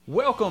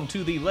Welcome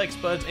to the Lex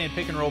Buds and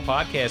Pick and Roll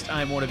podcast.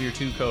 I'm one of your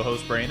two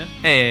co-hosts, Brandon.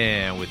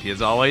 And with you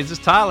as always is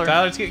Tyler.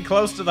 Tyler, it's getting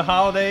close to the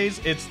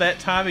holidays. It's that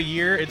time of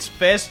year. It's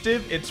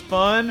festive. It's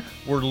fun.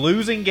 We're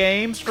losing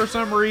games for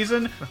some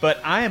reason,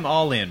 but I am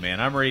all in, man.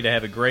 I'm ready to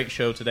have a great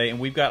show today, and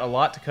we've got a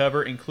lot to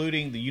cover,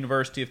 including the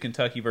University of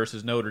Kentucky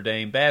versus Notre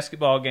Dame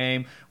basketball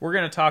game. We're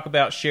going to talk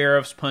about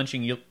sheriffs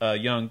punching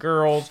young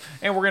girls,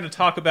 and we're going to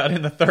talk about,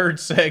 in the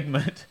third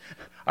segment,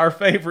 our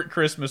favorite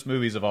Christmas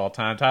movies of all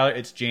time. Tyler,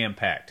 it's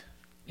jam-packed.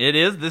 It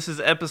is. This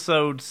is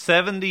episode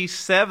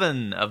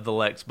 77 of the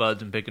Lex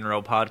Buds and Pick and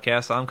Roll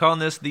podcast. I'm calling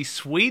this the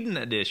Sweden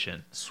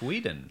edition.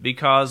 Sweden?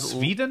 Because...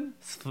 Sweden?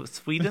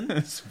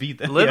 Sweden?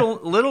 Sweden.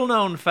 Little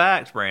known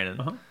fact,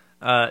 Brandon.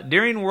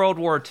 During World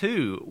War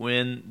II,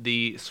 when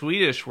the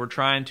Swedish were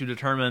trying to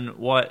determine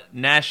what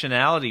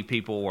nationality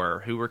people were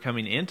who were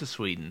coming into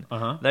Sweden,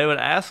 they would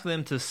ask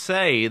them to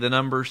say the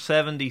number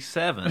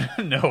 77.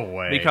 No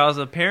way. Because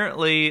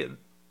apparently...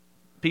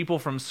 people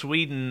from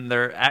Sweden,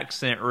 their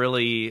accent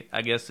really,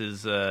 I guess,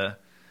 is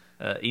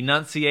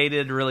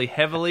enunciated really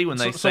heavily when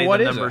they say the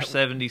number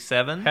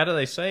 77. How do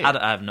they say it?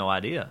 I have no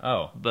idea.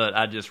 Oh. But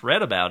I just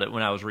read about it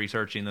when I was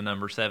researching the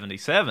number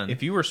 77.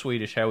 If you were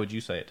Swedish, how would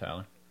you say it,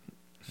 Tyler?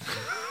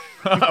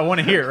 I want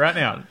to hear it right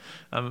now.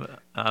 I'm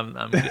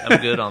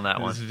good on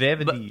that one.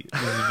 Zvevedi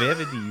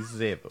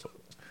Zevo.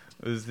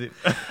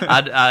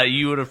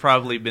 You would have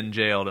probably been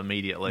jailed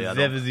immediately. I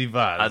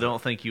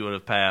don't think you would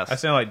have passed. I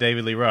sound like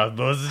David Lee Roth.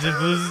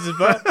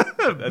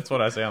 That's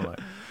what I sound like.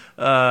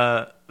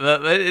 But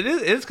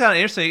it's kind of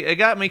interesting. It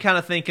got me kind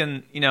of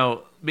thinking,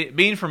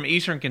 being from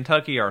Eastern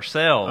Kentucky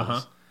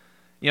ourselves,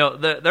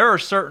 there are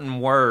certain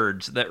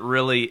words that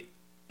really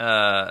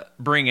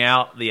bring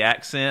out the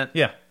accent.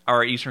 Yeah.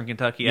 Our Eastern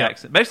Kentucky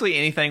accent. Basically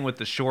anything with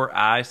the short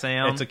I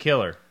sound. It's a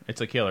killer. It's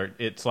like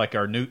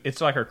our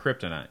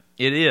kryptonite.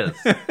 It is.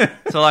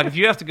 So, like, if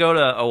you have to go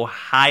to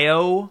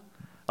Ohio,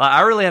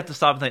 I really have to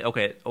stop and think,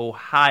 okay,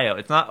 Ohio.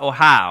 It's not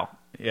Ohio.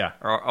 Yeah.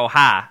 Or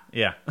Ohio.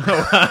 Yeah.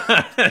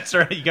 That's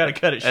right. You got to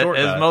cut it short.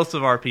 As most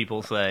of our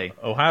people say.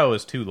 Ohio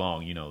is too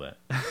long. You know that.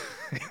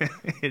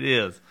 It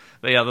is.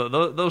 But, yeah,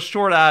 those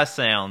short I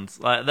sounds,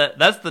 like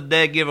that's the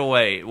dead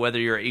giveaway, whether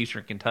you're an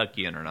Eastern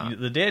Kentuckian or not.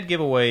 The dead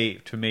giveaway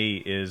to me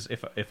is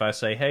if I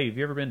say, hey, have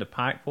you ever been to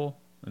Pikeville?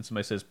 And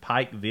somebody says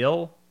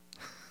Pikeville.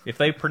 If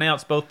they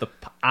pronounce both the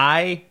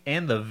I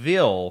and the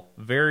Ville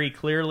very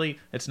clearly,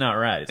 it's not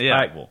right. It's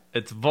Pikeville.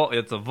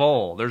 It's a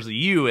vol. There's a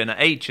U and an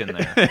H in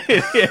there.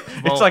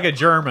 It's like a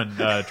German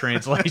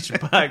translation,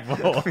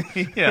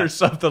 Pikeville. Yeah. Or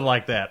something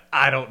like that.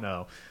 I don't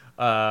know.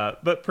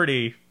 But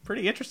pretty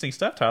interesting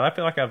stuff, Tyler. I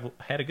feel like I've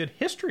had a good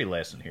history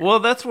lesson here. Well,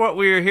 that's what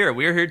we're here.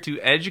 We're here to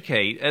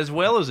educate as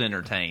well as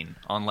entertain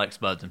on Lex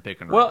Buds and Pick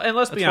and Roll. Well, and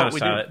let's be honest,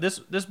 Tyler,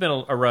 this has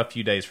been a rough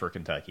few days for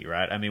Kentucky,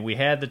 right? I mean, we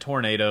had the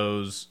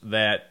tornadoes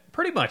that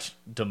pretty much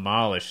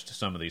demolished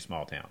some of these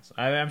small towns.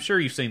 I'm sure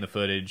you've seen the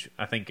footage.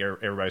 I think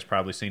everybody's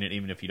probably seen it,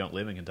 even if you don't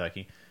live in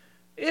Kentucky.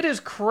 It is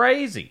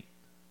crazy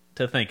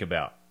to think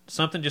about.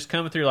 Something just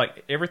coming through,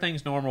 like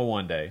everything's normal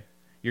one day.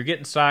 You're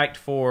getting psyched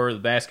for the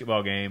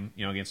basketball game,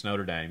 against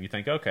Notre Dame. You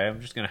think, okay,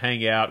 I'm just going to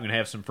hang out. I'm going to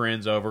have some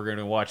friends over. We're going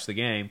to watch the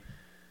game.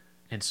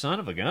 And son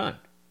of a gun.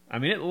 I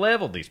mean, it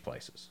leveled these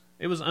places.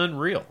 It was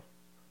unreal.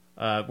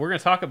 We're going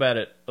to talk about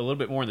it a little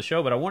bit more in the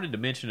show, but I wanted to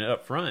mention it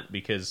up front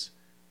because,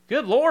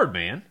 good Lord,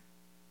 man,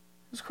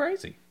 it was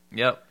crazy.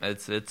 Yep,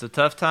 it's a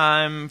tough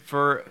time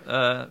for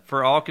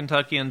all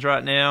Kentuckians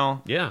right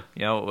now. Yeah.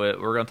 We're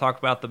going to talk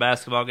about the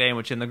basketball game,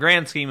 which in the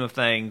grand scheme of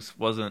things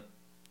wasn't,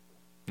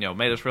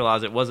 made us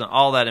realize it wasn't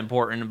all that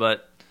important,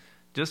 but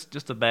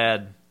just a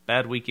bad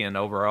weekend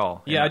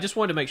overall. Yeah, I just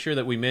wanted to make sure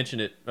that we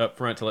mentioned it up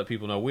front to let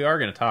people know we are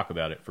going to talk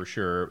about it for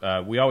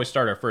sure. We always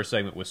start our first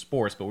segment with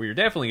sports, but we're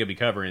definitely going to be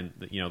covering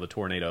the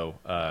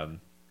tornado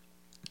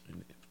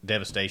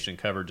devastation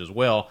coverage as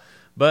well.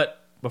 But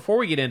before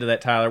we get into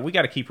that, Tyler, we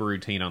got to keep a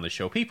routine on the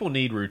show. People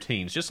need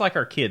routines, just like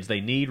our kids.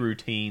 They need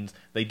routines.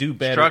 They do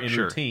better in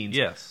routines.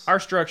 Yes. Our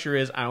structure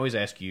is, I always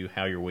ask you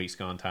how your week's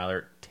gone,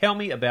 Tyler. Tell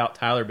me about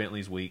Tyler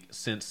Bentley's week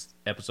since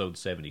episode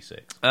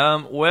 76.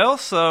 Well,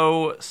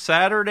 so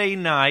Saturday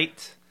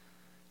night,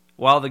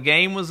 while the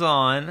game was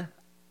on,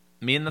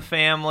 me and the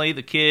family,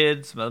 the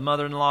kids, my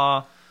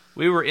mother-in-law,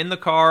 we were in the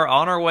car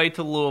on our way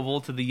to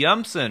Louisville to the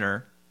Yum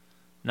Center,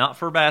 not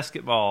for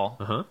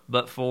basketball,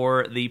 but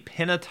for the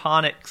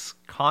Pentatonics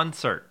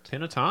concert.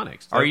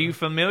 Pentatonics. Are you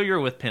familiar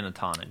with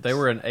Pentatonics? They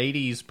were an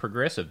 80s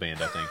progressive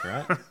band, I think,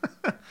 right?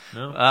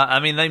 No? I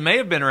mean, they may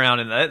have been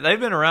around, and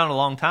they've been around a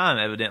long time,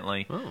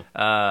 evidently. Oh.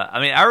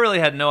 I really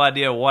had no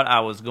idea what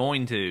I was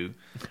going to.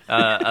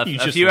 A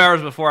few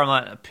hours before, I'm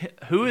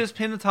like, who is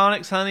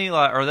Pentatonics, honey?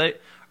 Like,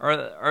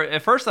 or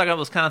at first I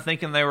was kind of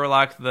thinking they were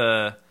like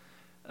the...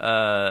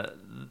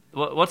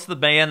 what's the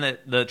band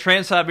that the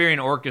Trans-Siberian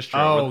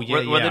Orchestra?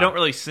 Where they don't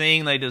really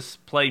sing; they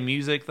just play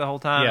music the whole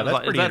time. Yeah,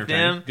 that's pretty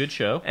entertaining. Them? Good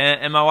show.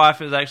 And my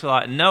wife is actually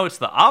like, no, it's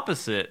the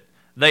opposite.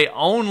 They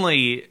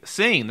only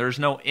sing. There's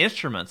no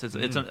instruments. It's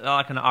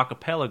like an a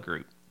cappella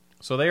group.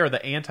 So they are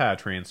the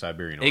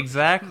anti-Trans-Siberian Orchestra.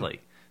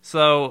 Exactly.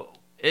 So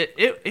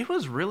it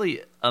was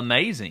really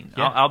amazing.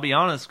 Yeah. I'll be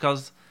honest,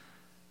 because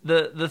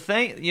the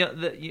thing,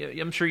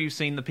 I'm sure you've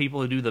seen the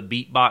people who do the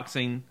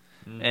beatboxing,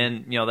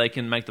 and they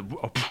can make the.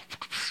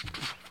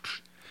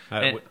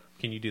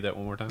 Can you do that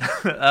one more time?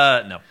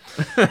 No,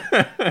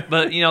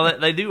 but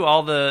they do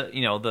all the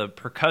the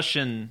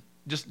percussion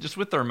just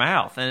with their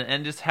mouth,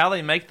 and just how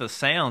they make the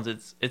sounds.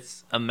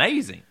 It's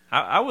amazing.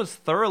 I was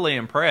thoroughly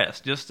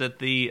impressed just at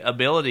the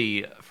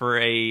ability for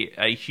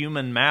a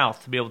human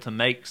mouth to be able to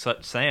make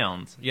such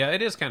sounds. Yeah,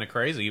 it is kind of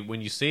crazy when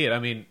you see it. I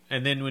mean,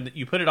 and then when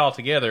you put it all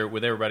together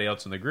with everybody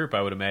else in the group,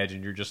 I would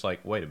imagine you're just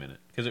like, wait a minute,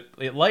 because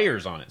it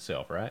layers on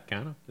itself, right?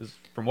 Kind of, is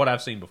from what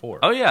I've seen before.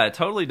 Oh yeah, it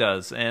totally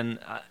does. And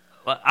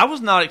I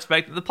was not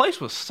expecting. The place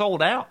was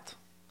sold out.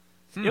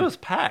 It was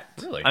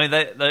packed. Really? I mean,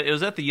 it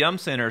was at the Yum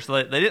Center,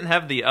 so they didn't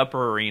have the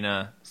upper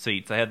arena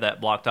seats. They had that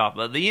blocked off,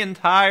 but the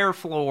entire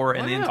floor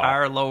and the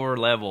entire lower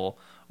level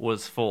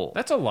was full.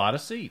 That's a lot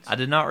of seats. I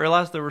did not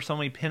realize there were so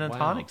many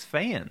Pentatonics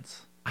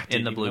fans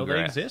in the Bluegrass.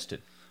 Bluegrass. They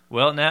existed.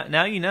 Well,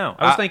 now you know.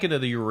 I was thinking of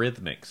the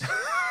Eurythmics.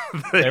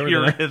 the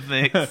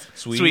Eurythmics,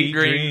 Sweet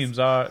Dreams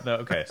are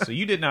okay. So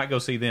you did not go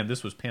see them.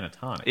 This was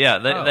Pentatonic. Yeah,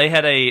 they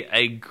had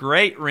a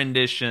great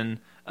rendition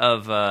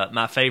of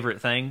My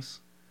Favorite Things.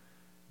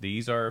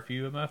 These are a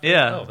few of my favorites.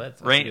 Yeah, Oh,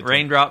 that's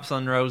raindrops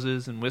on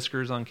roses and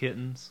whiskers on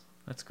kittens.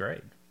 That's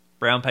great.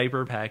 Brown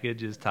paper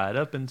packages tied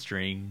up in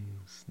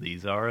strings.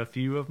 These are a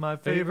few of my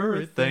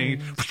favorite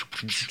things.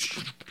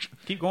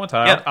 Keep going,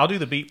 Ty. Yeah. I'll do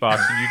the beatbox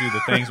and you do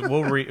the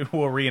things.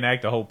 We'll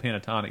reenact the whole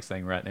Pentatonics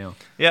thing right now.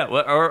 Yeah,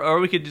 or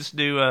we could just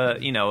do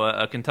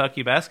a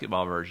Kentucky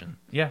basketball version.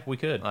 Yeah, we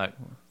could. Like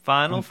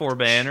Final Four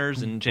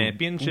banners and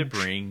championship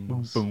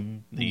rings.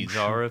 Boom. These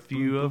are a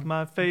few of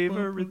my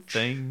favorite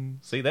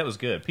things. See, that was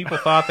good. People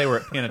thought they were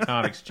at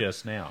Pentatonics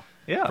just now.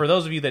 Yeah. For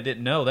those of you that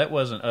didn't know, that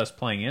wasn't us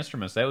playing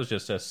instruments. That was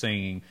just us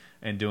singing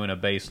and doing a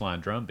bass line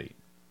drum beat.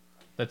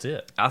 That's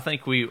it. I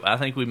think we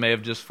may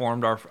have just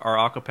formed our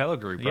acapella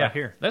group right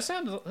here. That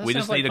sounds. We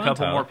just need a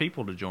couple more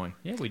people to join.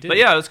 Yeah, we do. But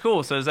yeah, it was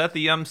cool. So it was at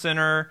the Yum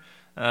Center.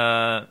 So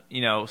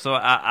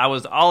I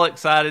was all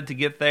excited to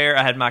get there.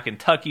 I had my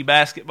Kentucky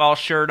basketball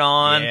shirt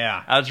on.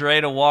 Yeah. I was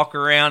ready to walk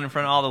around in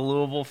front of all the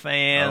Louisville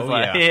fans.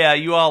 Oh, yeah,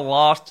 you all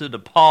lost to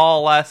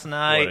DePaul last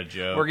night. What a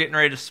joke. We're getting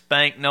ready to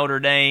spank Notre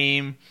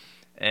Dame.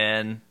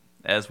 And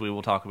as we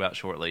will talk about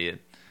shortly,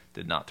 it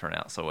did not turn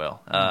out so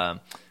well.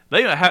 But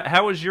anyway,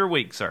 how was your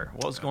week, sir?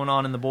 What was going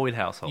on in the Boyd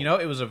household?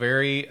 It was a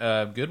very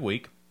good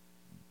week.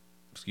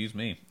 Excuse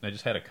me. I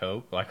just had a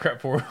Coke like right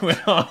before we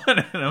went on,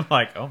 and I'm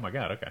like, oh my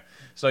God, okay.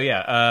 So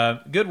yeah,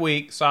 good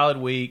week, solid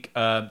week.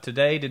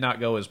 Today did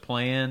not go as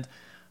planned.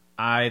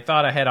 I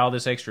thought I had all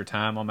this extra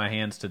time on my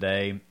hands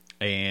today,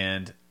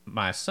 and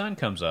my son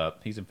comes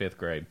up. He's in 5th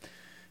grade.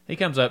 He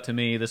comes up to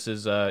me. This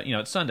is,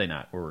 it's Sunday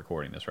night. We're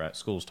recording this, right?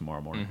 School's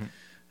tomorrow morning. Mm-hmm.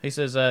 He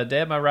says,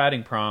 Dad, my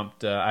writing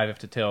prompt, I have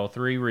to tell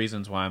 3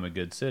 reasons why I'm a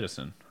good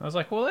citizen. I was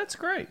like, well, that's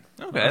great.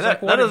 Okay,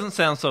 that doesn't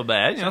sound so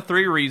bad.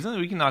 3 reasons.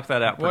 We can knock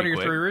that out pretty quick.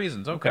 What are your 3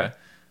 reasons? Okay.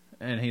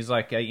 And he's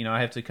like, I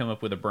have to come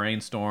up with a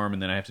brainstorm,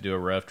 and then I have to do a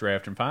rough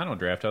draft and final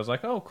draft. I was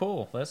like, oh,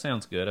 cool. That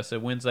sounds good. I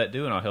said, when's that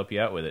due? And I'll help you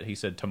out with it. He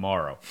said,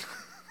 tomorrow.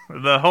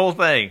 The whole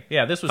thing.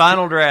 Yeah, this was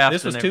final draft.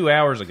 This was 2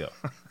 hours ago.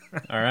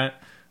 All right?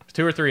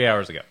 2 or 3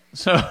 hours ago.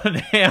 So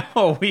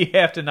now we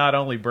have to not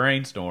only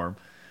brainstorm,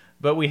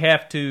 but we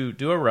have to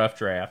do a rough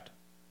draft,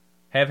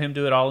 have him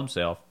do it all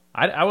himself.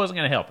 I wasn't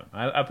going to help him.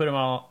 I put him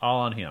all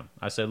on him.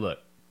 I said, look,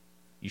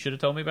 you should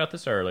have told me about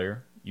this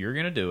earlier. You're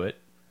going to do it.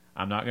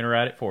 I'm not going to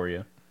write it for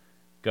you.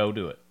 Go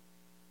do it.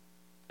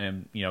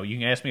 And, you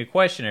can ask me a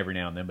question every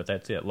now and then, but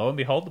that's it. Lo and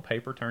behold, the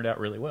paper turned out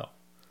really well.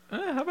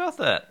 How about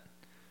that?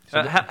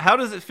 How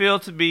does it feel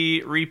to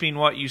be reaping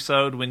what you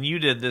sowed when you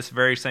did this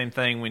very same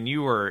thing when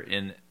you were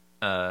in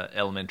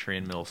elementary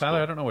and middle school?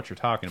 Tyler, I don't know what you're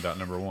talking about,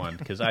 number one,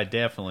 because I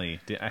definitely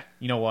did.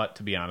 You know what,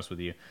 to be honest with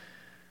you,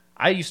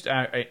 I used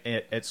to,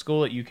 at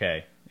school at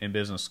UK, in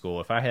business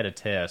school, if I had a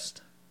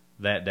test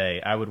that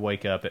day, I would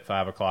wake up at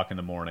 5 o'clock in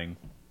the morning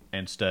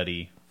and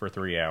study for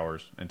 3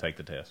 hours and take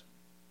the test.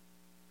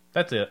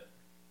 That's it.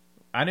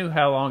 I knew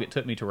how long it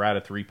took me to write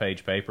a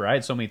 3-page paper. I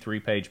had so many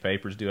 3-page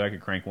papers due, I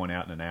could crank one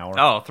out in an hour.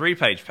 Oh,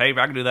 3-page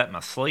paper. I could do that in my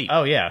sleep.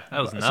 Oh, yeah. That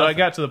was nothing. So I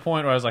got to the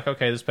point where I was like,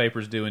 okay, this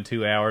paper's due in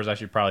 2 hours. I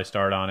should probably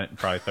start on it in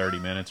probably 30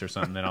 minutes or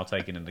something, then I'll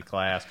take it into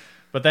class.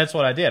 But that's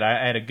what I did.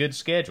 I had a good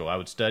schedule. I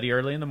would study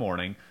early in the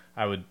morning.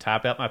 I would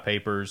type out my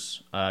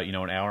papers, an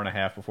hour and a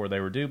half before they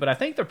were due. But I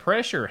think the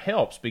pressure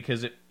helps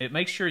because it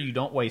makes sure you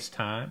don't waste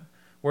time.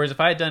 Whereas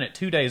if I had done it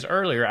 2 days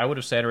earlier, I would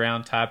have sat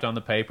around, typed on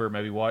the paper,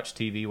 maybe watched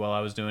TV while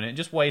I was doing it, and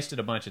just wasted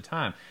a bunch of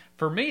time.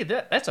 For me,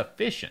 that's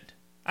efficient.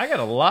 I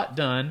got a lot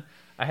done.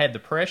 I had the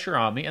pressure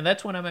on me, and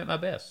that's when I'm at my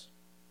best.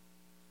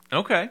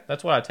 Okay,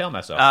 that's what I tell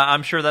myself.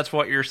 I'm sure that's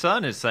what your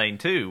son is saying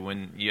too.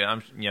 When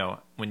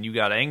you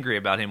got angry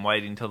about him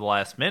waiting till the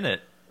last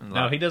minute.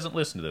 No, he doesn't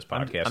listen to this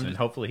podcast, and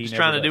hopefully he never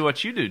trying to does. do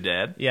what you do,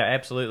 Dad. Yeah,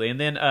 absolutely. And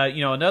then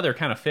another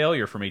kind of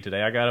failure for me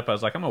today. I got up. I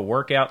was like, I'm going to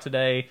work out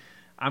today.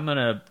 I'm going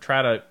to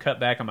try to cut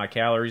back on my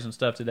calories and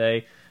stuff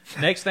today.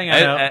 Next thing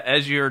I know...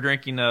 As you're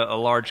drinking a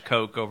large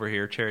Coke over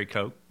here, cherry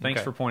Coke.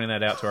 Thanks for pointing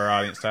that out to our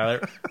audience,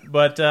 Tyler.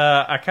 But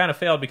I kind of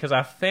failed because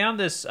I found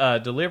this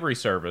delivery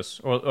service,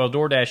 or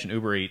DoorDash and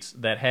Uber Eats,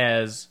 that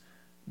has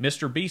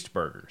Mr. Beast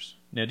burgers.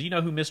 Now, do you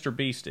know who Mr.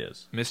 Beast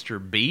is?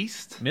 Mr.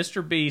 Beast?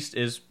 Mr. Beast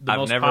is the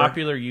most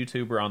popular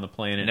YouTuber on the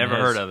planet. Never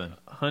heard of him.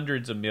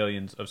 Hundreds of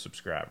millions of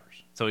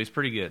subscribers. So he's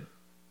pretty good.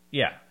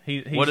 Yeah.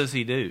 What does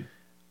he do?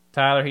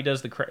 Tyler, he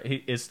does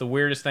it's the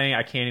weirdest thing.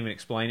 I can't even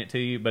explain it to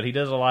you, but he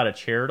does a lot of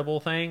charitable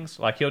things.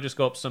 Like he'll just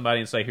go up to somebody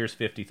and say, here's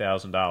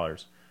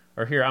 $50,000.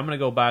 Or here, I'm going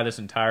to go buy this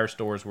entire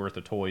store's worth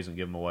of toys and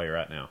give them away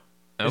right now.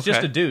 It's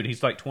just a dude.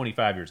 He's like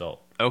 25 years old.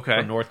 Okay.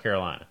 From North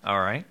Carolina. All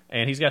right.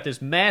 And he's got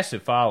this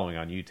massive following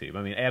on YouTube.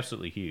 I mean,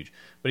 absolutely huge.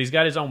 But he's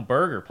got his own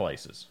burger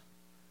places.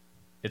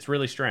 It's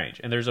really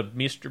strange. And there's a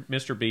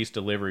Mr. Beast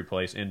delivery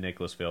place in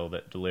Nicholasville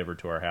that delivered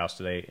to our house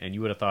today, and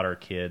you would have thought our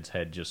kids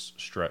had just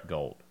struck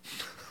gold.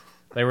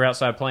 They were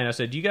outside playing. I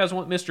said, do you guys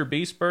want Mr.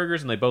 Beast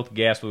burgers? And they both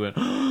gasped. We went,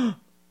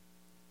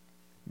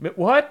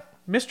 what?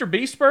 Mr.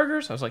 Beast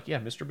burgers? I was like, yeah,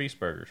 Mr. Beast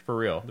burgers, for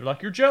real. They're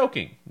like, you're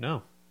joking.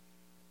 No.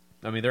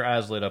 I mean, their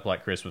eyes lit up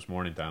like Christmas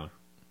morning time.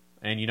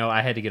 And,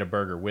 I had to get a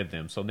burger with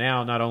them. So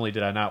now, not only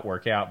did I not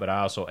work out, but I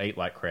also ate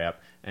like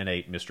crap and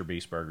ate Mr.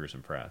 Beast burgers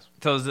and fries.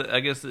 So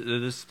I guess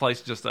this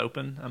place just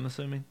open, I'm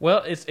assuming?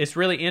 Well, it's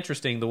really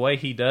interesting. The way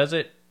he does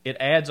it, it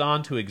adds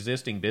on to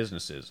existing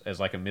businesses as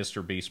like a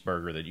Mr. Beast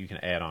burger that you can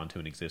add on to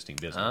an existing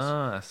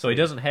business. So he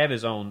doesn't have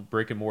his own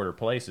brick-and-mortar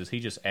places. He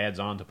just adds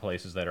on to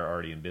places that are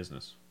already in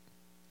business.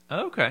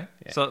 Okay.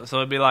 Yeah. So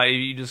it'd be like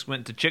you just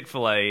went to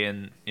Chick-fil-A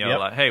and,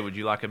 like, hey, would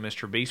you like a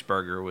Mr. Beast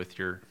burger with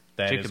your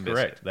chicken biscuit?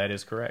 Correct. That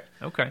is correct.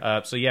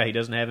 Okay. So, yeah, he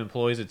doesn't have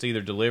employees. It's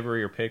either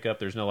delivery or pickup.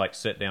 There's no, like,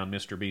 sit-down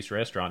Mr. Beast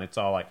restaurant. It's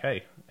all like,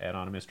 hey, add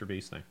on a Mr.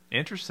 Beast thing.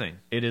 Interesting.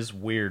 It is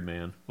weird,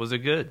 man. Was it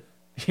good?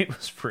 It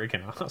was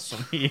freaking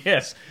awesome.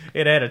 Yes.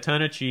 It had a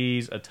ton of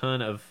cheese, a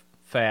ton of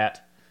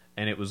fat,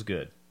 and it was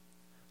good.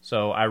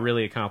 So I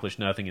really accomplished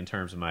nothing in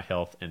terms of my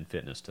health and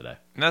fitness today.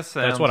 That's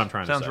what I'm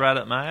trying to say. Sounds right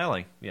up my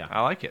alley. Yeah.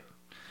 I like it.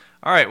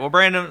 All right. Well,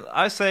 Brandon,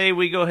 I say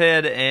we go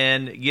ahead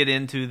and get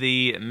into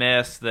the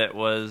mess that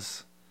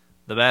was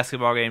the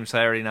basketball game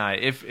Saturday night,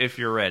 if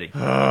you're ready.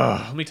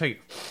 Let me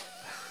take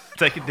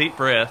a deep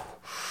breath.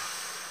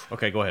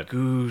 Okay, go ahead.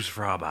 Goose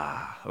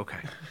Fraba. Okay.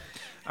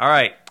 All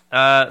right.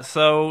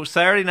 So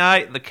Saturday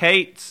night, the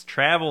Cates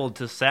traveled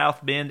to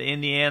South Bend,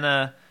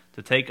 Indiana,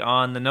 to take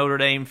on the Notre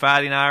Dame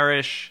Fighting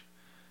Irish.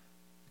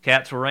 The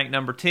Cats were ranked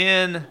number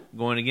 10,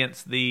 going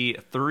against the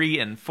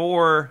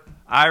 3-4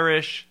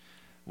 Irish.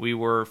 We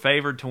were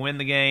favored to win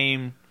the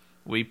game.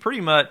 We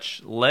pretty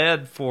much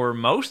led for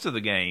most of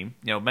the game.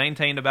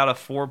 Maintained about a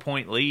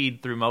 4-point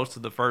lead through most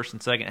of the first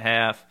and second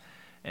half,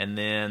 and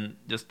then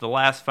just the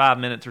last 5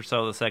 minutes or so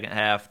of the second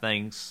half,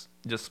 things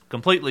just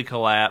completely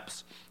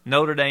collapsed.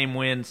 Notre Dame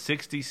wins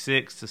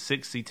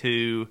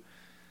 66-62.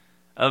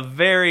 A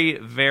very,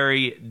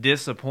 very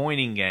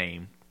disappointing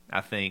game, I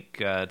think,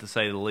 to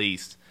say the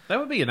least. That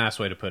would be a nice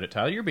way to put it,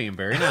 Tyler. You're being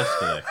very nice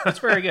today. That's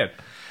very good.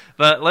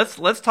 But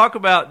let's talk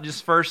about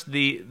just first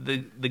the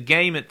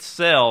game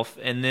itself,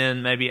 and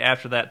then maybe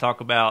after that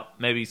talk about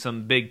maybe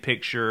some big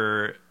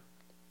picture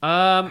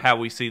how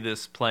we see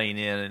this playing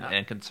in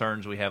and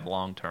concerns we have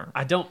long term.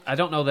 I don't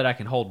know that I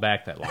can hold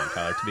back that long,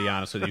 Tyler, to be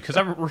honest with you, because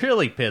I'm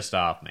really pissed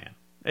off, man.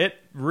 It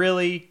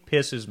really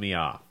pisses me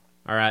off.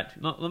 All right,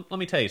 let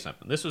me tell you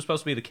something. This was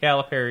supposed to be the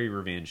Calipari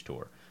Revenge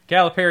Tour.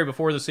 Calipari,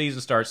 before the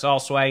season starts, all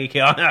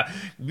swaggy.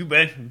 You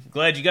bet.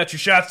 Glad you got your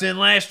shots in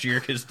last year,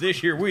 because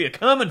this year we are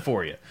coming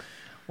for you.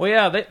 Well,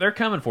 yeah, they're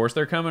coming for us.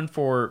 They're coming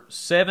for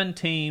 7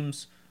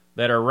 teams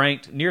that are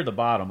ranked near the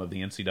bottom of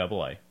the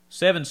NCAA.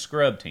 7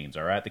 scrub teams,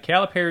 all right? The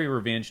Calipari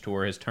Revenge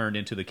Tour has turned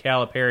into the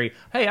Calipari,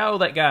 hey, I owe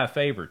that guy a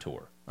favor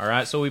tour. All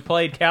right, so we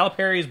played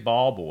Calipari's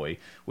ball boy.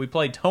 We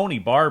played Tony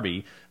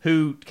Barbie,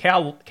 who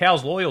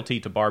Cal's loyalty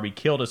to Barbie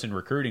killed us in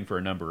recruiting for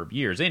a number of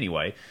years.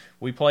 Anyway,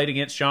 we played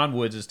against Sean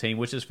Woods' team,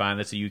 which is fine.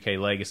 That's a UK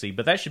legacy,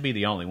 but that should be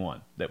the only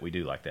one that we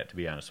do like that, to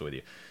be honest with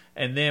you.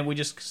 And then we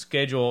just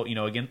schedule,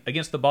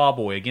 against the ball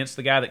boy, against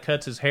the guy that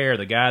cuts his hair,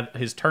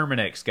 his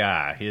Terminex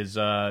guy, his,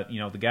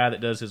 the guy that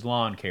does his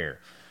lawn care.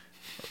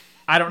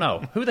 I don't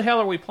know. Who the hell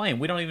are we playing?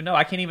 We don't even know.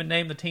 I can't even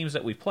name the teams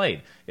that we've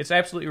played. It's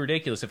absolutely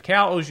ridiculous. If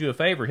Cal owes you a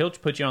favor, he'll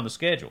put you on the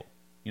schedule.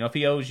 If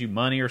he owes you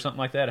money or something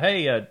like that,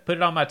 hey, put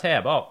it on my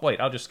tab. Oh,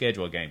 wait, I'll just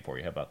schedule a game for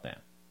you. How about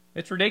that?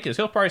 It's ridiculous.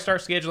 He'll probably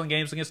start scheduling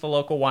games against the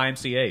local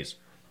YMCAs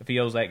if he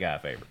owes that guy a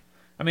favor.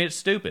 I mean, it's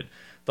stupid.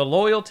 The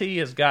loyalty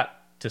has got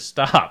to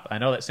stop. I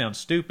know that sounds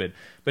stupid,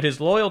 but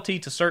his loyalty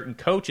to certain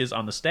coaches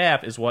on the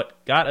staff is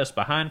what got us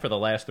behind for the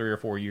last 3 or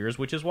 4 years,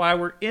 which is why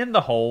we're in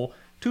the hole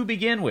to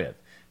begin with.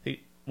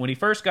 When he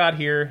first got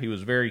here, he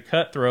was very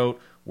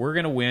cutthroat. We're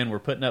going to win. We're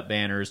putting up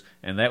banners,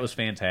 and that was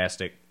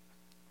fantastic.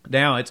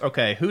 Now it's,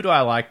 okay, who do I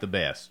like the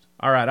best?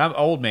 All right, I'm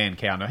old man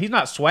Cal now. He's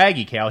not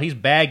swaggy Cal. He's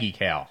baggy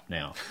Cal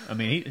now. I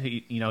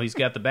mean, he's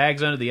got the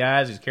bags under the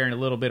eyes. He's carrying a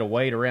little bit of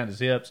weight around his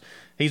hips.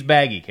 He's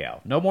baggy Cal.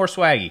 No more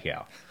swaggy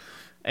Cal.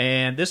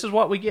 And this is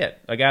what we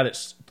get. A guy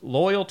that's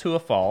loyal to a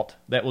fault,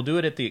 that will do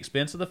it at the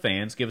expense of the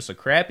fans, give us a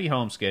crappy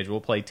home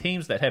schedule, play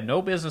teams that have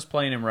no business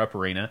playing in Rupp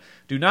Arena,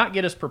 do not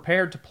get us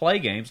prepared to play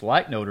games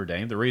like Notre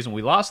Dame. The reason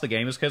we lost the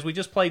game is because we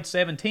just played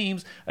 7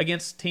 teams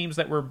against teams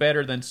that were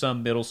better than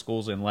some middle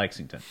schools in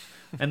Lexington.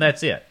 And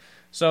that's it.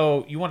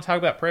 So you want to talk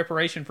about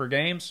preparation for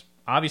games?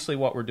 Obviously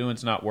what we're doing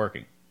is not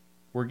working.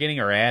 We're getting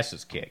our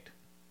asses kicked,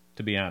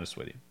 to be honest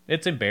with you.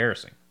 It's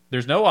embarrassing.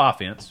 There's no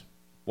offense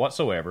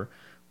whatsoever.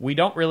 We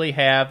don't really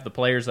have the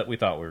players that we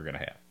thought we were going to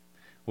have.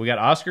 We got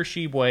Oscar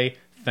Tshiebwe,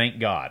 thank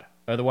God.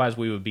 Otherwise,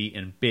 we would be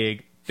in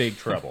big, big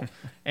trouble.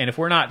 And if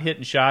we're not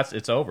hitting shots,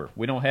 it's over.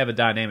 We don't have a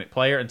dynamic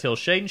player until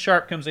Shaden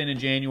Sharp comes in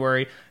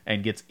January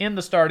and gets in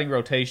the starting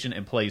rotation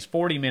and plays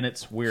 40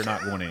 minutes. We're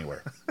not going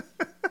anywhere.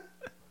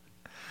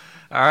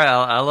 All right,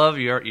 I love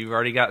you. You've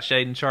already got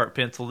Shaden Sharp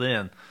penciled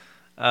in.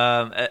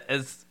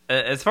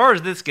 As far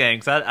as this game,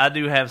 because I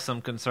do have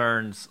some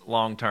concerns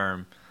long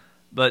term,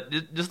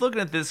 but just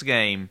looking at this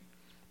game,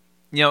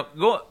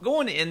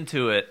 going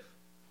into it,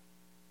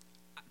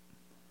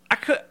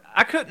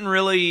 I couldn't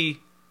really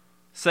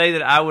say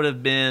that I would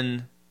have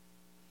been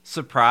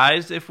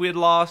surprised if we had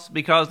lost,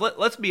 because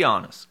let's be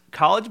honest,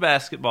 college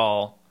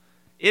basketball,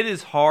 it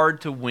is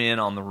hard to win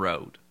on the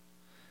road.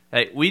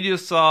 Hey, we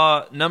just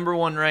saw number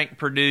 1 ranked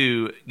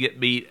Purdue get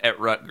beat at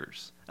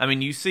Rutgers. I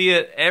mean, you see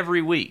it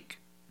every week.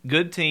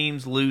 Good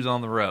teams lose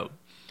on the road.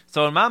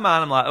 So in my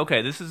mind, I'm like,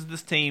 okay,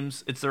 this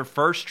team's, it's their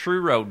first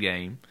true road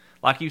game.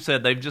 Like you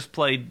said, they've just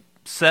played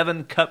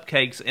 7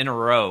 cupcakes in a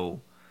row.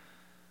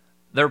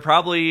 They're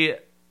probably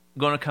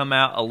going to come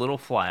out a little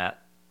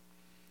flat.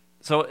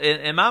 So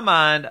in my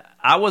mind,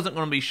 I wasn't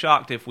going to be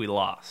shocked if we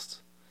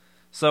lost.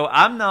 So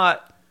I'm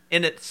not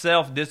in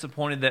itself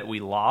disappointed that we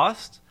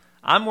lost.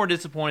 I'm more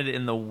disappointed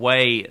in the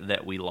way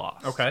that we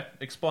lost. Okay,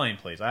 explain,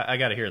 please. I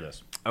got to hear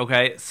this.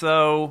 Okay,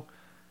 so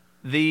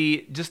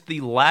the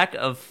lack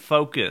of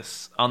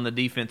focus on the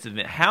defensive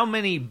end. How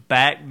many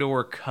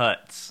backdoor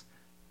cuts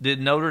did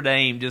Notre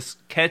Dame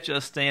just catch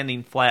us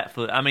standing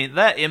flat-foot? I mean,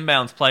 that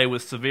inbounds play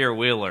with Severe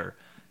Wheeler,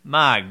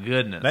 my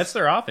goodness. That's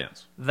their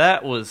offense.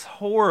 That was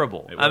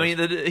horrible. It was. I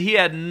mean, he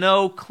had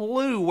no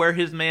clue where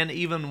his man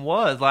even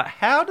was. Like,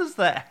 how does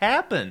that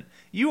happen?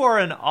 You are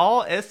an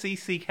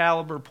all-SEC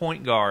caliber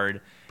point guard.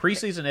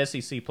 Preseason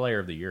SEC Player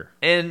of the Year.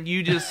 And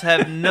you just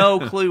have no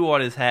clue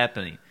what is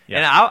happening. Yeah.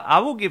 And I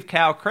will give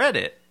Cal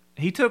credit.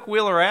 He took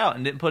Wheeler out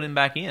and didn't put him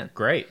back in.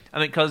 Great. I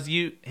mean, because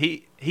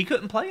he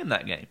couldn't play in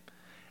that game.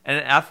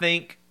 And I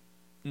think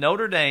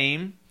Notre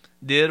Dame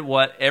did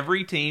what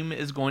every team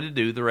is going to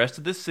do the rest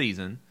of this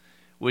season,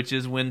 which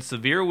is when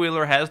Severe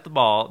Wheeler has the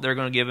ball, they're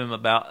going to give him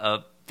about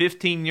a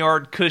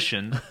 15-yard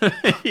cushion.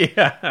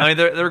 Yeah. I mean,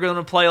 they're going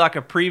to play like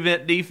a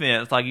prevent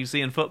defense like you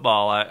see in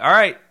football. Like, all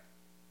right,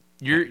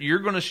 you're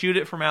going to shoot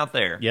it from out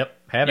there. Yep,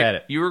 have at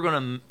it. You're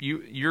going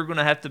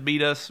to have to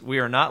beat us. We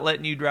are not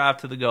letting you drive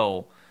to the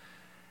goal.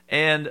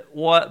 And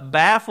what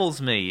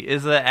baffles me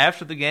is that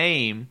after the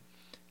game,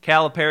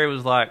 Calipari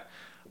was like,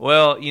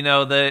 well,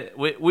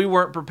 we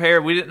weren't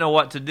prepared. We didn't know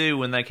what to do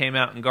when they came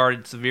out and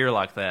guarded Severe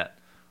like that.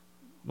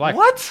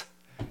 What?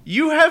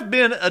 You have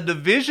been a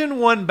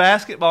Division I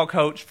basketball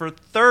coach for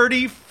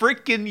 30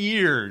 freaking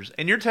years,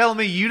 and you're telling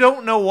me you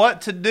don't know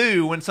what to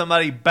do when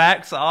somebody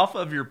backs off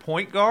of your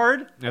point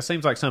guard? That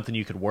seems like something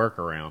you could work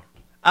around.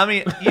 I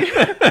mean,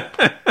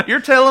 you're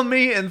telling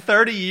me in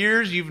 30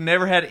 years you've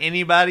never had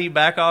anybody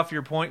back off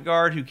your point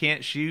guard who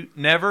can't shoot?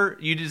 Never?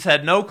 You just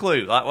had no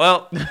clue. Like,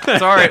 well,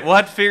 sorry, we'll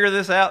have to figure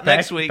this out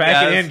next week, guys.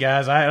 Back it in,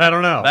 guys. I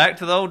don't know. Back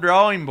to the old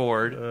drawing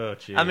board. Oh,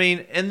 jeez. I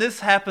mean, and this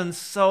happens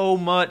so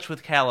much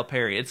with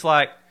Calipari. It's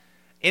like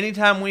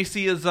anytime we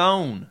see a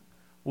zone,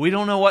 we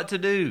don't know what to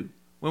do.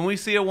 When we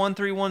see a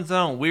 1-3-1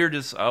 zone, we're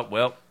just,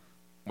 we're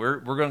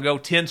going to go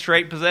 10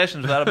 straight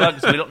possessions without a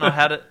bucket, so we don't know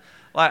how to.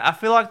 Like, I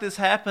feel like this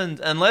happens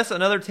unless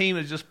another team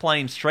is just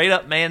playing straight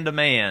up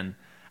man-to-man.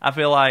 I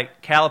feel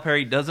like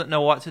Calipari doesn't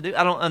know what to do.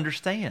 I don't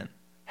understand.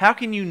 How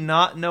can you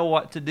not know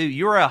what to do?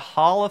 You're a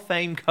Hall of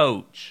Fame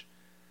coach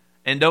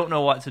and don't know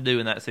what to do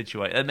in that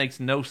situation. That makes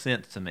no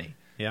sense to me.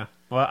 Yeah.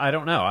 Well, I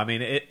don't know. I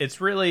mean, it's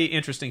really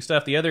interesting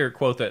stuff. The other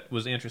quote that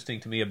was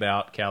interesting to me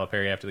about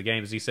Calipari after the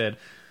game is he said,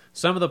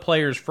 some of the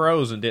players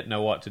froze and didn't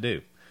know what to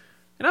do.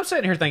 And I'm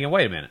sitting here thinking,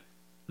 wait a minute.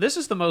 This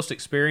is the most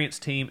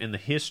experienced team in the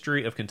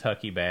history of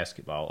Kentucky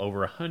basketball, over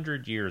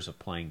 100 years of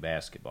playing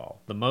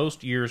basketball, the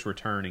most years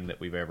returning that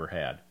we've ever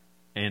had.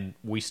 And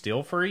we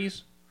still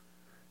freeze?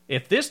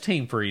 If this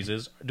team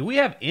freezes, do we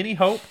have any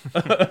hope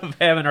of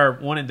having our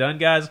one-and-done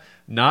guys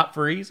not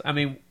freeze? I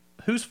mean,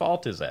 whose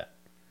fault is that?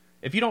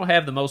 If you don't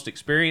have the most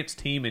experienced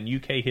team in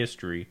UK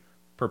history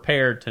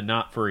prepared to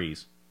not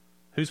freeze,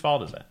 whose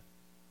fault is that?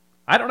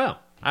 I don't know.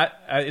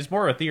 It's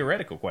more of a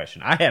theoretical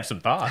question. I have some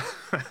thoughts.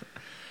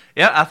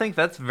 Yeah, I think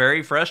that's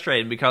very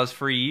frustrating because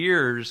for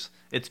years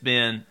it's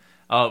been,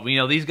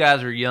 these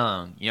guys are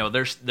young.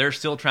 They're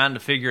still trying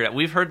to figure it out.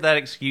 We've heard that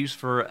excuse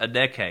for a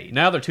decade.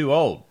 Now they're too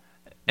old.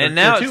 And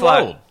now they're it's too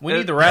like, old. We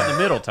need the right in the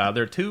middle, Todd.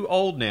 They're too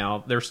old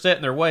now. They're set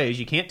in their ways.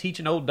 You can't teach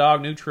an old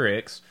dog new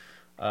tricks.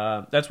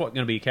 That's what's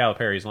going to be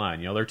Calipari's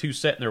line. They're too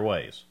set in their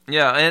ways.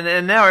 Yeah,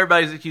 and now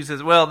everybody's accused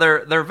says, well,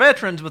 they're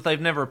veterans, but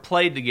they've never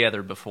played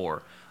together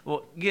before.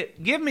 Well,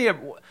 give me a...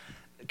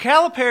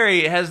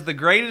 Calipari has the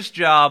greatest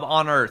job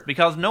on earth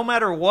because no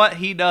matter what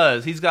he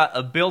does, he's got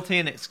a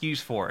built-in excuse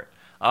for it.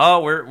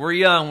 Oh, we're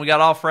young. We got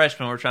all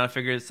freshmen. We're trying to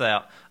figure this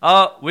out.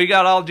 Oh, we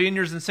got all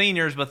juniors and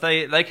seniors, but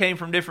they came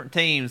from different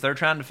teams. They're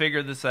trying to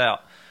figure this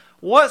out.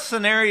 What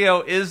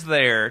scenario is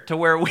there to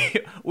where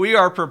we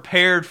are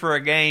prepared for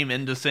a game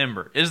in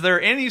December? Is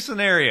there any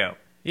scenario?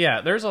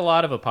 Yeah, there's a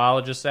lot of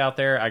apologists out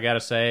there, I got to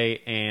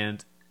say.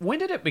 And when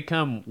did it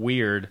become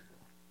weird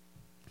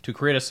to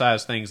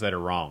criticize things that are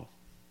wrong?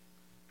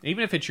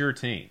 Even if it's your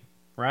team,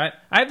 right?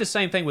 I have the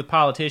same thing with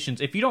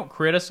politicians. If you don't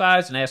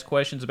criticize and ask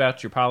questions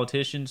about your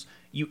politicians,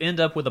 you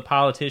end up with the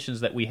politicians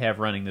that we have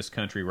running this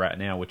country right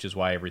now, which is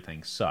why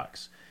everything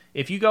sucks.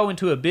 If you go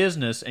into a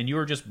business and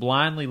you're just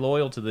blindly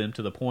loyal to them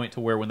to the point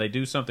to where when they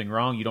do something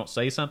wrong, you don't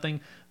say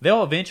something,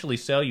 they'll eventually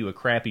sell you a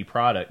crappy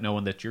product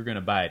knowing that you're going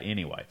to buy it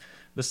anyway.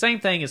 The same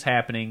thing is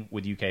happening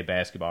with UK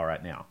basketball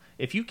right now.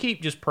 If you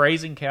keep just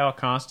praising Cal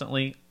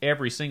constantly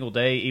every single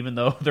day, even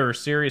though there are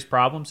serious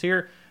problems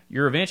here,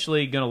 you're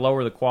eventually going to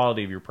lower the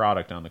quality of your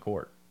product on the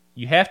court.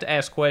 You have to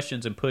ask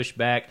questions and push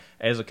back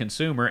as a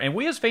consumer, and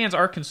we as fans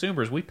are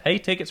consumers. We pay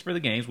tickets for the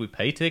games. We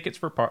pay tickets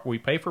we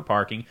pay for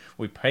parking.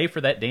 We pay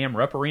for that damn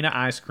Rupp Arena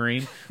ice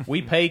cream.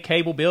 We pay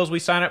cable bills. We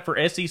sign up for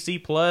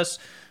SEC Plus,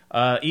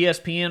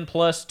 ESPN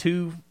Plus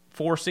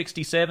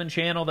 467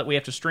 channel that we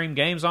have to stream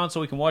games on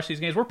so we can watch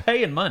these games. We're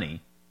paying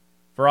money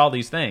for all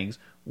these things.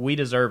 We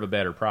deserve a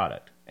better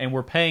product, and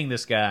we're paying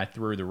this guy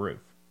through the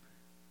roof.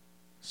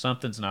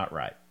 Something's not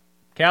right.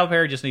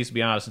 Calipari just needs to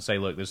be honest and say,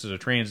 look, this is a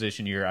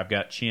transition year. I've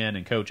got Chin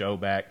and Coach O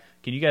back.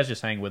 Can you guys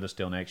just hang with us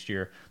till next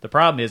year? The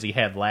problem is he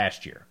had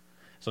last year.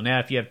 So now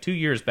if you have 2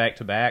 years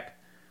back-to-back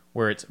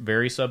where it's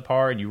very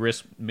subpar and you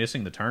risk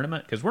missing the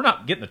tournament, because we're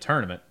not getting the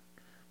tournament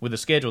with the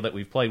schedule that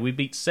we've played. We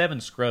beat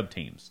 7 scrub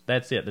teams.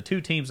 That's it. The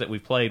 2 teams that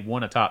we've played,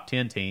 one a top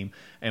 10 team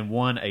and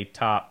one a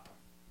top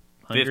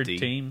 100 50.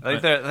 team. I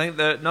think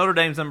the Notre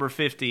Dame's number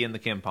 50 in the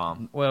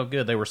KenPom. Well,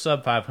 good. They were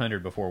sub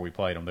 500 before we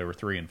played them. They were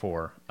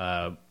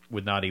 3-4.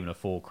 With not even a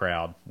full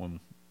crowd when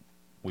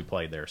we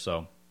played there.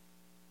 So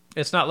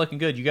it's not looking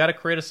good. You got to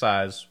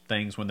criticize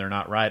things when they're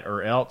not right,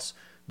 or else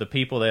the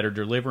people that are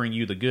delivering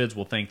you the goods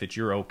will think that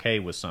you're okay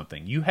with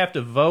something. You have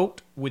to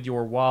vote with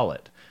your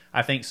wallet.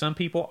 I think some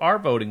people are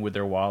voting with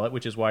their wallet,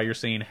 which is why you're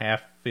seeing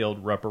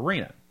half-filled Rupp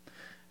Arena.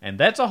 And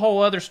that's a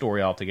whole other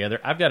story altogether.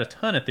 I've got a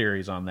ton of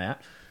theories on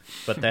that,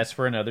 but that's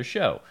for another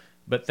show.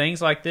 But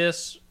things like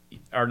this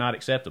are not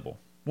acceptable.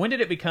 When did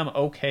it become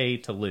okay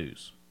to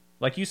lose?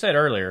 Like you said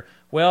earlier,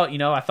 well,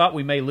 I thought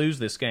we may lose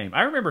this game.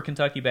 I remember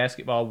Kentucky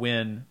basketball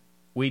when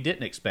we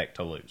didn't expect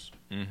to lose.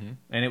 Mm-hmm.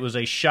 And it was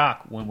a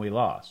shock when we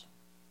lost.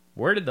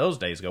 Where did those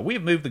days go? We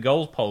have moved the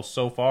goalposts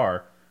so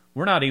far,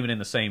 we're not even in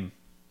the same,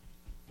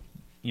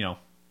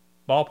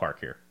 ballpark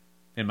here,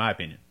 in my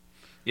opinion.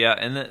 Yeah,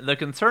 and the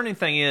concerning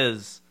thing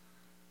is,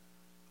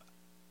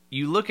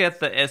 you look at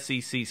the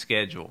SEC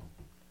schedule,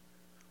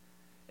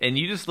 and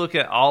you just look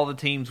at all the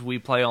teams we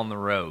play on the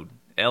road.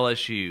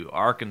 LSU,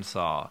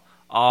 Arkansas,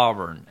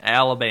 Auburn,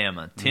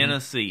 Alabama,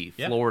 Tennessee,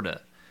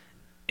 Florida.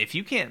 If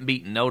you can't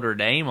beat Notre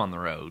Dame on the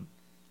road,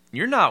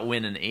 you're not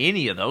winning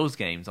any of those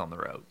games on the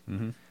road.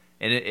 Mm-hmm.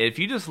 And if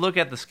you just look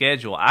at the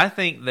schedule, I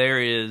think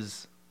there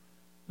is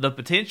the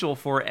potential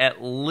for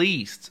at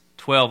least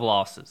 12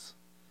 losses.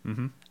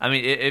 Mm-hmm. I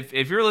mean,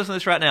 if you're listening to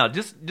this right now,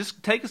 just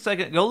take a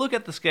second, go look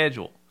at the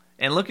schedule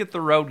and look at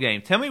the road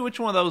game. Tell me which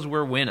one of those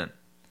we're winning.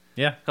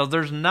 Yeah. Because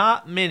there's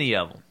not many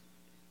of them.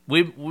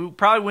 We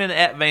probably win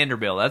at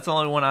Vanderbilt. That's the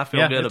only one I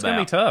feel good about. It's going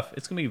to be tough.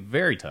 It's going to be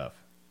very tough.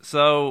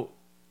 So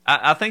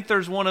I think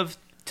there's one of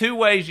 2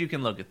 ways you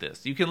can look at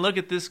this. You can look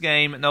at this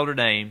game at Notre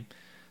Dame,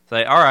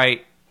 say, all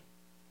right,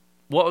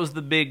 what was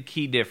the big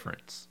key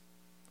difference?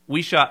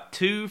 We shot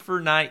 2 for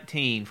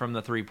 19 from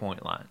the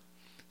three-point line.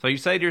 So you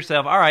say to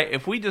yourself, all right,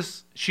 if we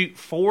just shoot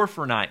 4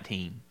 for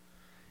 19,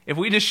 if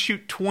we just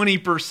shoot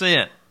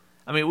 20%,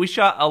 we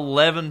shot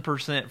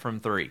 11% from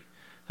 3.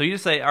 So you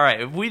just say, all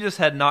right, if we just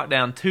had knocked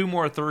down 2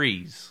 more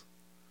threes,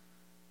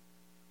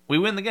 we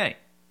win the game.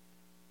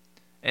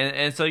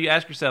 And so you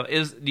ask yourself,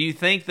 do you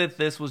think that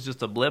this was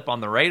just a blip on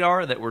the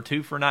radar, that we're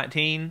 2 for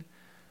 19?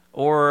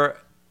 Or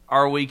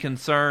are we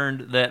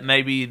concerned that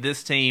maybe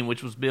this team,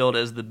 which was billed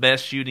as the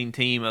best shooting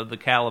team of the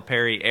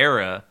Calipari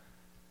era,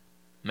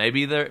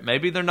 maybe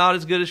they're not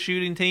as good a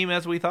shooting team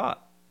as we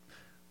thought?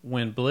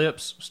 When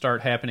blips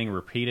start happening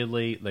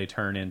repeatedly, they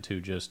turn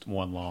into just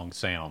one long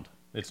sound.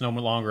 It's no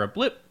longer a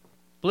blip.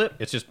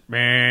 It's just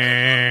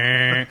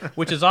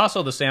which is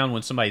also the sound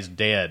when somebody's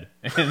dead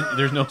and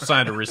there's no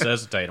sign to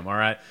resuscitate them, all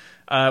right?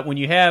 When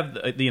you have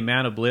the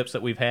amount of blips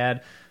that we've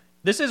had,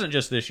 this isn't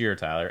just this year,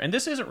 Tyler, and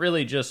this isn't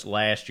really just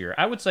last year.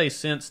 I would say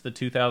since the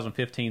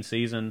 2015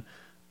 season,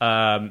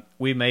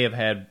 we may have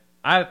had...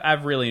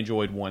 I've really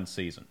enjoyed one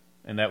season,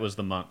 and that was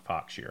the Monk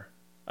Fox year.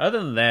 Other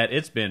than that,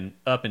 it's been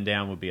up and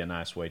down would be a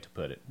nice way to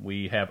put it.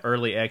 We have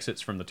early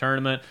exits from the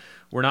tournament.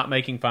 We're not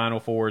making Final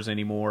Fours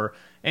anymore.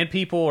 And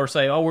people are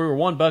saying, oh, we were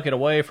one bucket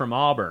away from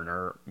Auburn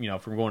or,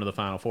 from going to the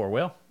Final Four.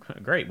 Well,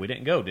 great. We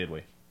didn't go, did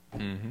we?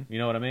 Mm-hmm. You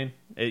know what I mean?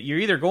 You're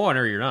either going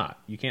or you're not.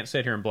 You can't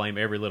sit here and blame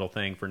every little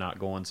thing for not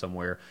going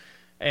somewhere.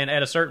 And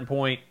at a certain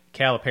point,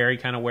 Calipari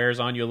kind of wears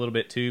on you a little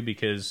bit too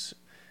because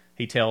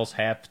he tells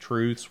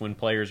half-truths when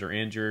players are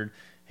injured.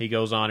 He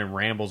goes on and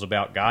rambles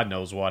about God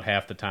knows what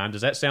half the time.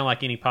 Does that sound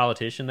like any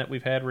politician that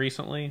we've had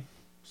recently?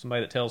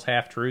 Somebody that tells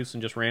half-truths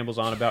and just rambles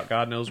on about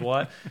God knows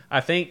what?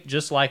 I think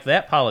just like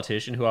that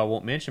politician, who I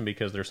won't mention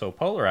because they're so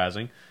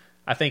polarizing,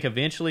 I think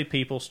eventually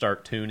people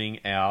start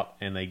tuning out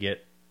and they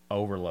get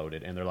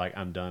overloaded and they're like,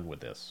 I'm done with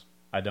this.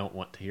 I don't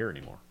want to hear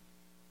anymore.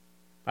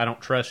 I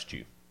don't trust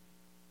you.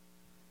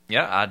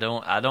 Yeah, I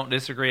don't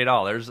disagree at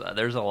all. There's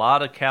a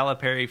lot of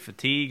Calipari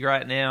fatigue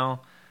right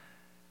now.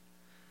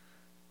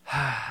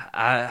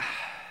 I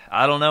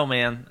don't know,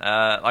 man.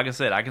 Like I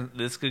said,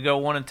 this could go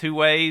one of two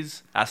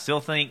ways. I still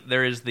think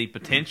there is the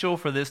potential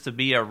for this to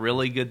be a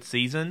really good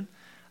season.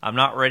 I'm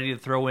not ready to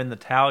throw in the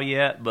towel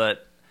yet,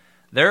 but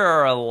there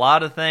are a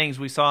lot of things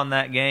we saw in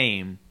that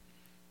game.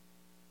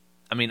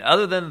 I mean,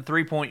 other than the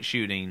three-point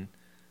shooting,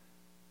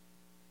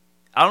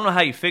 I don't know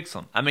how you fix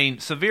them. I mean,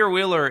 Severe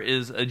Wheeler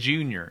is a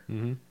junior,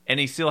 and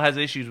he still has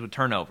issues with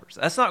turnovers.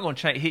 That's not going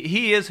to change.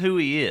 He is who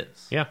he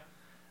is. Yeah.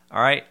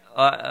 All right.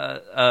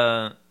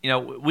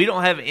 We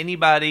don't have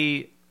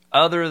anybody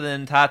other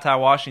than Ty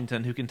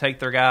Washington who can take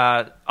their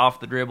guy off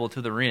the dribble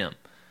to the rim.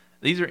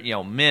 These are,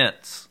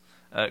 Mintz,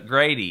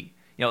 Grady.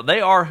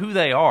 They are who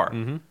they are.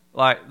 Mm-hmm.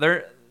 Like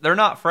they're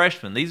not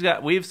freshmen. These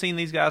guys, we've seen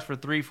these guys for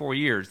 3-4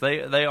 years.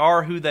 They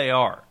are who they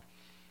are.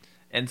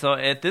 And so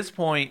at this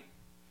point,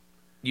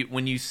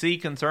 when you see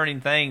concerning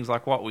things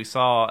like what we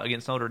saw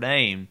against Notre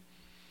Dame,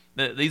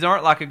 these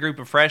aren't like a group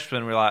of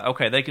freshmen where like,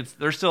 okay,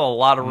 there's still a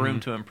lot of room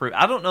to improve.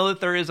 I don't know that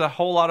there is a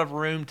whole lot of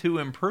room to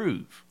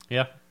improve.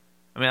 Yeah.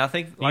 I mean, I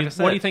think, like I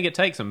said, what do you think it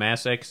takes, a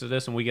mass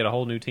exodus and we get a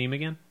whole new team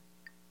again?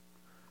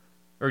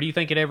 Or do you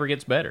think it ever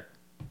gets better?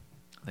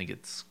 I think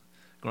it's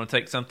going to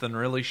take something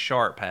really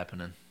sharp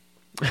happening.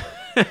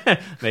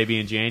 Maybe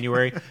in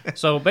January.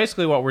 So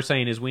basically what we're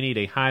saying is we need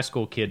a high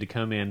school kid to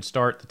come in,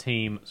 start the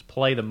team,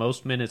 play the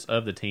most minutes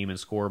of the team, and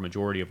score a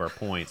majority of our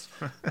points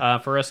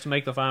for us to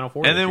make the Final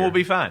Four. And then we'll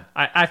be fine.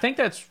 I think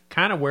that's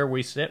kind of where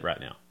we sit right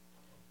now.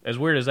 As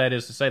weird as that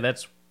is to say,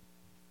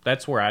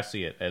 that's where I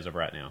see it as of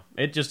right now.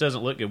 It just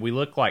doesn't look good. We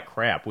look like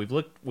crap.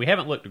 We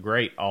haven't looked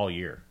great all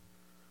year.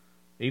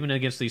 Even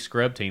against these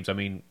scrub teams, I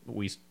mean,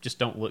 we just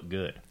don't look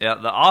good. Yeah,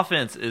 the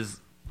offense is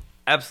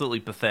absolutely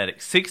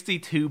pathetic.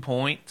 62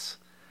 points.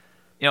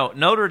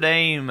 Notre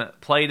Dame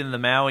played in the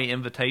Maui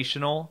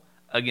Invitational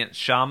against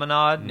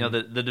Chaminade,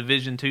 the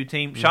Division II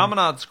team.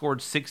 Chaminade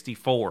scored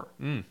 64.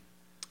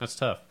 That's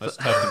tough. That's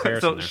a tough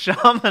comparison. So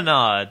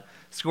Chaminade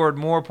scored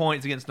more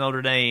points against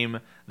Notre Dame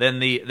than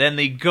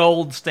the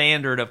gold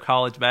standard of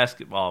college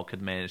basketball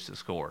could manage to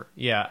score.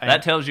 Yeah,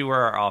 that tells you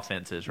where our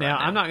offense is right now.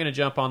 I'm not going to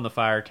jump on the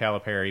Fire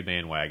Calipari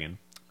bandwagon,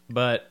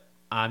 but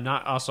I'm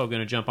not also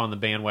going to jump on the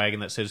bandwagon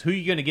that says, who are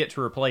you going to get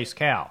to replace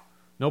Cal?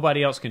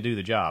 Nobody else can do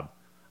the job.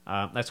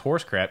 That's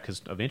horse crap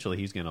because eventually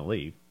he's going to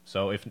leave.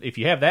 So if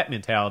you have that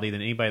mentality,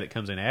 then anybody that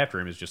comes in after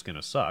him is just going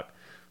to suck.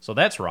 So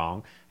that's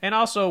wrong. And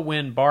also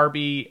when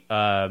Barbie,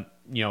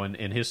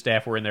 and his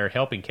staff were in there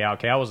helping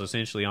Cal was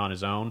essentially on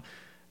his own.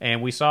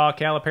 And we saw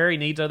Calipari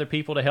needs other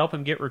people to help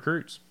him get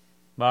recruits.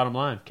 Bottom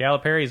line,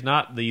 Calipari is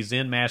not the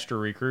Zen master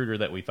recruiter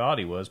that we thought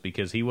he was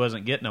because he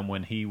wasn't getting them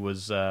when he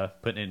was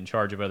putting it in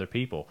charge of other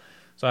people.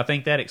 So I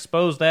think that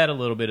exposed that a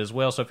little bit as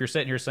well. So if you're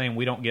sitting here saying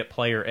we don't get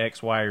player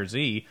X, Y, or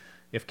Z,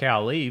 if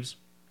Cal leaves,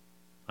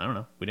 I don't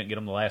know. We didn't get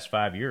him the last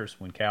 5 years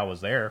when Cal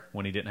was there,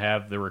 when he didn't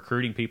have the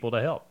recruiting people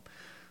to help.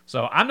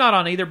 So I'm not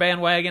on either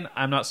bandwagon.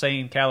 I'm not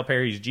saying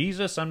Calipari's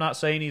Jesus. I'm not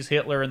saying he's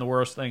Hitler and the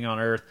worst thing on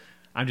earth.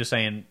 I'm just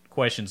saying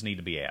questions need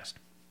to be asked.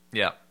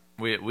 Yeah.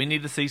 We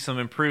need to see some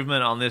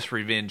improvement on this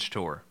revenge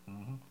tour.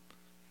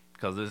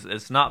 Because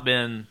it's not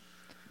been...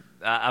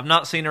 I've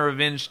not seen a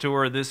revenge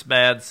tour this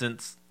bad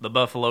since the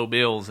Buffalo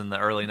Bills in the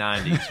early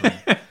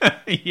 90s.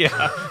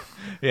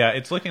 Yeah,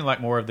 it's looking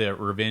like more of the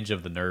Revenge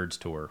of the Nerds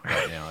tour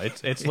right now.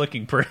 It's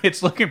looking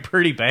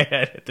pretty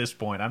bad at this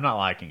point. I'm not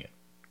liking it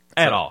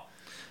at all.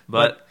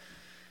 But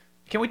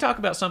can we talk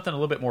about something a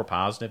little bit more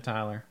positive,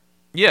 Tyler?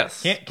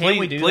 Yes. Can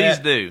we do that? Please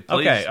do.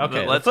 Okay.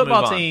 Let's the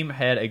football move on. team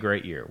had a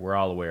great year. We're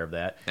all aware of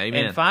that.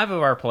 Amen. And 5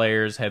 of our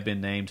players have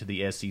been named to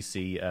the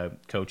SEC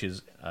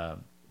coaches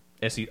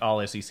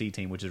all SEC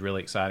team, which is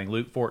really exciting.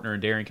 Luke Fortner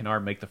and Darian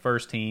Kennard make the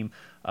first team.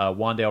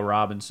 Wandale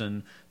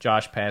Robinson,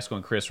 Josh Pascal,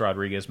 and Chris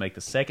Rodriguez make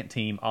the second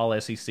team all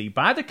SEC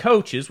by the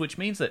coaches, which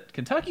means that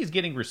Kentucky's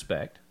getting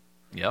respect.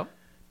 Yep.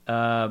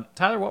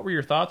 Tyler, what were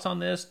your thoughts on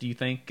this? Do you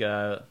think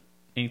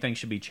anything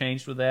should be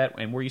changed with that?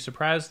 And were you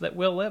surprised that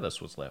Will Levis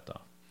was left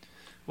off?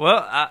 Well,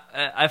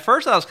 at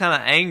first I was kind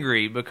of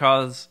angry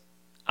because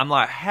I'm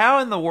like, how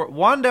in the world?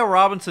 Wandale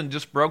Robinson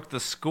just broke the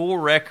school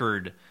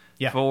record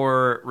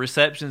for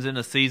receptions in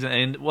a season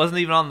and wasn't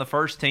even on the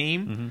first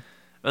team.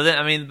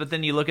 But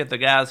then you look at the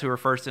guys who are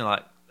first in,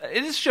 like,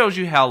 it just shows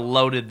you how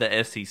loaded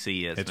the SEC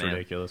is. It's man.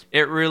 ridiculous.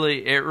 It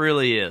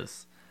really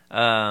is.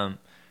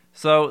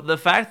 So the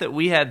fact that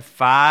we had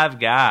 5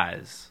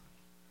 guys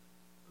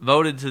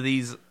voted to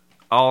these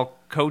all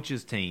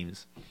coaches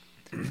teams,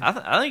 I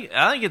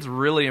think it's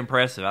really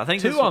impressive. I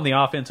think 2 on the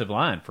offensive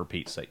line, for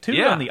Pete's sake. 2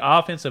 on the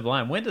offensive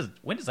line. When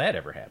does that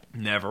ever happen?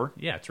 Never.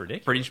 Yeah, it's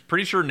ridiculous.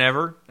 Pretty sure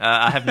never.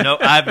 I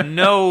have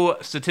no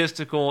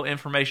statistical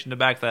information to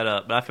back that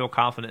up, but I feel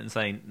confident in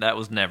saying that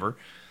was never.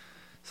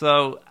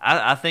 So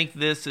I think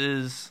this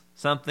is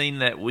something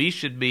that we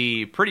should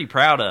be pretty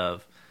proud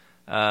of.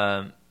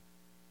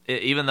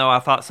 Even though I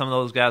thought some of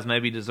those guys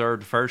maybe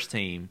deserved first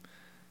team,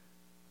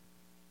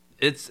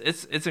 it's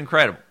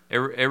incredible. It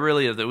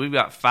really is that we've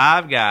got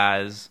 5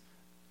 guys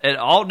at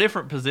all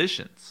different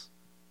positions.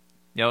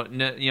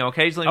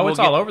 Occasionally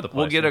all over the place.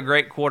 We'll get a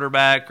great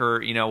quarterback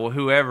or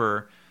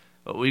whoever,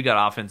 but we've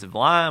got offensive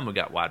line, we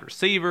got wide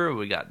receiver,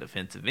 we got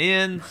defensive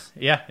ends.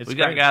 Yeah, we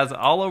got guys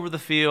all over the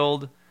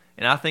field,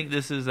 and I think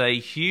this is a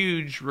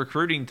huge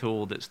recruiting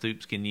tool that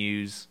Stoops can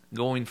use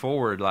going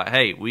forward. Like,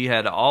 hey, we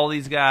had all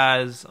these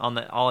guys on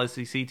the all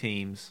SEC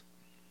teams.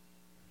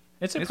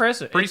 It's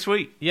impressive. It's pretty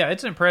sweet. Yeah,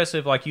 it's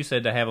impressive, like you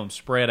said, to have them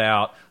spread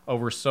out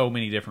over so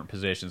many different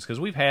positions. Because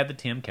we've had the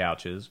Tim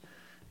Couches,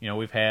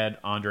 we've had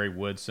Andre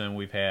Woodson,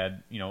 we've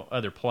had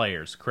other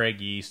players, Craig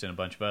Yeast, and a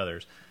bunch of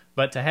others.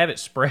 But to have it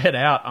spread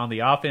out on the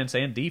offense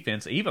and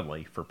defense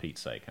evenly, for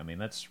Pete's sake, I mean,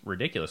 that's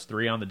ridiculous.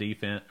 3 on the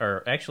defense,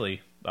 or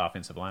actually the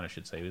offensive line, I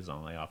should say, is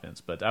on the offense.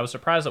 But I was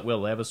surprised that Will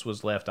Levis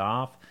was left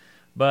off.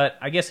 But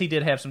I guess he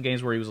did have some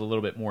games where he was a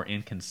little bit more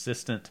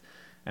inconsistent,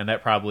 and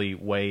that probably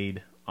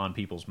weighed on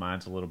people's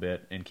minds a little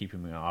bit and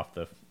keeping him off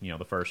the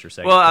the first or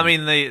second. Well,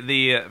 team. I mean,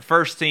 the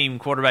first team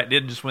quarterback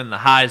did just win the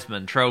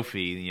Heisman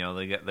Trophy.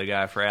 The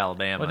guy for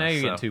Alabama. Well, now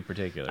you're getting too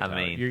particular. I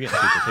mean, you're getting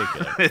too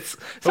particular. it's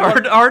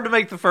hard to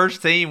make the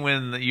first team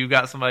when you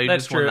got somebody who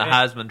just won the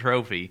Heisman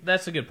Trophy.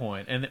 That's a good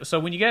point. And so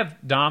when you have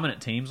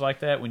dominant teams like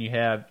that, when you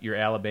have your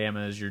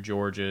Alabamas, your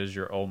Georgias,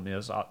 your Ole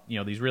Miss,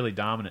 these really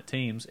dominant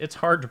teams, it's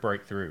hard to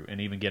break through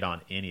and even get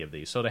on any of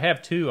these. So to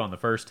have 2 on the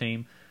first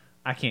team,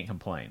 I can't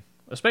complain.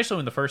 Especially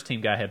when the first team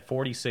guy had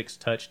 46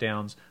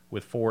 touchdowns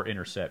with 4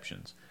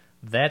 interceptions.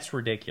 That's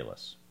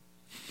ridiculous.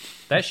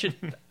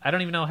 I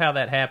don't even know how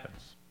that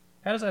happens.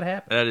 How does that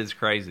happen? That is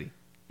crazy.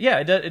 Yeah,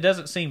 it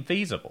doesn't seem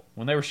feasible.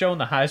 When they were showing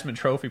the Heisman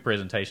Trophy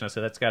presentation, I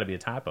said, that's got to be a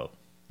typo.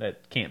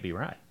 That can't be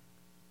right.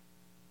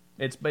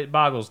 It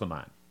boggles the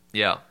mind.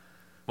 Yeah.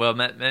 Well,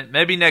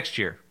 maybe next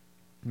year.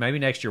 Maybe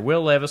next year.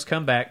 Will Levis,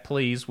 come back,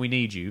 please. We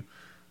need you.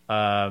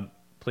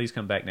 Please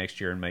come back next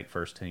year and make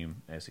first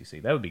team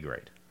SEC. That would be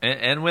great.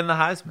 And win the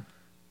Heisman.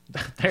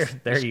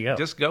 There you go.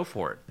 Just go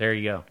for it. There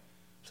you go.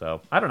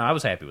 So, I don't know. I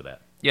was happy with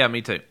that. Yeah,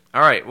 me too.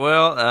 All right.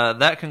 Well,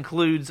 that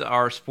concludes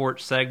our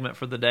sports segment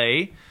for the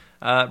day.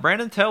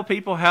 Brandon, tell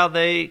people how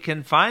they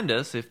can find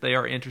us if they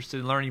are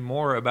interested in learning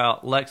more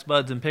about Lex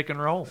Buds and Pick and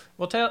Roll.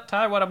 Well,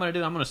 Ty, what I'm going to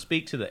do, I'm going to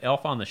speak to the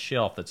elf on the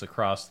shelf that's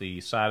across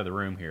the side of the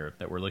room here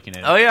that we're looking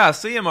at. Oh, yeah, I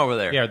see him over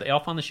there. Yeah, the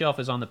elf on the shelf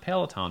is on the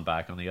Peloton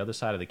bike on the other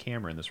side of the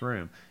camera in this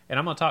room. And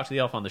I'm going to talk to the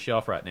elf on the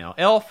shelf right now.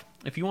 Elf,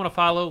 if you want to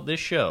follow this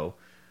show,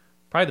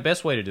 probably the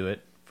best way to do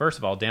it, first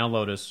of all,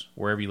 download us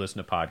wherever you listen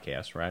to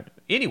podcasts, right?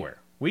 Anywhere.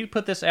 We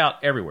put this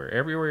out everywhere.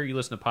 Everywhere you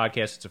listen to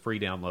podcasts, it's a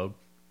free download.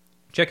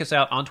 Check us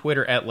out on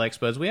Twitter at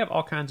LexBuds. We have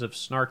all kinds of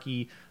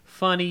snarky,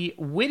 funny,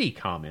 witty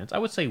comments. I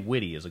would say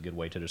witty is a good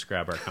way to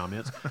describe our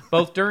comments,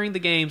 both during the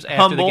games,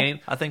 after the game.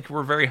 I think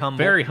we're very humble.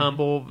 Very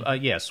humble.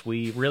 Yes,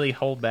 we really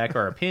hold back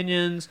our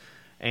opinions,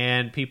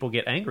 and people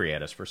get angry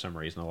at us for some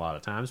reason a lot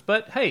of times.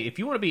 But, hey, if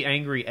you want to be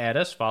angry at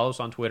us, follow us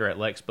on Twitter at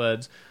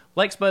LexBuds.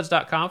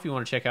 LexBuds.com if you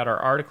want to check out our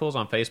articles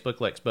on Facebook,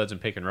 LexBuds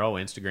and Pick and Roll,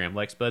 Instagram,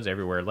 LexBuds,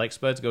 everywhere.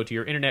 LexBuds, go to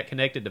your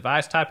internet-connected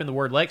device, type in the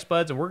word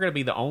LexBuds, and we're going to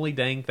be the only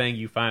dang thing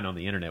you find on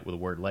the internet with the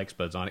word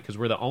LexBuds on it because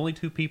we're the only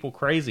 2 people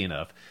crazy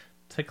enough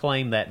to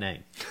claim that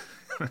name.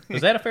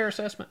 Is that a fair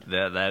assessment?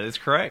 That is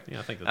correct. Yeah,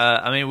 I think that's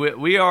I mean,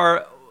 we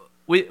are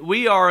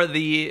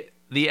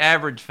the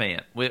average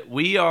fan.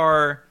 We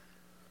are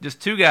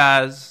just 2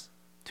 guys,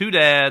 2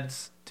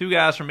 dads, 2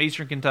 guys from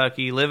Eastern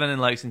Kentucky living in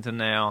Lexington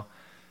now.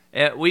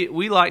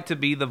 We like to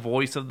be the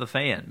voice of the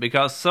fan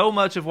because so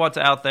much of what's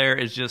out there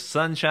is just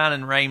sunshine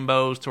and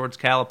rainbows towards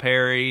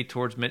Calipari,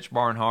 towards Mitch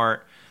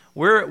Barnhart.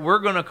 We're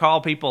going to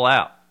call people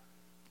out.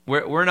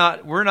 We're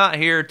not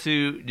here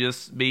to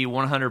just be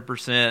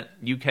 100%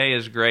 UK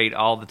is great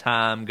all the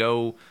time.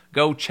 Go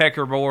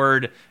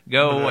checkerboard.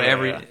 Go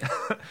every.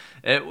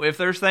 If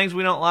there's things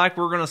we don't like,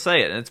 we're going to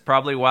say it. And it's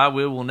probably why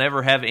we will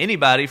never have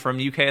anybody from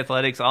UK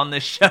Athletics on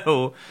this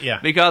show. Yeah.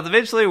 Because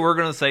eventually we're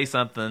going to say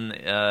something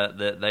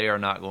that they are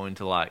not going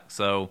to like.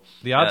 So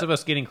the odds of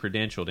us getting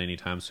credentialed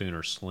anytime soon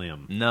are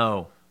slim.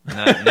 No,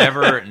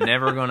 never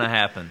going to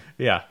happen.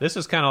 Yeah, this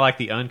is kind of like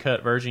the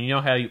uncut version. You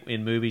know how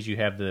in movies you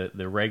have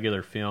the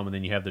regular film and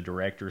then you have the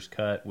director's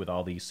cut with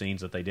all these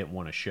scenes that they didn't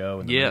want to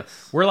show?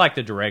 Yes. We're like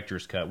the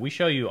director's cut. We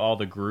show you all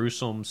the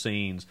gruesome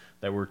scenes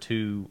that were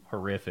too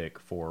horrific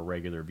for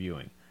regular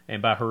viewing.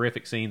 And by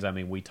horrific scenes, I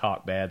mean we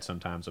talk bad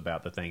sometimes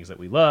about the things that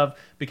we love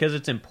because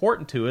it's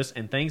important to us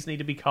and things need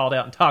to be called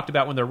out and talked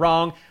about when they're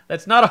wrong.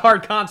 That's not a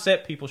hard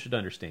concept. People should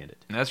understand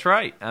it. That's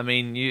right. I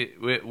mean,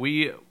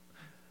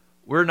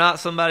 we're not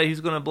somebody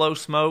who's going to blow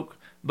smoke,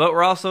 but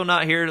we're also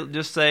not here to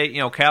just say,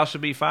 Cal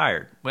should be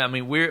fired. Well, I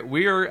mean,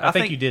 we're. I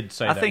think you did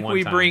say that. I think one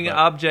we time, bring but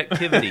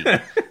objectivity.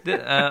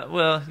 that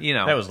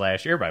was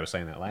last year. Everybody was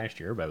saying that last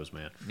year. Everybody was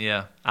mad.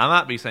 Yeah, I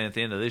might be saying at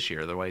the end of this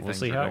year the way We'll things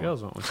see are how going. it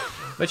goes, won't we?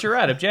 But you're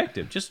right,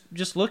 objective.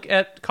 Just look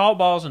at call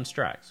balls and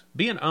strikes.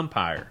 Be an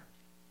umpire,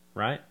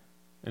 right?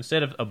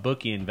 Instead of a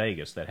bookie in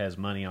Vegas that has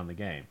money on the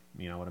game.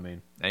 You know what I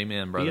mean?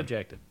 Amen, brother. Be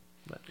objective.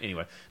 But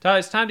anyway, Tyler,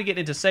 it's time to get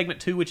into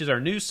segment 2, which is our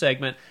news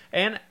segment.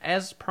 And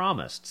as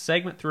promised,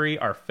 segment 3,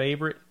 our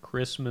favorite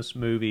Christmas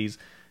movies.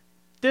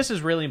 This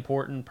is really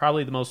important.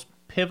 Probably the most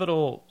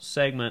pivotal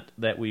segment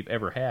that we've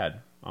ever had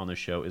on this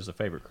show is the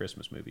favorite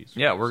Christmas movies.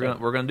 Yeah, we're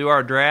gonna do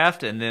our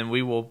draft, and then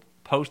we will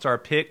post our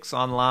picks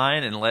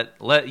online and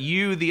let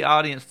you, the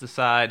audience,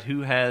 decide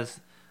who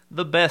has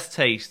the best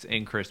taste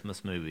in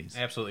Christmas movies.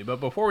 Absolutely. But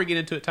before we get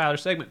into it, Tyler,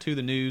 segment 2,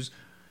 the news.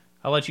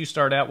 I'll let you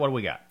start out. What do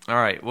we got? All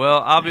right. Well,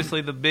 obviously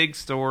the big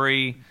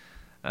story,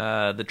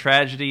 the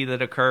tragedy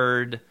that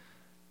occurred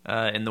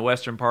in the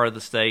western part of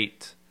the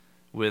state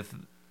with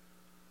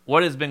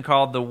what has been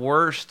called the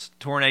worst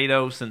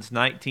tornado since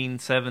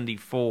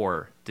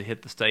 1974 to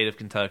hit the state of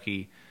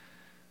Kentucky.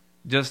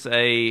 Just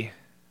a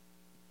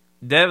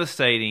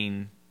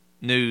devastating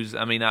news.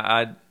 I mean,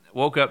 I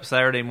woke up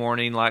Saturday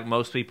morning like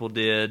most people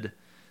did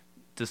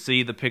to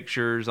see the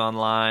pictures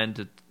online,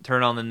 to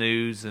turn on the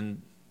news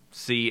and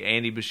see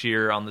Andy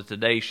Bashir on the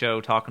Today Show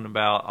talking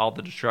about all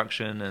the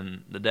destruction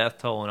and the death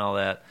toll and all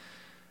that.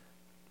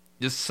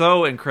 Just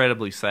so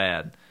incredibly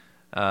sad.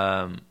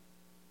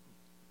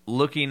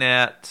 Looking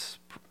at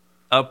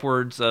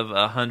upwards of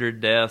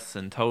 100 deaths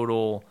in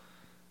total,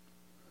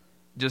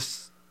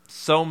 just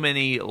so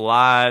many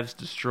lives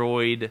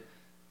destroyed,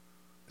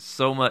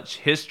 so much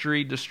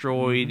history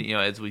destroyed,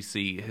 as we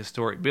see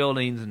historic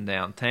buildings and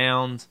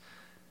downtowns.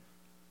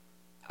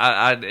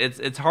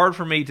 It's hard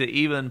for me to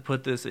even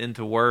put this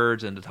into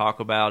words and to talk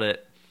about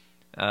it.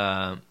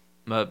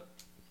 But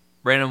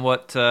Brandon,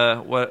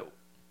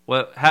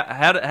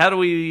 how do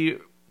we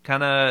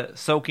kind of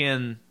soak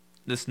in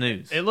this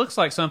news? It looks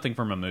like something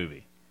from a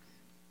movie.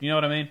 You know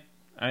what I mean?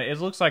 It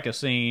looks like a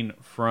scene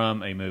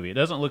from a movie. It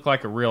doesn't look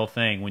like a real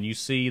thing. When you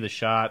see the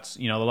shots,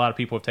 a lot of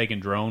people have taken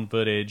drone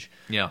footage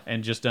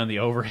and just done the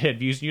overhead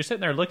views. And you're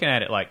sitting there looking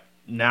at it like,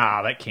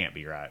 nah, that can't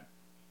be right.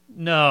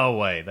 No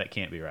way, that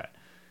can't be right.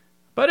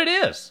 But it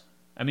is.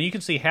 I mean, you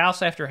can see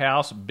house after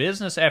house,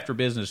 business after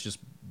business just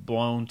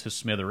blown to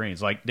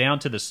smithereens, like down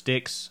to the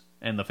sticks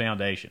and the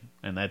foundation,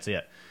 and that's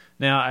it.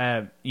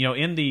 Now,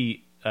 in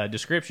the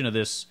description of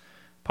this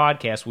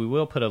podcast, we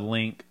will put a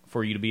link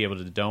for you to be able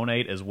to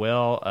donate as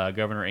well.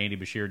 Governor Andy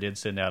Bashir did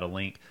send out a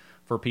link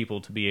for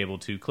people to be able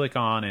to click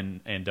on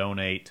and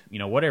donate,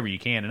 whatever you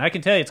can. And I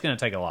can tell you it's going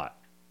to take a lot.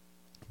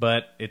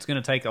 But it's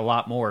going to take a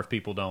lot more if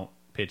people don't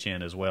pitch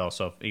in as well.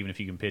 So even if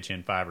you can pitch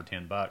in $5 or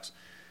 $10,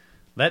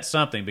 that's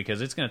something,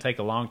 because it's going to take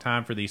a long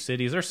time for these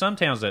cities. There's some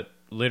towns that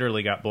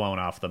literally got blown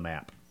off the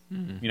map.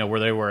 Mm-hmm.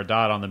 Where they were a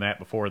dot on the map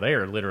before, they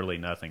are literally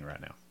nothing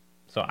right now.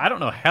 So I don't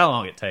know how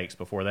long it takes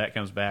before that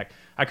comes back.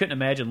 I couldn't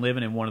imagine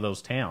living in one of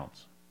those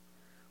towns.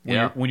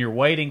 When you're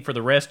waiting for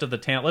the rest of the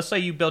town. Let's say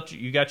you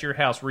got your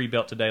house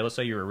rebuilt today. Let's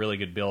say you're a really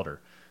good builder,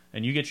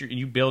 and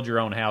you build your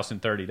own house in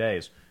 30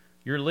 days.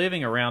 You're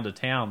living around a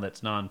town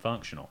that's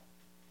non-functional.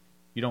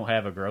 You don't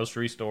have a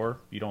grocery store.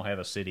 You don't have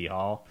a city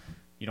hall.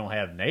 You don't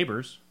have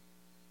neighbors.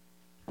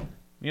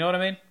 You know what I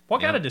mean?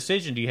 What kind of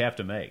decision do you have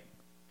to make?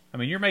 I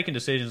mean, you're making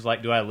decisions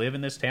like, do I live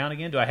in this town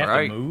again? Do I have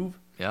to move?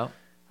 Yeah.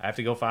 I have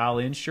to go file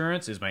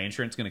insurance. Is my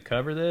insurance going to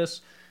cover this?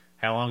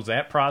 How long is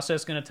that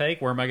process going to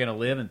take? Where am I going to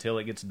live until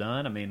it gets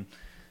done? I mean,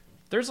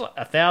 there's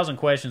 1,000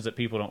 questions that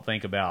people don't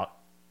think about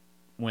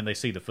when they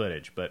see the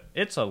footage. But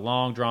it's a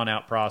long,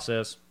 drawn-out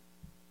process,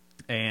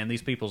 and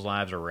these people's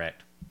lives are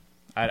wrecked.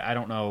 I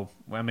don't know.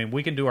 I mean,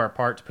 we can do our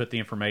part to put the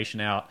information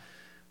out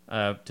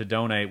to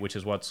donate, which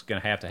is what's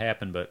going to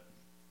happen, but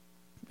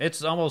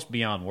it's almost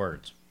beyond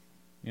words.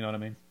 You know what I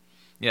mean?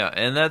 Yeah,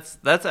 and that's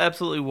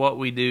absolutely what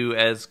we do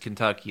as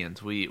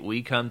Kentuckians.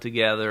 We come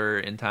together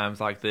in times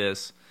like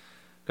this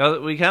because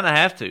we kind of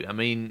have to. I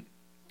mean,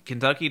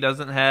 Kentucky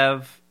doesn't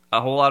have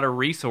a whole lot of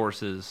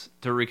resources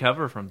to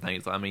recover from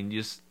things. I mean,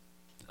 just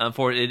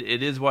unfortunately,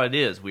 it is what it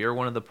is. We are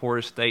one of the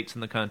poorest states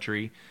in the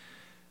country.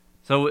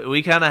 So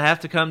we kind of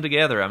have to come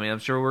together. I mean, I'm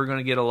sure we're going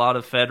to get a lot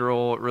of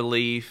federal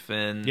relief,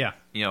 and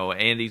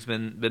Andy's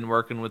been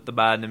working with the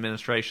Biden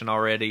administration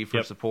already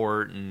for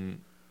support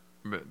and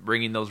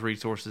bringing those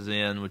resources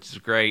in, which is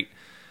great.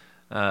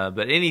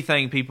 But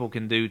anything people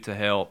can do to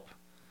help,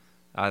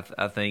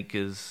 I think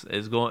is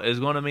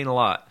going to mean a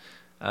lot.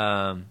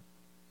 And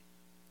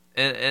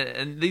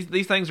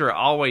these things are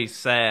always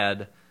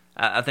sad.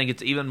 I think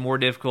it's even more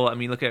difficult. I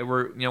mean, look at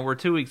we're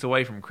 2 weeks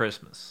away from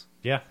Christmas.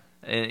 Yeah,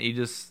 and you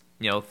just.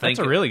 That's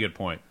a really good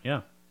point.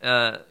 Yeah.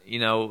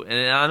 and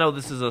I know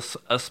this is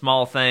a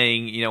small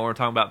thing, we're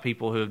talking about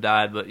people who have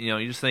died, but,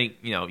 you just think,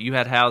 you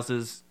had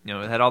houses,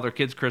 that had all their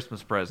kids'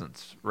 Christmas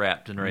presents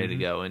wrapped and ready to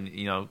go.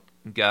 And,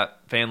 got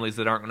families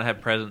that aren't going to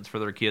have presents for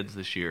their kids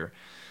this year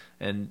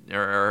and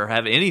or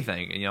have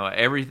anything,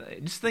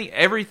 everything. Just think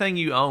everything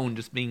you own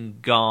just being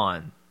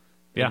gone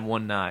in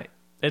one night.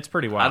 It's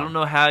pretty wild. I don't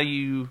know how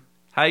you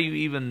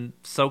even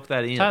soak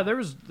that in. Ty,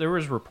 there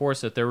was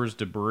reports that there was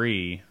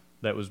debris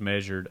that was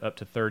measured up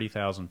to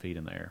 30,000 feet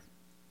in the air.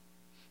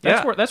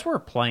 That's where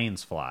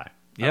planes fly.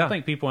 I don't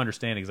think people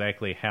understand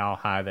exactly how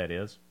high that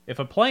is. If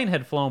a plane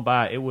had flown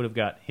by, it would have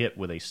got hit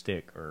with a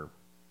stick, or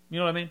you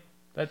know what I mean?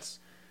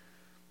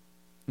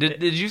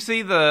 Did you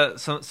see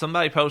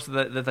somebody posted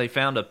that they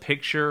found a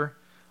picture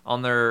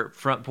on their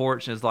front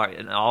porch and it's like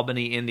in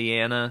Albany,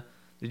 Indiana.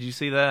 Did you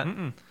see that?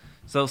 Mm-mm.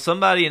 So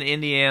somebody in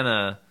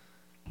Indiana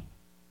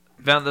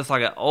found this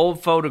like an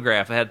old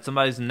photograph. It had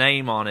somebody's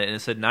name on it and it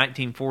said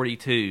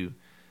 1942.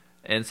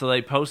 And so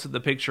they posted the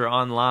picture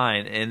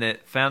online, and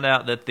it found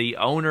out that the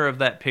owner of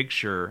that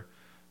picture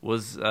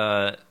was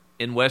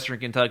in Western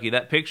Kentucky.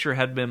 That picture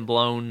had been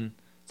blown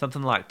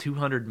something like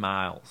 200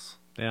 miles.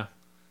 Yeah.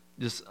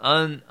 Just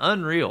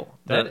unreal.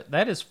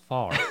 That is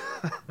far.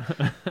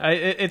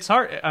 It's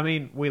hard. I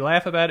mean, we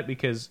laugh about it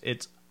because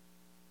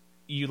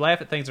you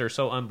laugh at things that are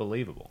so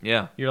unbelievable.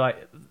 Yeah. You're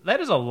like, that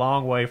is a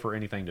long way for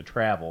anything to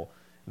travel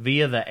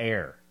via the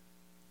air.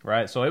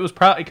 Right, so it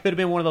could have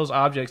been one of those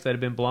objects that had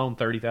been blown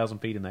 30,000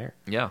 feet in the air.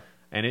 Yeah,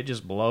 and it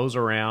just blows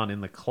around in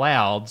the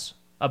clouds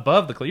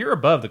above the. You're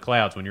above the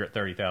clouds when you're at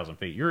 30,000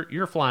 feet.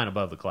 You're flying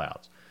above the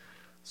clouds.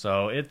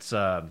 So it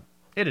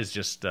is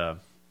just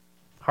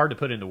hard to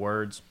put into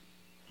words.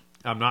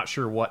 I'm not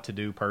sure what to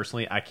do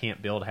personally. I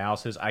can't build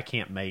houses. I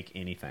can't make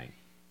anything.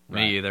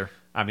 Right? Me either.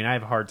 I mean, I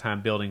have a hard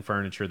time building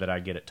furniture that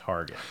I get at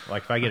Target.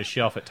 Like, if I get a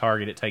shelf at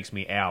Target, it takes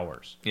me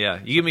hours. Yeah,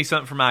 you give me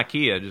something from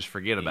IKEA, just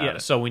forget about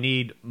it. So we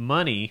need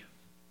money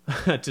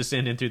to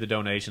send in through the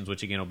donations,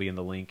 which, again, will be in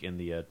the link in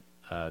the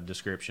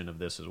description of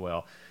this as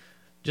well.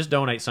 Just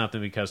donate something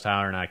because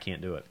Tyler and I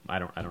can't do it. I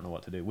don't know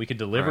what to do. We could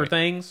deliver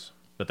things,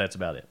 but that's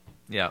about it.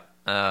 Yeah.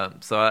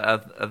 So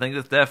I think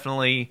this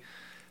definitely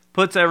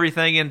puts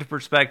everything into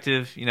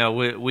perspective.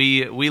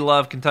 We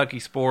love Kentucky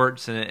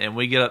sports, and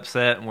we get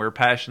upset, and we're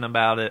passionate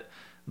about it.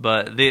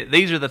 But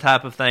these are the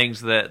type of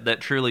things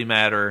that truly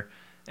matter,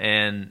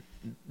 and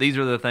these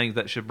are the things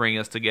that should bring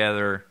us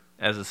together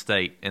as a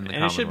state in the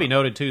Commonwealth. It should be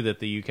noted too that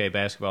the UK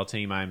basketball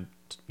team,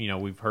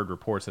 we've heard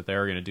reports that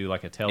they're going to do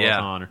like a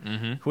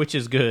telethon, which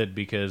is good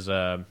because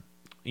I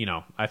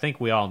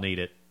think we all need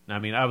it. I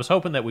mean, I was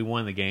hoping that we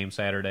won the game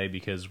Saturday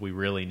because we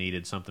really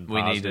needed something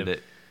positive. We needed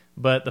it.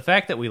 But the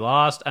fact that we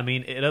lost, I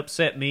mean, it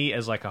upset me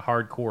as like a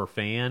hardcore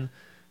fan.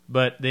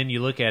 But then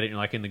you look at it and you're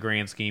like, in the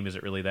grand scheme, is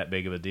it really that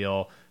big of a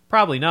deal?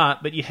 Probably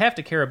not, but you have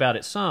to care about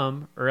it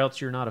some, or else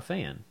you're not a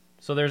fan.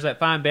 So there's that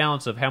fine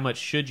balance of how much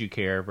should you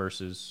care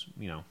versus,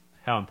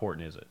 how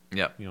important is it?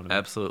 Yep, you know what I mean?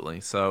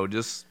 Absolutely. So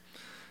just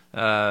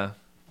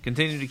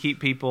continue to keep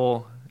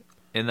people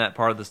in that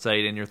part of the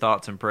state in your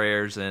thoughts and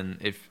prayers, and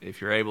if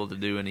you're able to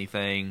do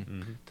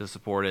anything to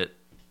support it,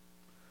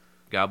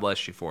 God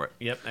bless you for it.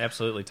 Yep,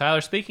 absolutely.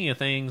 Tyler, speaking of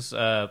things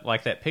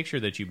like that picture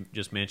that you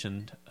just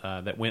mentioned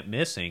that went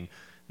missing,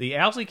 the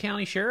Owsley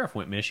County Sheriff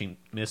went missing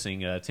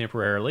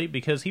temporarily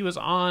because he was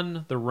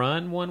on the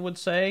run, one would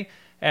say,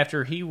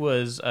 after he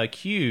was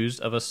accused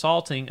of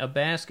assaulting a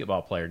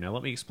basketball player. Now,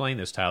 let me explain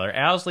this, Tyler.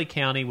 Owsley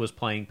County was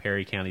playing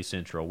Perry County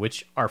Central,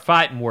 which are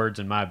fighting words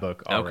in my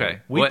book already. Okay.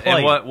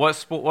 What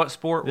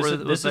sport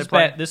was they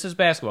playing? This is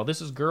basketball.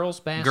 This is girls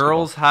basketball.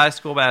 Girls high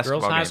school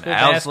basketball. Girls high school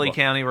Owsley basketball.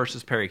 County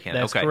versus Perry County.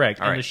 That's okay. correct.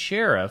 All and right. the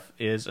sheriff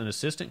is an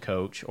assistant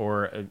coach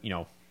or,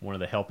 one of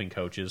the helping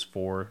coaches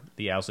for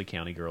the Owsley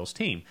County girls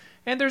team.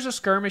 And there's a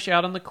skirmish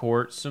out on the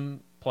court. Some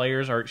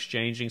players are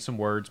exchanging some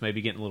words,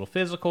 maybe getting a little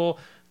physical.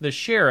 The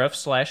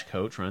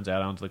sheriff/coach runs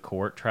out onto the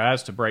court,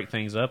 tries to break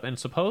things up, and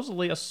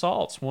supposedly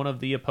assaults one of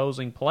the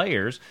opposing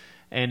players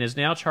and is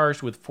now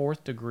charged with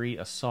 4th-degree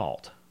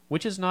assault,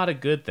 which is not a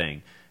good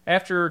thing.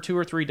 After 2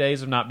 or 3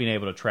 days of not being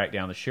able to track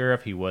down the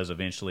sheriff, he was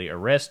eventually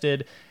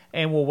arrested,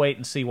 and we'll wait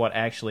and see what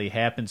actually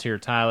happens here,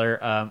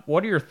 Tyler.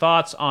 What are your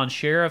thoughts on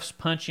sheriffs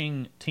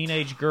punching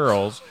teenage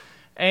girls?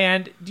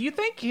 And do you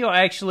think he'll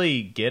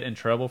actually get in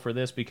trouble for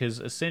this? Because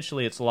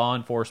essentially it's law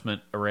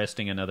enforcement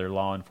arresting another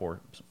law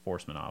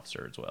enforcement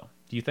officer as well.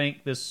 Do you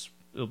think this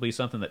will be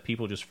something that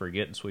people just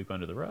forget and sweep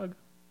under the rug?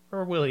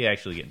 Or will he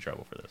actually get in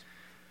trouble for this?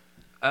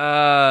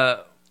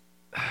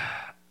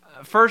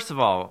 First of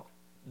all,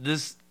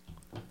 he's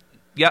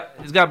got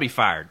to be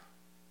fired.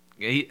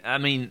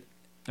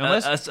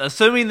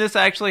 Assuming this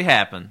actually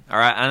happened, all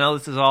right. I know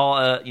this is all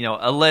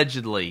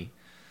allegedly,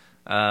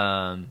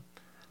 but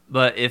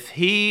if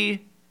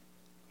he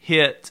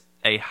hit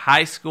a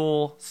high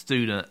school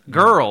student,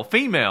 girl,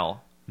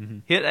 female,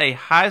 hit a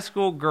high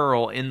school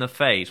girl in the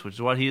face, which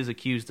is what he is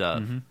accused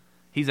of,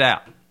 he's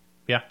out.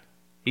 Yeah,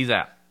 he's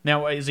out.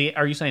 Now, are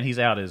you saying he's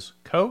out as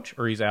coach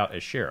or he's out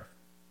as sheriff?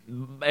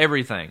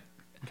 Everything.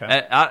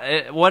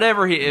 Okay.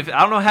 Whatever I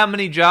don't know how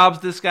many jobs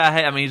this guy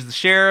had. I mean, he's the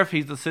sheriff,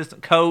 he's the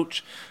assistant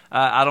coach.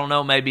 I don't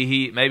know. Maybe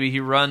he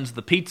runs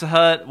the Pizza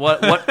Hut.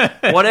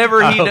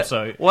 Whatever I hope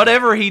so.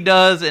 Whatever he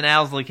does in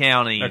Owsley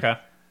County. Okay.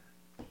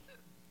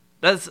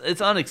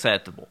 It's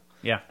unacceptable.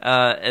 Yeah.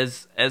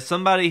 As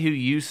somebody who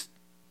used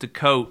to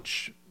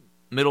coach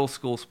middle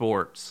school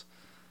sports,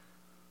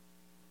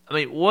 I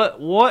mean,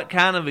 what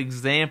kind of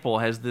example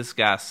has this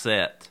guy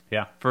set?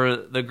 Yeah. For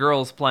the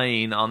girls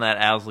playing on that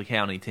Owsley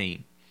County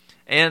team,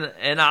 and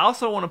I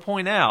also want to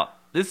point out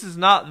this is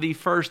not the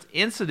first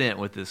incident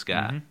with this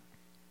guy. Mm-hmm.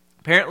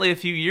 Apparently, a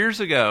few years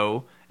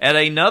ago at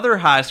another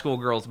high school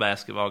girls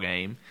basketball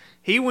game,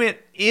 he went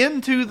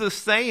into the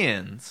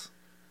stands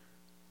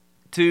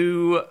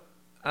to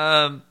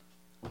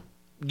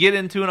get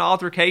into an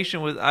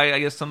altercation with, I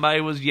guess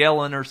somebody was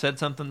yelling or said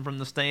something from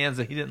the stands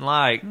that he didn't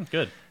like.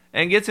 Good.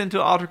 And gets into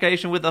an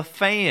altercation with a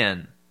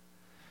fan.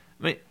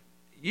 I mean,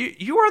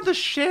 you are the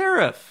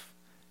sheriff.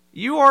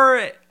 You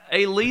are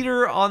a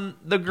leader on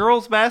the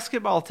girls'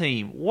 basketball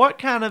team. What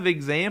kind of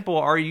example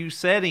are you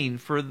setting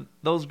for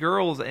those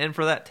girls and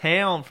for that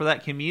town, for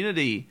that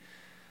community?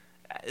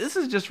 This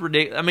is just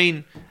ridiculous. I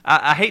mean,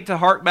 I hate to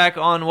hark back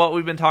on what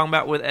we've been talking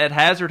about at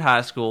Hazard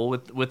High School,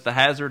 with the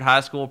Hazard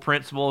High School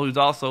principal, who's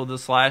also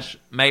the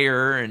 /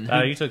 mayor, and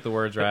You took the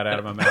words right out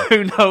of my mouth.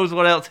 who knows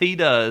what else he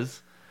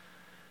does.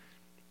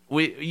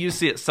 You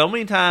see it so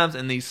many times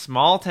in these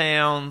small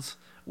towns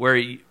where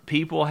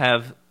people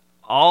have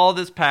all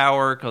this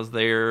power because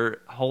they're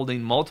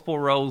holding multiple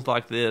roles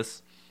like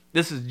this.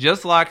 This is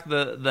just like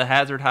the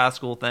Hazard High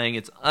School thing.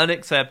 It's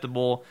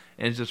unacceptable,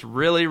 and it's just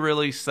really,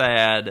 really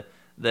sad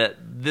that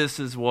this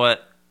is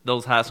what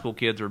those high school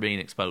kids are being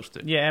exposed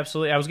to. Yeah,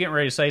 absolutely. I was getting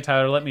ready to say,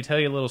 Tyler, let me tell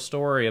you a little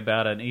story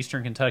about an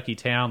eastern Kentucky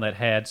town that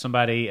had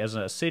somebody as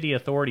a city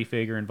authority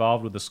figure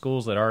involved with the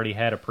schools that already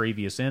had a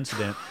previous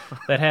incident,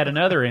 that had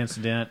another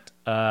incident,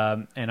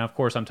 and of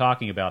course I'm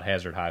talking about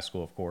Hazard High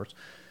School, of course,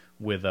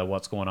 with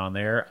what's going on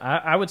there.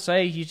 I would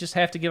say you just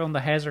have to give them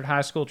the Hazard High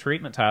School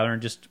treatment, Tyler,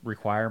 and just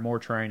require more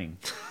training.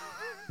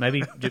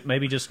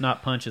 Maybe just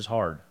not punch as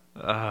hard.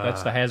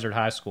 That's the Hazard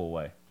High School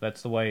way.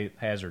 That's the way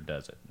Hazard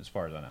does it, as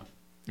far as I know.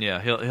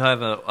 Yeah, he'll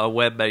have a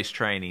web-based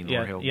training.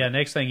 Yeah,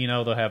 next thing you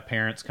know, they'll have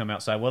parents come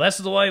outside. Well, that's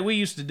the way we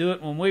used to do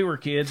it when we were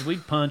kids.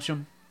 We'd punch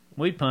them.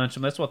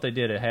 That's what they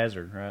did at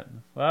Hazard, right?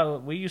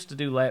 Well, we used to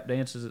do lap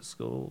dances at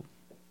school.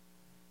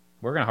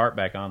 We're going to harp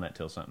back on that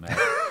till something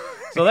happens.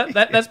 So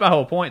that's my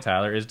whole point,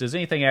 Tyler, is does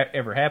anything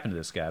ever happen to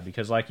this guy?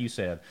 Because like you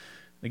said,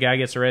 the guy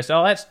gets arrested.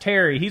 Oh, that's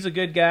Terry. He's a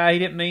good guy. He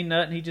didn't mean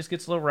nothing. He just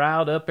gets a little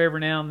riled up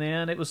every now and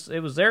then. It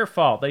was their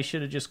fault. They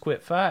should have just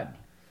quit fighting.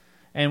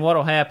 And what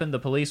will happen, the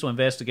police will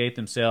investigate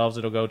themselves.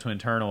 It'll go to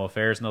internal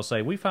affairs, and they'll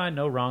say, we find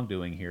no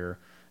wrongdoing here.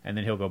 And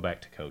then he'll go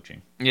back to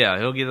coaching. Yeah,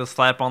 he'll get a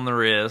slap on the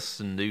wrist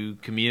and do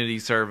community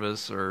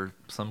service or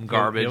some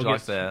garbage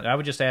like that. I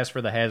would just ask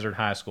for the Hazard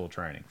High School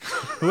training.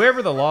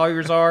 Whoever the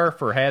lawyers are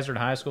for Hazard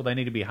High School, they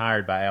need to be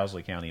hired by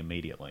Owsley County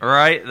immediately.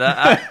 Right.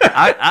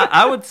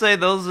 I would say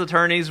those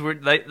attorneys,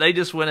 they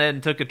just went ahead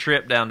and took a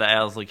trip down to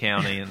Owsley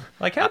County. And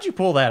like, how'd you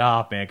pull that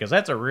off, man? Because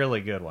that's a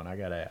really good one, I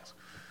got to ask.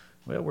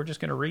 Well, we're just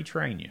going to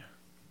retrain you.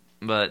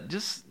 But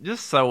just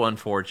so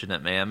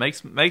unfortunate, man.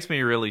 Makes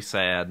me really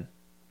sad.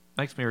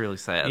 Makes me really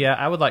sad. Yeah,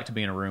 I would like to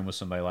be in a room with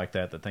somebody like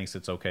that thinks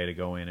it's okay to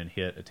go in and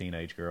hit a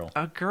teenage girl.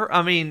 A girl.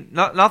 I mean,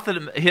 not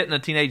that hitting a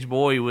teenage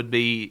boy would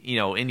be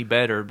any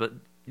better, but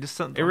just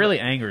something. It really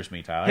angers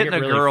me, Tyler. Hitting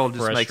really a girl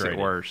just makes it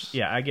worse.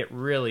 Yeah, I get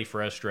really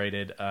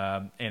frustrated.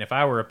 And if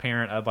I were a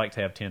parent, I'd like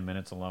to have 10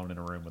 minutes alone in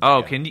a room with.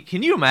 Oh, can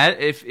you imagine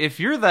if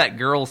you're that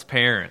girl's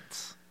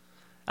parents?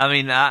 I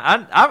mean,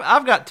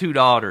 I've got 2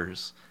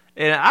 daughters,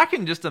 and I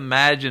can just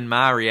imagine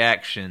my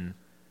reaction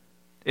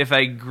if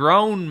a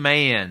grown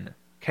man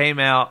came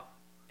out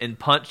and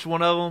punched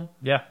one of them.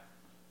 Yeah.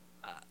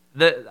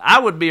 I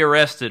would be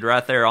arrested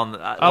right there on the...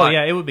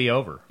 yeah, it would be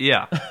over.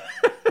 Yeah.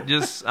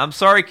 Just, I'm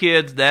sorry,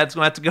 kids. Dad's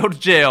going to have to go to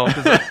jail.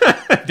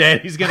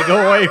 Daddy's going to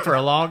go away for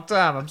a long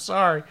time. I'm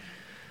sorry.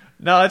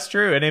 No, that's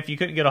true. And if you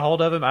couldn't get a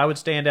hold of him, I would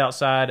stand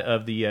outside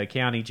of the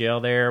county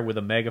jail there with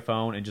a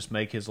megaphone and just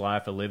make his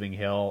life a living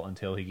hell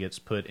until he gets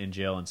put in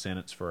jail and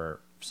sentenced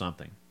for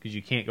something. Because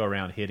you can't go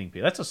around hitting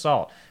people. That's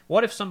assault.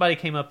 What if somebody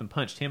came up and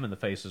punched him in the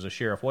face as a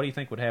sheriff? What do you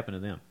think would happen to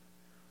them?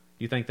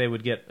 Do you think they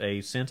would get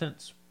a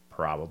sentence?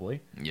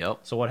 Probably. Yep.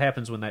 So what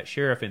happens when that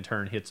sheriff in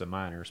turn hits a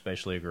minor,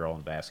 especially a girl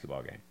in a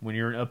basketball game? When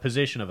you're in a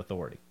position of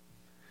authority.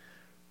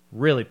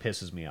 Really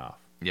pisses me off.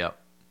 Yep.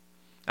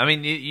 I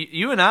mean,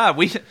 you and I,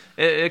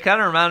 it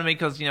kind of reminded me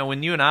because,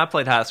 when you and I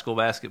played high school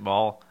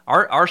basketball,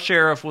 our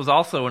sheriff was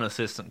also an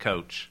assistant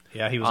coach.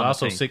 Yeah, he was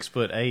also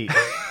 6'8",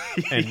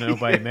 and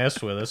nobody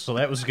messed with us, so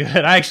that was good.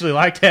 I actually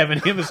liked having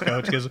him as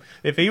coach because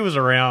if he was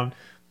around,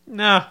 you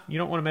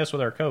don't want to mess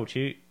with our coach.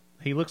 He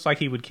looks like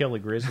he would kill a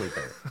grizzly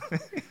bear.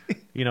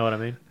 You know what I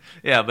mean?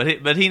 Yeah,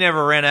 but he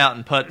never ran out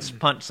and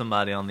punched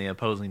somebody on the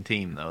opposing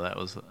team, though. That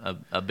was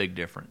a big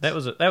difference. That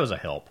was a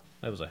help.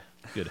 That was a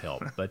good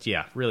help. But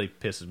yeah, really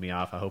pisses me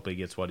off. I hope he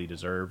gets what he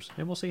deserves,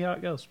 and we'll see how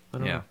it goes. I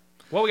don't know.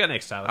 What we got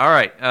next, Tyler? All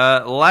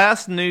right,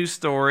 last news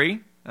story.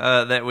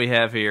 that we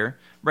have here.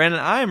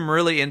 Brandon, I am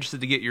really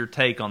interested to get your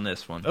take on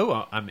this one.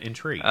 Oh, I'm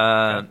intrigued.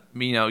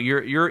 You know,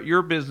 you're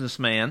a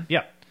businessman.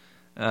 Yep.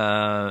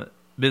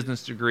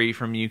 Business degree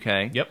from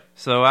UK. Yep.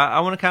 So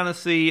I want to kind of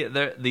see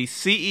the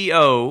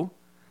CEO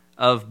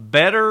of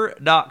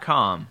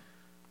Better.com,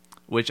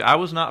 which I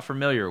was not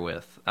familiar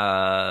with.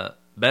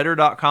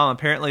 Better.com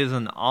apparently is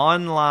an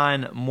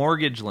online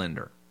mortgage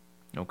lender.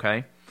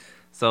 Okay.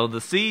 So the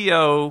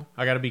CEO.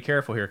 I got to be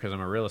careful here because I'm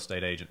a real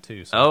estate agent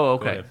too. So Oh,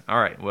 okay. All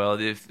right. Well,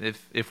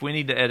 if we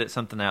need to edit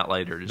something out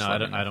later, just No,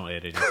 let I me don't. know. I don't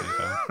edit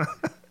anything.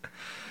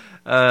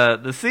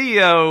 The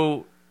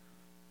CEO,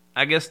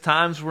 I guess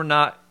times were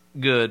not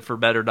good for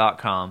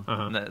Better.com.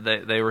 Uh-huh.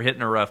 They were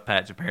hitting a rough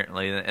patch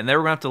apparently, and they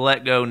were going to have to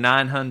let go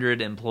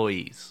 900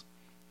 employees.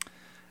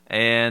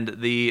 And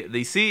the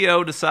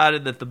CEO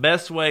decided that the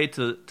best way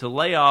to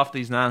lay off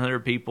these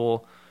 900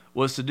 people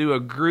was to do a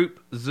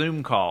group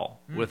Zoom call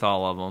with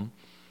all of them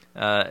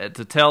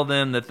to tell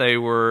them that they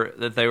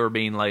were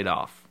being laid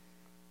off.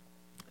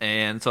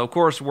 And so, of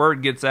course,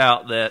 word gets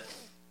out that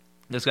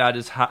this guy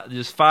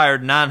just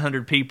fired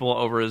 900 people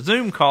over a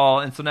Zoom call,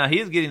 and so now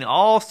he's getting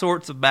all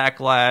sorts of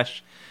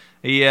backlash.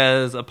 He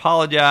has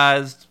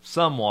apologized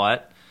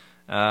somewhat.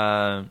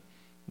 That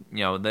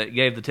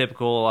gave the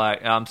typical,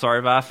 like, I'm sorry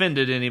if I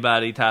offended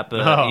anybody type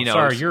of,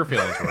 sorry, your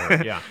feelings were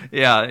hurt. Yeah.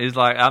 Yeah, he's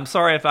like, I'm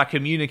sorry if I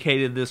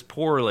communicated this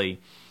poorly.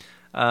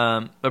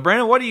 But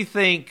Brandon, what do you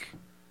think?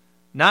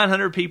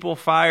 900 people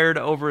fired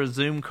over a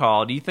Zoom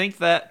call. Do you think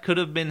that could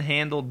have been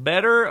handled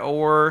better,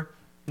 or?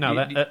 No,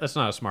 that's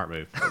not a smart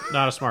move.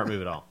 Not a smart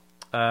move at all.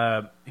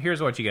 Here's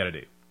what you got to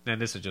do,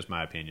 and this is just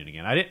my opinion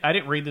again. I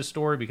didn't read this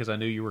story because I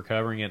knew you were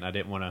covering it, and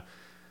I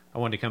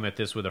wanted to come at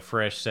this with a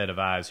fresh set of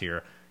eyes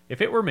here.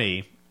 If it were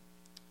me,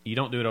 you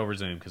don't do it over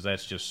Zoom because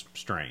that's just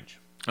strange.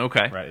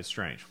 Okay. Right? It's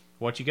strange.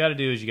 What you got to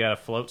do is you got to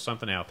float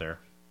something out there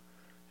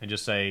and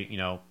just say,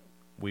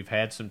 we've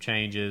had some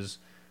changes.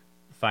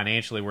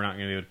 Financially, we're not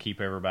going to be able to keep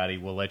everybody.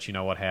 We'll let you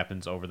know what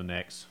happens over the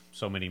next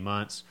so many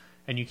months.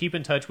 And you keep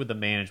in touch with the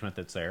management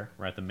that's there,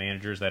 right? The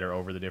managers that are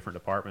over the different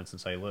departments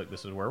and say, look,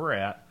 this is where we're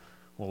at.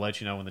 We'll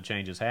let you know when the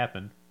changes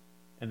happen.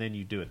 And then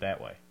you do it that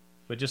way.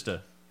 But just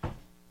to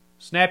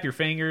snap your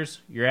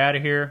fingers, you're out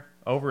of here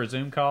over a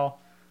Zoom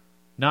call,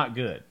 not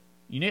good.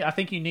 I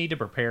think you need to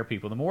prepare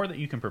people. The more that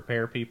you can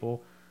prepare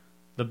people,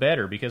 the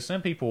better, because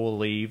some people will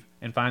leave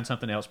and find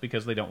something else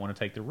because they don't want to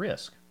take the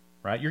risk,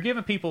 right? You're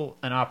giving people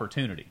an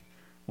opportunity.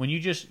 When you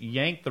just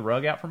yank the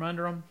rug out from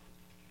under them,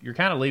 you're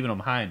kind of leaving them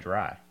high and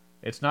dry.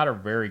 It's not a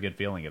very good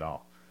feeling at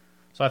all.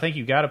 So I think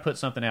you've got to put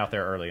something out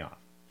there early on.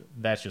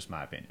 That's just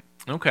my opinion.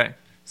 Okay.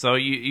 So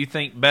you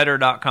think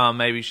Better.com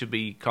maybe should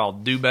be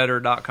called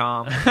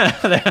DoBetter.com?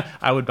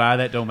 I would buy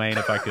that domain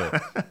if I could.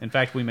 In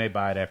fact, we may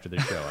buy it after the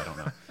show. I don't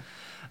know.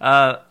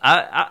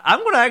 I'm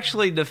going to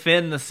actually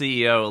defend the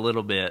CEO a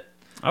little bit.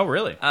 Oh,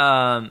 really?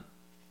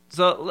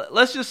 So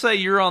let's just say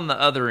you're on the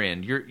other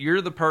end.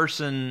 You're the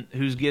person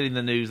who's getting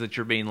the news that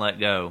you're being let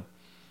go.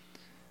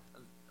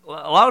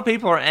 A lot of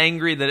people are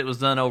angry that it was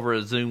done over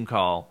a Zoom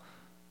call.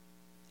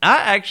 I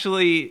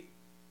actually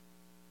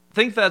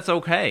think that's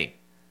okay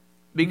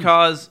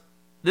because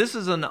this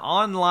is an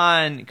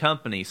online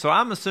company. So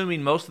I'm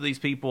assuming most of these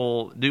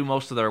people do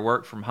most of their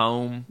work from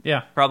home.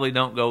 Yeah. Probably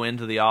don't go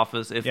into the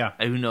office.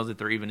 Who knows if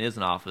there even is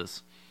an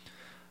office.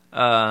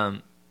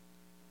 But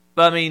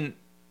I mean,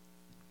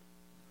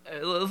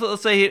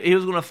 let's say he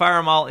was going to fire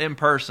them all in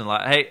person.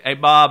 Like, hey,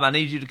 Bob, I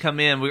need you to come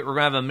in. We're going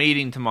to have a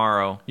meeting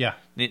tomorrow. Yeah.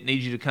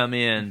 Need you to come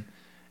in.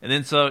 And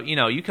then so,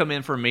 you come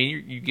in for a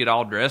meeting, you get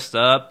all dressed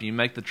up, you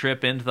make the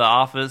trip into the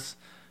office,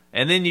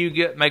 and then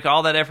you make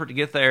all that effort to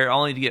get there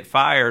only to get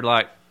fired.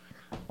 Like,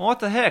 well, what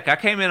the heck? I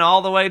came in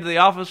all the way to the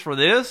office for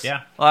this?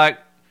 Yeah. Like,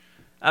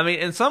 I mean,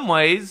 in some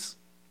ways,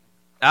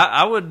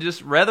 I would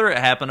just rather it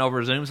happen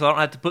over Zoom so I don't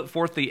have to put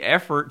forth the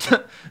effort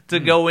to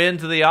go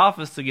into the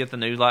office to get the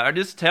news. Like, or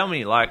just tell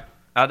me, like,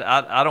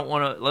 I don't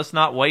want to, let's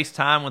not waste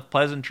time with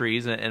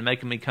pleasantries and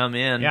making me come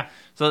in. Yeah.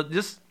 So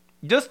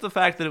just the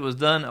fact that it was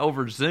done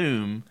over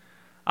Zoom,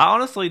 I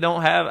honestly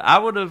don't have, I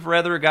would have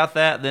rather got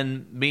that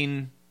than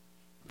being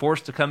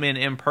forced to come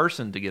in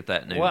person to get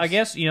that news. Well, I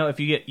guess,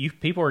 if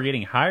people are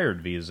getting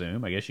hired via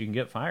Zoom, I guess you can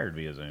get fired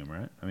via Zoom,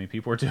 right? I mean,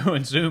 people are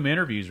doing Zoom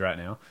interviews right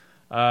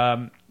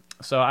now.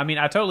 So, I mean,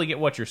 I totally get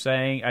what you're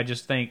saying. I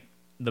just think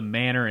the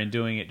manner in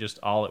doing it just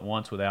all at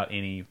once without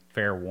any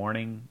fair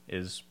warning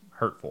is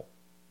hurtful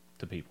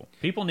to people.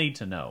 People need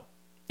to know.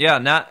 Yeah,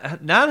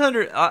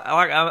 900.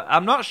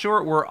 I'm not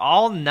sure were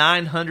all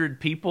 900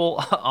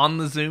 people on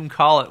the Zoom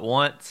call at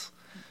once,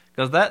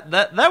 because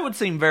that would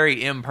seem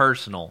very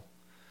impersonal.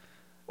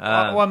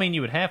 Well, I mean,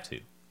 you would have to.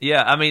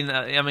 Yeah, I mean,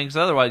 because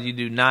otherwise you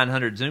do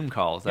 900 Zoom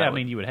calls. I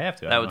mean, you would have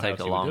to. That would take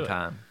a long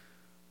time.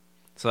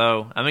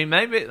 So, I mean,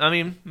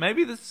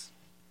 maybe this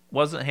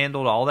wasn't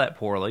handled all that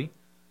poorly.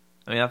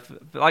 I mean, I feel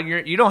like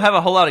you don't have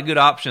a whole lot of good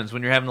options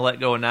when you're having to let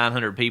go of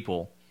 900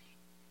 people.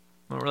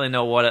 I don't really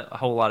know what a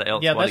whole lot of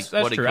else. Yeah, that's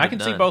true. I can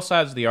see both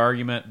sides of the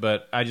argument,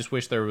 but I just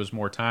wish there was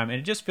more time, and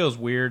it just feels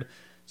weird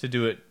to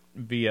do it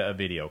via a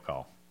video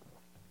call.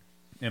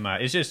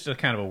 It's just a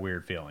kind of a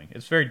weird feeling.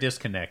 It's very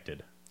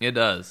disconnected. It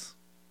does.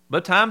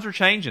 But times are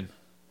changing.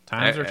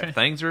 Times are changing.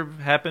 Things are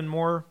happening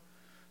more.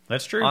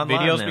 That's true. Online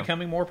Video's now.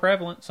 becoming more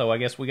prevalent, so I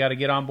guess we got to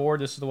get on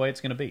board. This is the way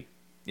it's going to be.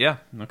 Yeah.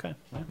 Okay.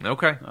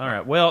 Okay. All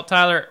right. Well,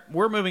 Tyler,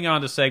 we're moving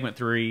on to segment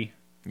 3.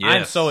 Yes.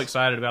 I'm so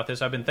excited about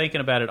this. I've been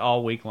thinking about it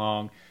all week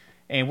long,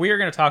 and we are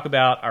going to talk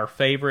about our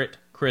favorite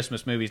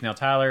Christmas movies. Now,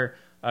 Tyler,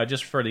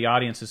 just for the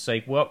audience's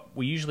sake, what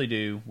we usually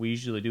do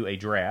a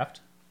draft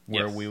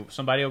where Yes.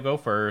 somebody will go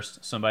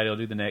first, somebody will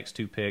do the next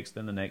 2 picks,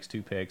 then the next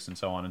 2 picks, and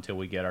so on until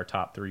we get our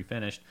top 3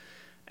 finished.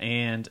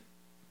 And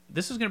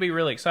this is going to be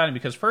really exciting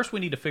because first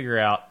we need to figure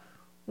out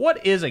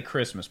what is a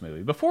Christmas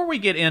movie. Before we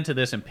get into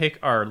this and pick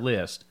our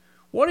list,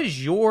 what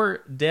is your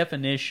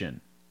definition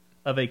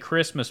of a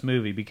Christmas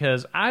movie?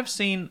 Because I've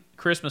seen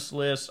Christmas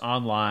lists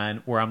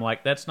online where I'm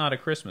like, that's not a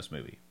Christmas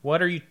movie.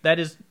 What are you? That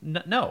is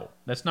no,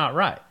 that's not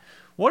right.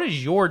 What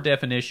is your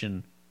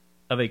definition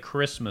of a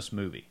Christmas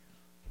movie?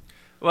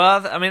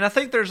 Well, I mean, I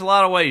think there's a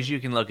lot of ways you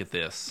can look at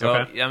this. So,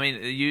 Okay. I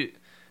mean,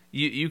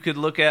 you could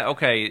look at,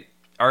 okay,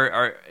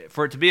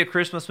 for it to be a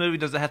Christmas movie,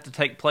 does it have to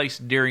take place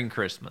during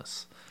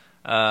Christmas?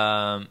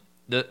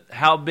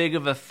 How big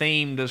of a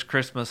theme does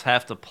Christmas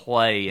have to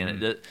play?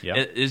 And it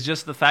is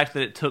just the fact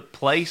that it took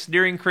place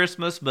during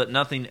Christmas, but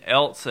nothing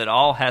else at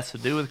all has to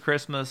do with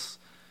Christmas.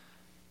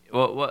 There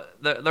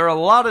are a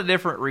lot of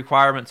different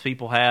requirements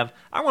people have.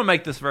 I want to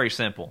make this very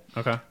simple.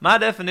 Okay. My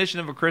definition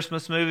of a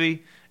Christmas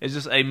movie is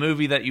just a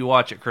movie that you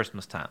watch at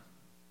Christmas time.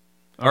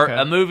 Or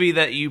Okay. a movie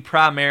that you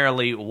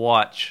primarily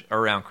watch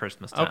around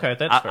Christmas time. Okay,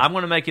 that's fair. I'm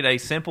going to make it a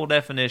simple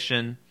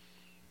definition.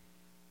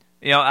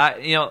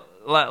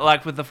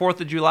 Like with the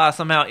 4th of July,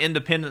 somehow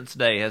Independence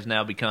Day has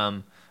now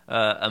become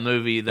a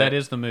movie That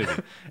is the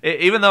movie.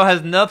 even though it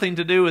has nothing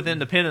to do with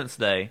Independence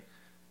Day.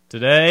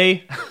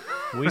 Today,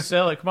 we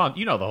sell it. Come on,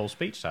 you know the whole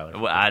speech, Tyler.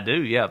 Well, I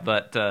do, yeah,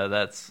 but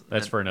that's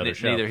for another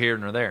show. Neither here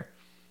nor there.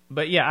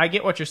 But yeah, I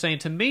get what you're saying.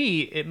 To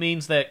me, it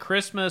means that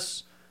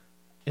Christmas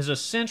is a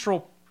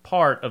central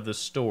part of the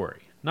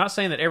story. Not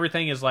saying that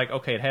everything is like,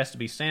 okay, it has to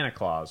be Santa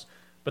Claus,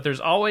 but there's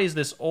always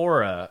this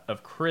aura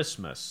of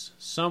Christmas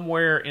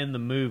somewhere in the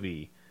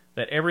movie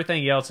that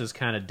everything else is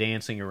kind of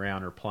dancing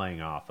around or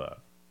playing off of,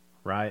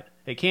 right?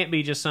 It can't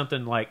be just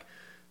something like,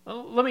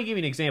 let me give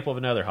you an example of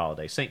another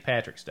holiday, St.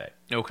 Patrick's Day.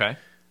 Okay.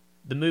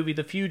 The movie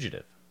The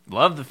Fugitive.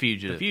 Love The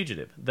Fugitive. The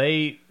Fugitive.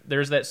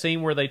 There's that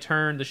scene where they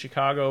turn the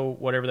Chicago,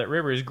 whatever that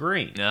river is,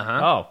 green.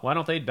 Uh-huh. Oh, why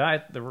don't they dye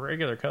it the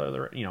regular color,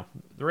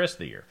 the rest of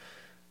the year?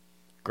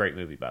 Great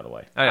movie, by the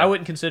way. Oh, yeah. I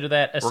wouldn't consider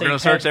that a We're St. going to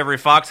search every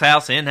fox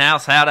house,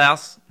 in-house,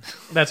 outhouse,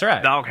 That's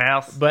right. dog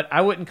house. But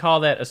I wouldn't call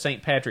that a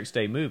St. Patrick's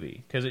Day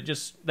movie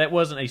because that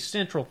wasn't a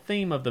central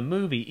theme of the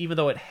movie, even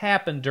though it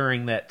happened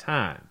during that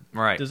time.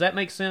 Right. Does that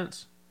make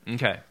sense?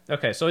 Okay.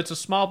 Okay, so it's a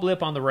small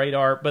blip on the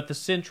radar, but the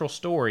central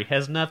story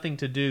has nothing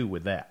to do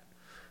with that.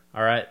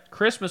 All right?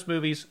 Christmas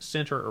movies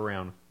center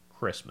around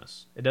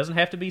Christmas. It doesn't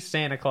have to be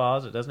Santa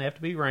Claus. It doesn't have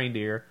to be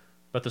reindeer,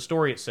 but the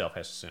story itself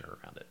has to center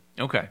around it.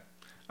 Okay.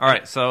 All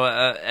right. So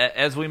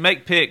as we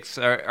make picks,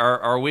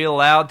 are we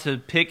allowed to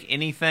pick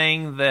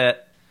anything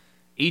that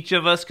each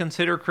of us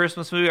consider a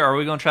Christmas movie? Or are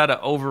we going to try to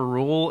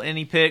overrule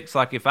any picks?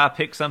 Like if I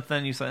pick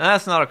something, you say,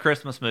 that's not a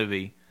Christmas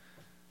movie.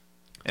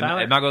 Am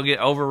I going to get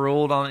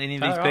overruled on any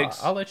of these Tyler,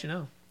 picks? I'll let you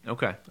know.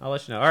 Okay. I'll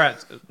let you know. All right.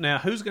 Now,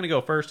 who's going to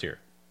go first here?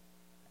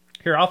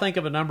 Here, I'll think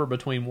of a number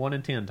between 1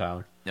 and 10,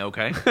 Tyler.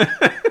 Okay.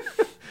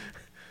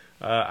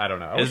 I don't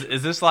know.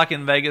 Is this like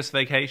in Vegas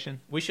Vacation?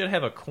 We should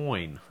have a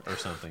coin or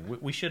something.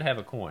 We should have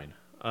a coin.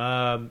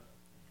 How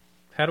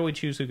do we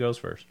choose who goes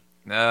first?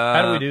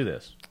 How do we do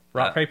this?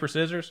 Rock, paper,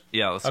 scissors?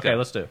 Yeah, let's Okay, go.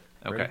 let's do it.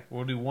 Okay. Ready?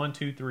 We'll do 1,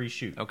 2, 3,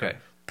 shoot. Okay.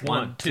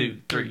 1,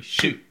 2, 3,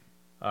 shoot.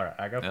 All right,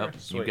 I go Yep,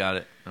 first. you Sweet. got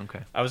it. Okay.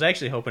 I was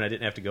actually hoping I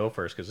didn't have to go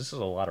first because this is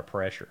a lot of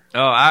pressure. Oh,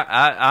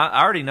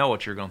 I already know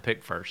what you're going to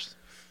pick first.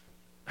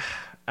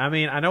 I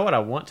mean, I know what I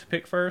want to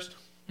pick first,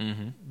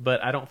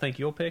 but I don't think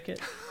you'll pick it.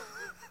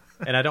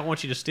 And I don't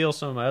want you to steal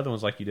some of my other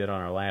ones like you did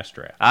on our last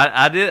draft.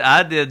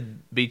 I did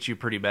beat you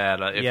pretty bad,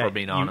 if we're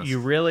being honest. You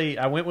really,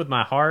 I went with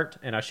my heart,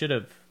 and I should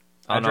have.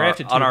 I on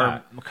drafted our, on too our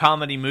high.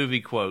 comedy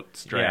movie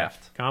quotes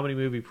draft. Yeah, comedy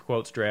movie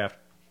quotes draft.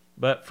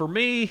 But for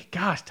me,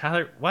 gosh,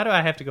 Tyler, why do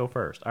I have to go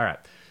first? All right.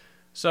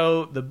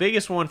 So the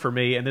biggest one for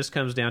me, and this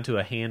comes down to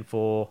a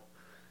handful,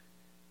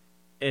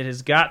 it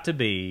has got to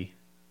be,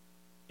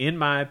 in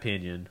my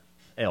opinion,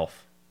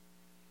 Elf.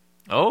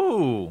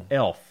 Oh,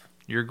 Elf.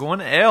 you're going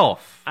to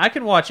Elf. I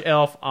can watch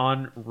Elf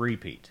on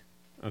repeat.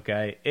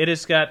 Okay? It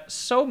has got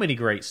so many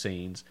great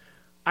scenes.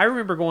 I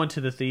remember going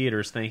to the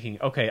theaters thinking,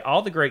 okay,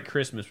 all the great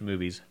Christmas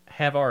movies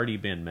have already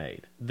been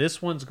made.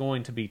 This one's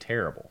going to be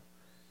terrible.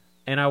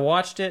 And I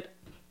watched it,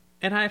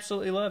 and I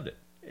absolutely loved it.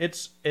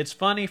 It's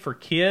funny for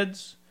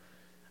kids.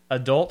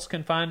 Adults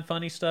can find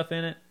funny stuff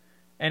in it.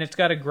 And it's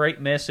got a great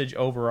message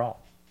overall.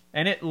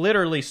 And it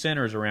literally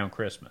centers around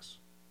Christmas.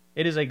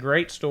 It is a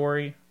great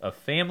story of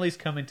families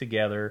coming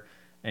together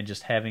and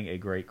just having a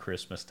great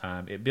Christmas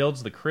time. It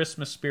builds the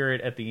Christmas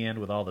spirit at the end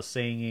with all the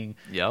singing.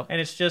 Yep.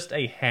 And it's just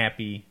a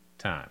happy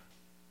time.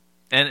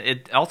 And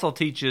it also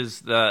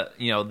teaches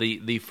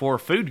the four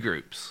food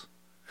groups,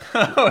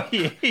 Oh,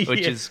 yeah.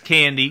 which is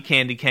candy,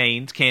 candy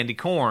canes, candy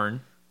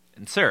corn,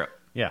 and syrup.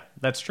 Yeah,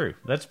 that's true.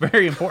 That's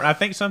very important. I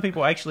think some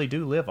people actually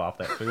do live off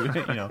that food,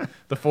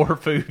 the four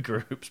food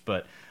groups.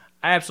 But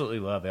I absolutely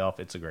love Elf.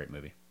 It's a great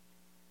movie.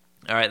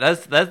 All right,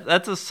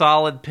 that's a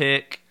solid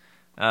pick.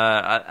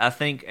 I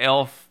think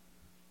Elf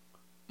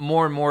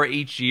more and more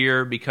each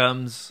year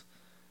becomes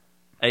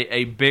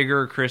a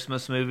bigger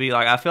Christmas movie.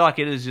 Like I feel like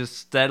it has just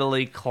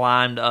steadily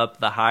climbed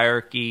up the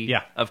hierarchy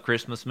of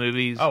Christmas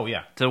movies. Oh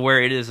yeah, to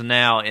where it is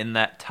now in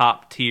that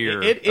top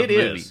tier. It of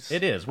is. Movies.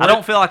 It is. I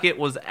don't feel like it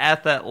was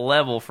at that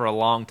level for a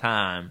long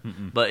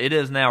time, but it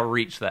has now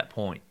reached that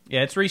point.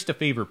 Yeah, it's reached a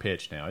fever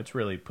pitch now. It's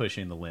really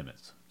pushing the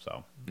limits.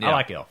 So Yeah. I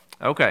like Elf.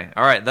 Okay,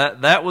 all right.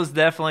 That was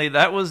definitely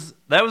that was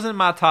in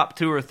my top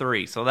 2 or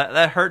 3. So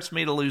that hurts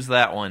me to lose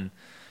that one.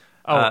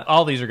 Oh,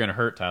 all these are going to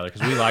hurt, Tyler,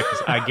 because we like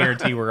this. I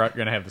guarantee we're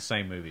going to have the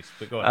same movies.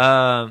 But go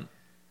ahead.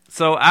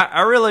 So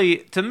I really,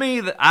 to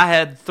me, I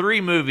had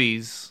 3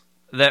 movies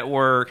that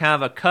were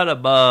kind of a cut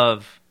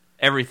above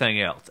everything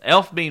else.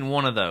 Elf being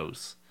one of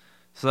those.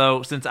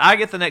 So since I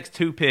get the next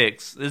 2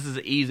 picks, this is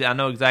easy. I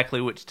know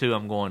exactly which 2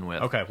 I'm going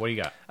with. Okay, what do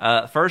you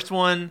got? First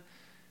one,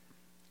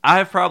 I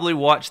have probably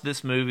watched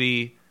this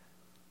movie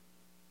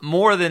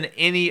more than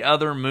any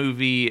other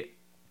movie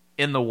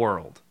in the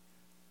world.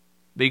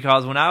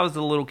 Because when I was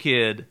a little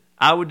kid,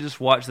 I would just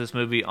watch this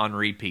movie on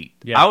repeat.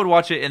 Yeah. I would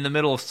watch it in the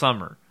middle of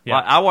summer. Yeah.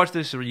 Like, I watched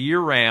this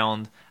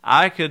year-round.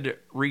 I could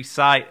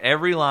recite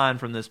every line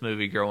from this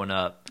movie growing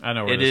up. I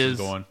know where this is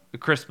going. A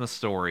Christmas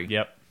Story.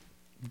 Yep.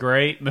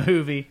 Great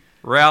movie.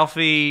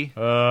 Ralphie.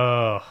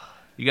 Oh.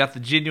 You got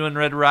the genuine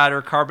Red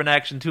Ryder carbon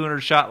action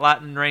 200-shot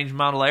lightning range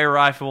model air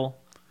rifle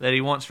that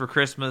he wants for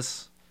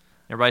Christmas.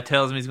 Everybody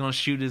tells him he's going to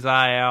shoot his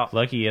eye out.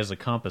 Lucky he has a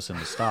compass in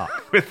the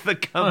stock. With the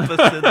compass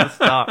in the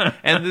stock.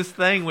 And this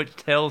thing which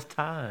tells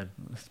time.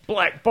 It's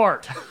Black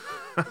Bart.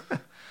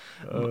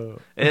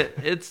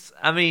 It's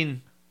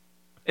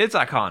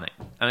iconic.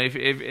 I mean,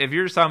 if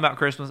you're just talking about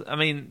Christmas, I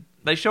mean,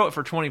 they show it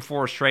for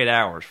 24 straight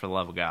hours, for the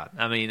love of God.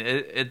 I mean,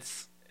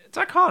 it's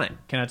iconic.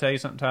 Can I tell you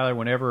something, Tyler?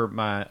 Whenever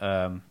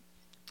my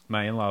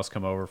in-laws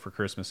come over for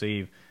Christmas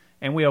Eve,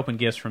 and we open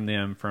gifts from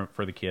them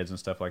for the kids and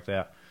stuff like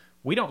that,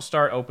 we don't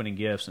start opening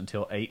gifts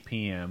until 8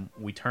 p.m.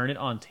 We turn it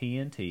on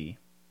TNT,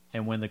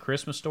 and when the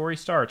Christmas Story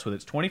starts, with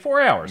its 24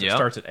 hours, it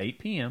starts at 8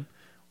 p.m.,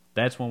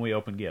 that's when we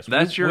open gifts.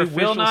 That's your official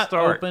We will not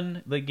start.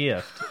 open the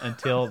gift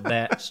until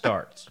that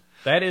starts.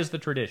 That is the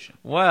tradition.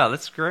 Wow,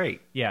 that's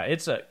great. Yeah,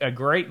 it's a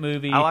great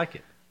movie. I like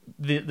it.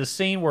 The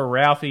scene where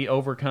Ralphie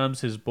overcomes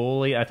his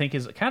bully, I think,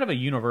 is kind of a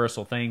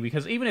universal thing,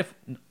 because even if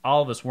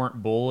all of us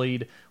weren't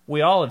bullied,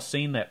 we all have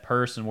seen that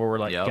person where we're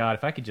like, God,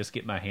 if I could just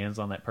get my hands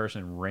on that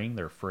person and wring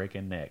their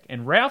freaking neck.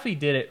 And Ralphie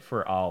did it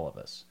for all of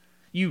us.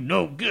 You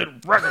no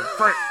good record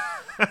frick.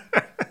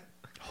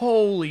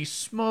 Holy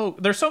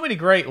smoke. There's so many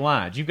great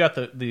lines. You've got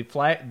the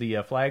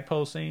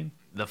flagpole scene.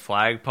 The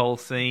flagpole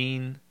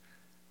scene.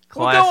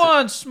 Well, go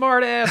on,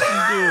 smart ass,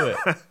 and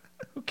do it.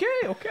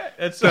 Okay.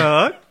 It's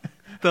Thug.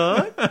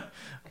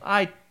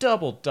 I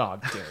double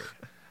dog dare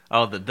you.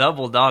 Oh, the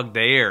double dog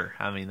dare!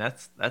 I mean,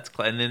 that's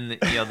and then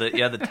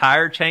the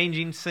tire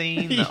changing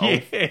scene. Oh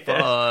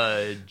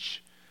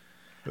fudge!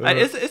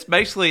 It's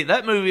basically,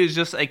 that movie is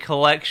just a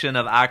collection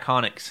of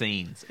iconic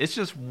scenes. It's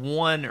just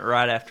one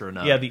right after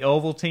another. Yeah, the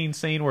Ovaltine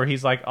scene where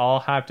he's like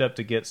all hyped up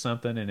to get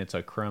something and it's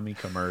a crummy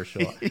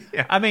commercial.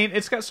 Yeah. I mean,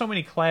 it's got so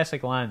many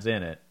classic lines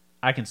in it.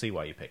 I can see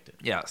why you picked it.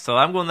 Yeah, so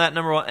I'm going that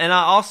number 1. And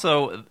I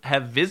also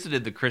have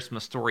visited the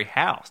Christmas Story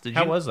house.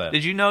 How was that?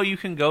 Did you know you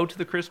can go to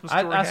the Christmas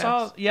Story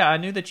house? I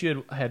knew that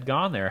you had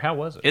gone there. How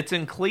was it? It's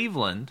in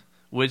Cleveland,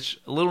 which,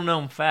 little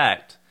known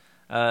fact,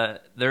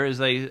 there is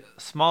a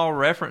small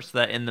reference to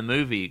that in the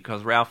movie,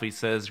 because Ralphie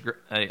says,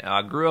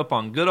 I grew up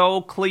on good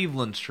old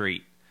Cleveland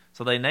Street.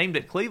 So they named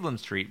it Cleveland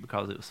Street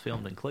because it was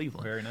filmed in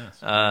Cleveland. Very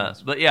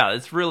nice. But yeah,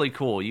 it's really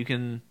cool. You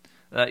can,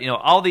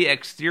 all the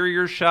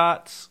exterior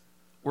shots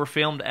were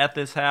filmed at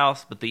this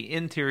house, but the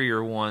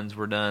interior ones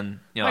were done,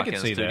 like in a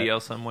studio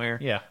somewhere.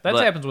 Yeah, that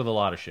happens with a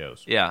lot of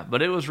shows. Yeah,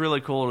 but it was really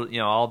cool.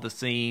 All the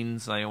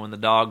scenes, when the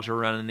dogs are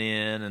running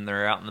in and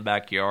they're out in the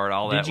backyard,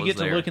 all that was there. Did you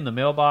get to look in the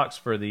mailbox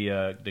for the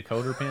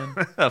decoder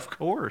pin? Of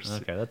course.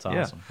 Okay, that's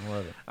awesome. Yeah. I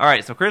love it. All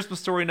right, so Christmas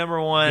Story number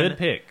 1. Good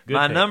pick.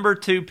 My number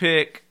 2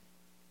 pick.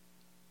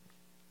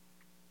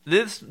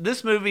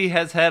 This movie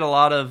has had a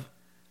lot of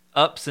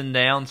ups and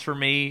downs for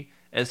me,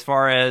 as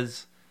far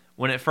as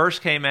when it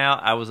first came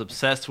out, I was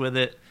obsessed with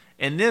it.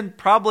 And then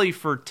probably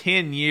for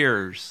 10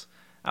 years,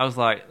 I was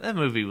like, that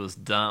movie was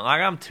dumb.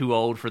 Like, I'm too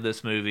old for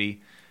this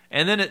movie.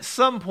 And then at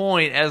some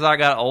point, as I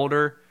got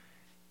older,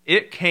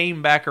 it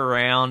came back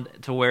around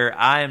to where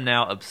I am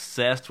now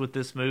obsessed with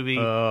this movie.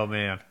 Oh,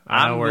 man.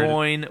 I'm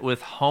going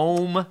with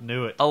Home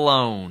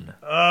Alone.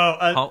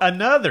 Oh,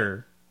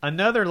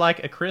 another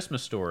like A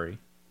Christmas Story,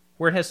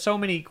 where it has so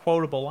many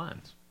quotable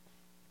lines.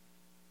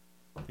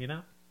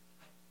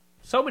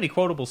 So many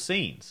quotable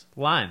scenes,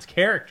 lines,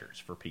 characters,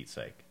 for Pete's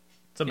sake.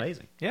 It's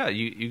amazing. Yeah,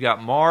 you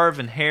got Marv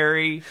and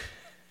Harry.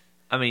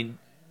 I mean,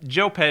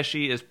 Joe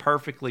Pesci is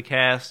perfectly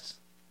cast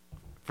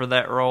for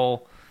that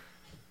role.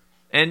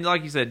 And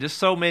like you said, just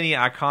so many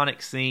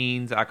iconic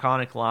scenes,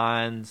 iconic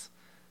lines.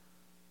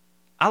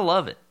 I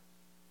love it.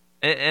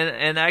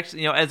 And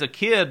actually, as a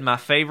kid, my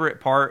favorite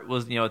part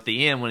was, at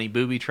the end when he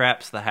booby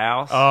traps the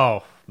house.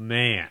 Oh,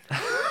 man.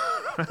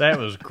 That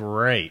was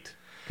great.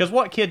 Because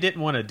what kid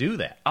didn't want to do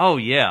that? Oh,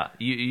 yeah.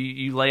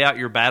 You lay out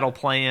your battle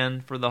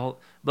plan for the whole...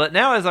 But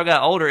now as I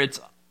got older, it's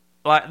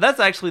like that's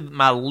actually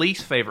my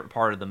least favorite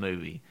part of the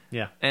movie.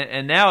 Yeah.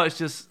 And now it's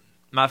just...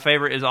 My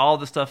favorite is all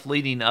the stuff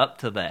leading up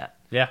to that.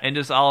 Yeah. And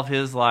just all of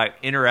his,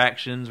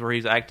 interactions where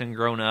he's acting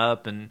grown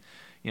up and...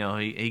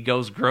 he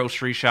goes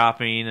grocery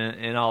shopping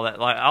and all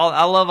that.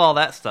 I love all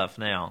that stuff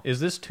now. Is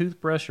this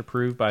toothbrush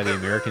approved by the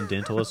American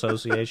Dental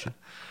Association?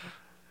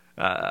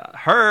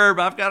 Herb,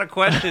 I've got a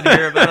question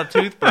here about a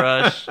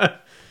toothbrush.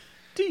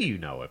 Do you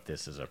know if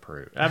this is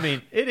approved? I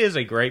mean, it is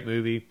a great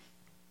movie.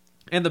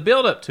 And the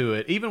build-up to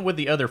it, even with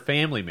the other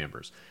family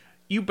members,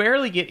 you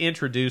barely get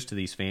introduced to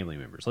these family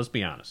members. Let's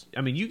be honest.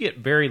 I mean, you get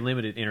very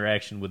limited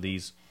interaction with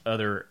these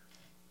other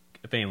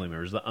family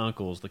members, the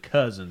uncles, the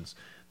cousins,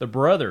 the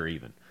brother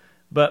even.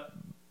 But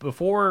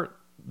before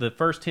the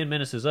first 10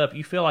 minutes is up,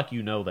 you feel like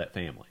you know that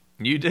family.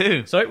 You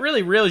do. So it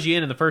really reels you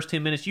in the first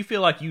 10 minutes. You feel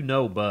like you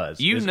know Buzz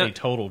is a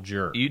total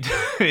jerk. You do.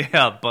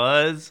 Yeah,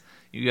 Buzz.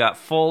 You got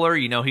Fuller.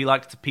 He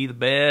likes to pee the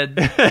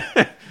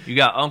bed. You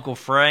got Uncle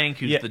Frank,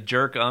 who's the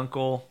jerk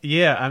uncle.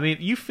 Yeah, I mean,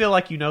 you feel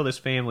like you know this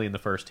family in the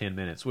first 10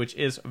 minutes, which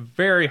is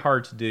very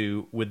hard to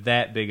do with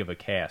that big of a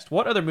cast.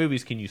 What other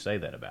movies can you say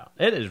that about?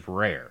 It is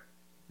rare,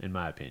 in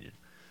my opinion.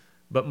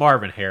 But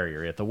Marvin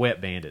Harrier at the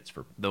Wet Bandits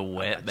for the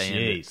Wet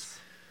Bandits.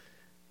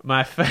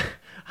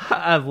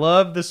 I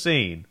love the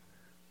scene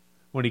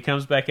when he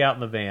comes back out in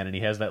the van and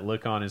he has that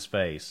look on his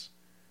face,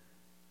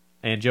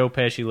 and Joe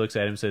Pesci looks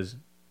at him and says,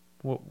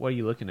 "What are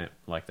you looking at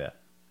like that?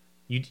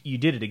 You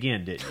did it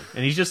again, didn't you?"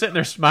 And he's just sitting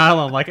there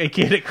smiling like a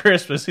kid at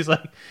Christmas. He's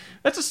like,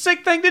 "That's a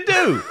sick thing to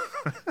do.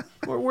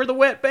 We're the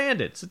Wet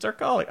Bandits. It's our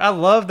calling." I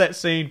love that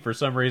scene for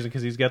some reason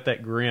because he's got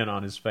that grin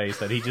on his face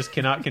that he just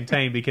cannot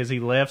contain because he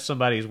left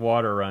somebody's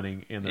water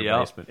running in their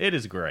basement. It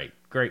is great.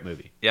 Great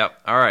movie.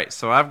 Yep. All right.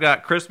 So I've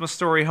got Christmas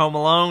Story, Home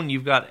Alone.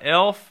 You've got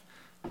Elf,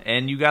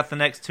 and you got the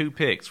next two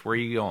picks. Where are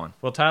you going?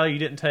 Well, Tyler, you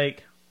didn't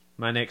take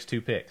my next two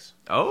picks.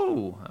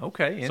 Oh,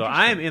 okay. So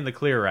I am in the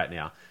clear right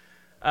now.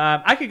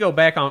 I could go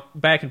back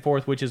and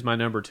forth, which is my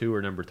number 2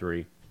 or number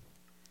 3.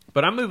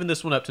 But I'm moving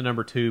this one up to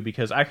number 2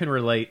 because I can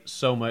relate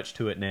so much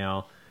to it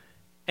now.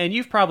 And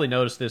you've probably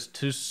noticed this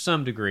to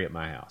some degree at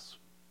my house.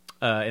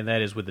 And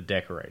that is with the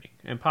decorating.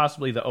 And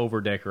possibly the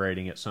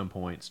over-decorating at some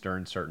points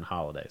during certain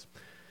holidays.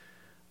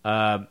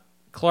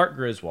 Clark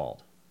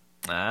Griswold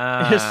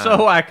is so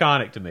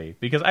iconic to me.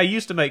 Because I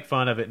used to make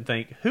fun of it and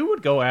think, who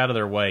would go out of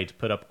their way to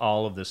put up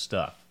all of this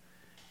stuff?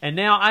 And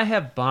now I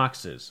have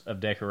boxes of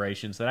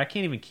decorations that I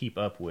can't even keep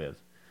up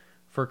with.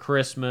 For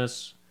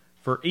Christmas,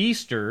 for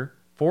Easter,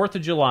 4th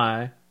of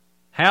July,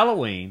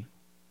 Halloween,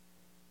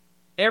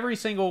 every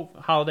single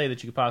holiday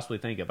that you could possibly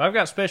think of. I've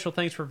got special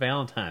things for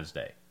Valentine's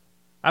Day.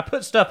 I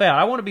put stuff out.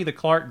 I want to be the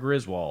Clark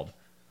Griswold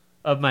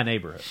of my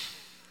neighborhood.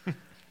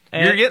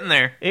 And you're getting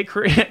there.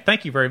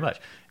 Thank you very much.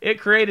 It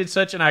created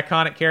such an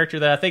iconic character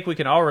that I think we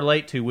can all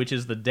relate to, which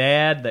is the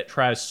dad that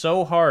tries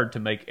so hard to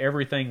make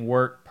everything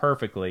work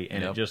perfectly,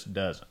 and it just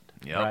doesn't.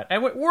 Yep. Right?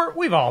 And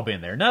we've all been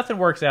there. Nothing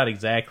works out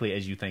exactly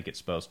as you think it's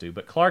supposed to,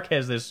 but Clark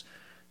has this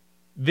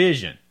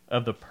vision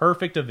of the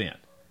perfect event,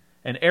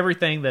 and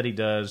everything that he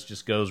does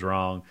just goes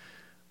wrong.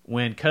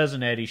 When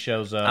Cousin Eddie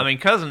shows up... I mean,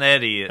 Cousin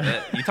Eddie,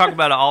 you talk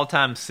about an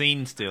all-time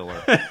scene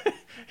stealer.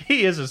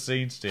 He is a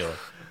scene stealer.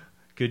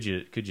 Could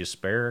you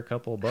spare a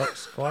couple of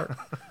bucks, Clark?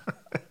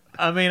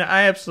 I mean,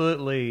 I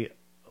absolutely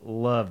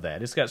love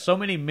that. It's got so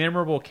many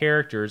memorable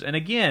characters, and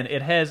again,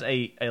 it has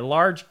a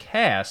large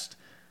cast,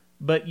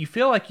 but you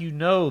feel like you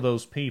know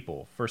those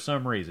people for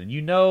some reason.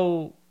 You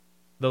know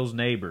those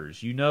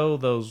neighbors. You know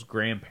those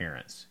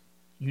grandparents.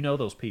 You know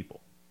those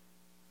people.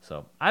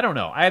 So, I don't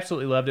know. I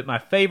absolutely loved it. My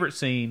favorite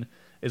scene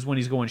is when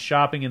he's going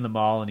shopping in the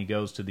mall and he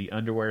goes to the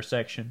underwear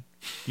section.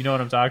 You know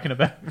what I'm talking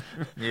about?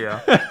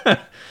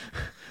 Yeah.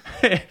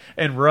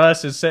 And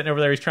Russ is sitting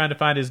over there. He's trying to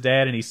find his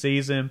dad, and he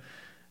sees him.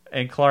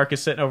 And Clark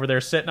is sitting over there,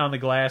 sitting on the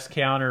glass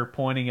counter,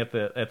 pointing at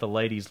the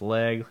lady's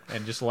leg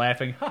and just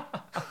laughing.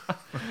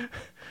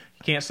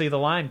 You can't see the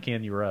line,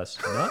 can you, Russ?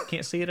 No,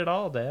 can't see it at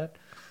all, Dad.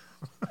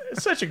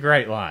 It's such a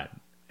great line.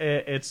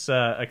 It's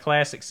a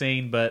classic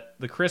scene, but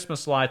the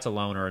Christmas lights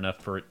alone are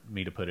enough for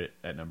me to put it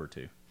at number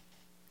 2.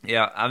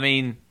 Yeah, I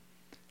mean,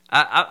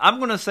 I'm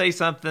going to say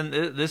something.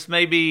 This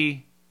may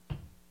be,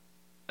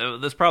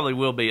 this probably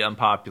will be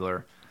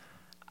unpopular.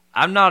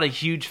 I'm not a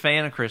huge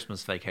fan of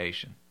Christmas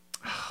Vacation.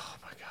 Oh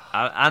my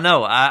God! I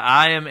know.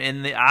 I'm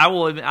in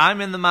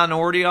the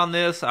minority on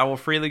this. I will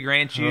freely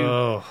grant you.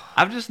 Oh.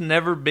 I've just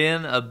never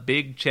been a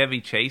big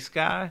Chevy Chase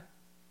guy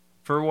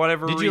for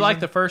whatever reason. Did you like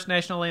the first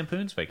National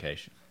Lampoon's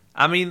Vacation?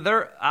 I mean,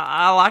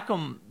 I like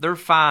them. They're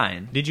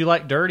fine. Did you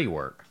like Dirty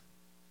Work?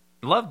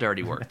 Love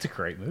Dirty Work. That's a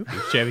great movie.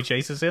 Chevy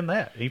Chase is in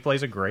that. He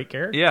plays a great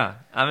character. Yeah,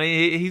 I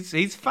mean,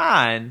 he's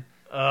fine.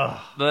 Ugh.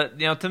 But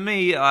to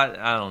me,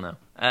 I don't know.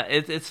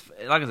 It's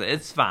like I said,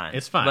 it's fine.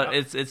 It's fine. but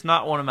it's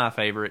not one of my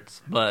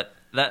favorites. But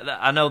that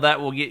I know that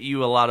will get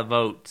you a lot of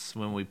votes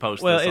when we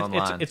post this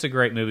online. It's a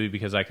great movie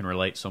because I can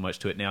relate so much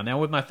to it now. Now,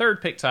 with my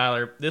third pick,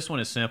 Tyler, this one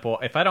is simple.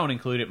 If I don't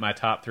include it in my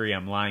top three,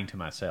 I'm lying to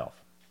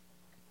myself.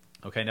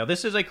 Okay, now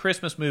this is a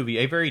Christmas movie,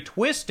 a very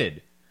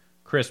twisted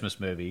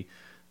Christmas movie,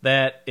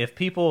 that if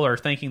people are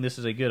thinking this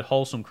is a good,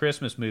 wholesome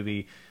Christmas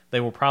movie, they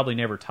will probably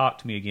never talk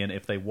to me again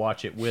if they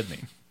watch it with me.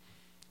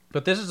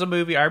 But this is a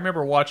movie I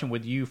remember watching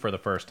with you for the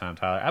first time,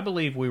 Tyler. I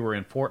believe we were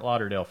in Fort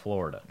Lauderdale,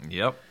 Florida.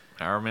 Yep,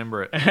 I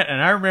remember it.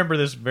 And I remember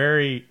this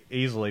very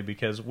easily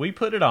because we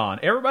put it on.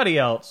 Everybody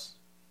else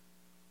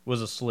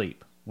was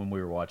asleep when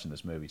we were watching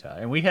this movie,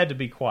 Tyler. And we had to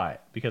be quiet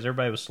because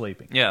everybody was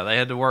sleeping. Yeah, they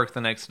had to work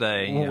the next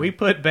day. Well, we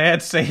put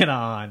Bad Santa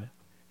on.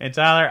 And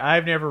Tyler,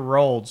 I've never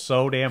rolled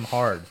so damn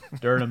hard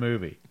during a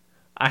movie.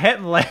 I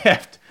hadn't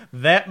laughed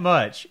that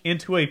much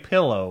into a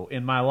pillow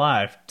in my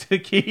life to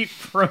keep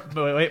from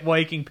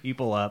waking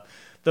people up.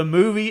 The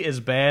movie is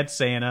Bad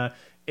Santa.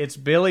 It's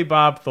Billy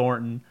Bob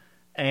Thornton.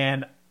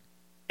 And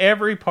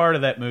every part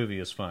of that movie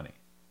is funny.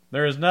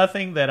 There is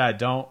nothing that I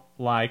don't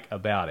like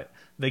about it.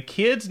 The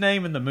kid's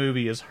name in the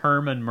movie is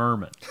Herman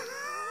Merman.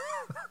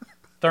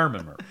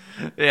 Thurman Merman.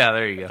 Yeah,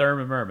 there you go.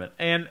 Thurman Merman.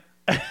 And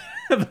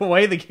the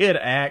way the kid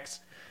acts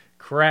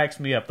cracks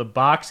me up. The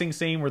boxing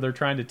scene where they're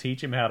trying to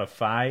teach him how to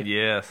fight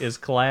is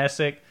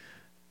classic.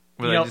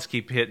 Where they just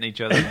keep hitting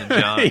each other in the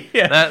junk.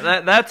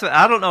 Yeah. That's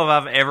I don't know if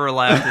I've ever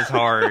laughed as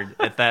hard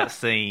at that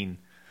scene.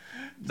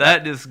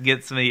 That just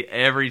gets me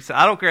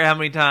I don't care how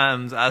many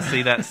times I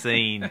see that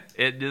scene.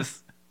 It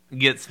just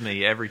gets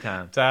me every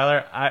time.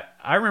 Tyler,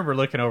 I remember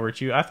looking over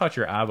at you. I thought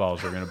your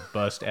eyeballs were going to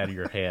bust out of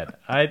your head.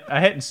 I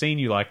hadn't seen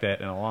you like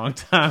that in a long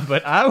time,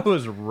 but I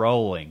was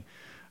rolling.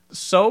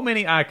 So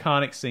many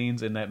iconic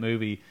scenes in that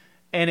movie.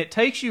 And it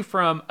takes you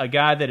from a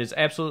guy that is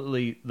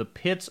absolutely the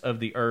pits of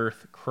the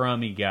earth,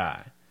 crummy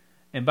guy.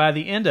 And by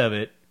the end of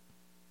it,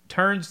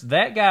 turns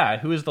that guy,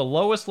 who is the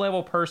lowest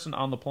level person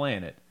on the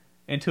planet,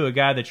 into a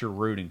guy that you're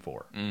rooting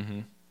for. Mm-hmm.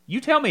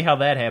 You tell me how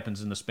that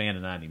happens in the span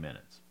of 90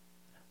 minutes.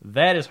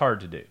 That is hard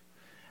to do.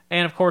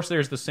 And, of course,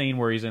 there's the scene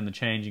where he's in the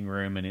changing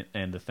room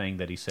and the thing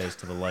that he says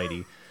to the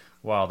lady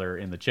while they're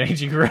in the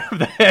changing room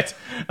that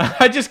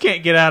I just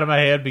can't get out of my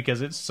head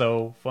because it's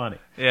so funny.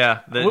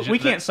 Yeah. We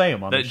can't say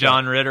them on the show.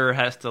 John Ritter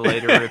has to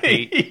later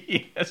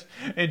repeat. Yes.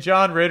 And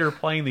John Ritter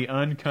playing the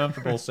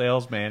uncomfortable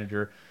sales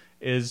manager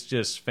is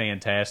just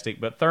fantastic.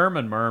 But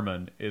Thurman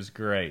Merman is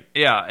great.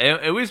 Yeah.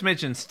 And we just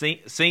mentioned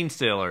scene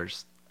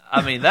stealers.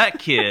 I mean, that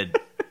kid,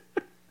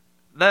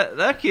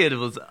 that kid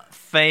was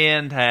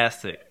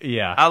fantastic.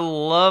 Yeah. I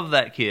love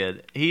that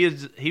kid. He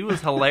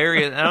was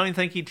hilarious. I don't even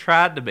think he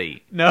tried to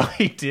be. No,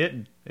 he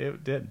didn't.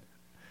 It didn't.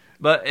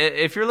 But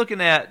if you're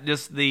looking at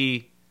just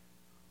the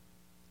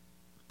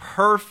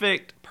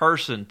perfect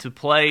person to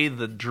play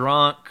the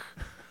drunk,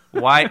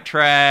 white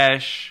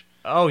trash.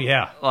 Oh,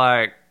 yeah.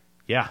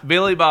 Yeah.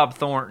 Billy Bob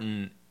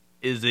Thornton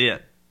is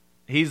it.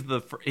 He's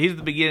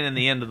the beginning and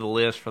the end of the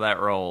list for that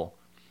role.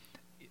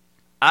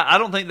 I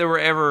don't think there were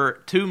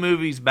ever two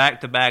movies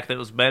back-to-back that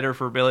was better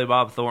for Billy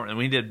Bob Thornton.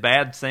 We did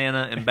Bad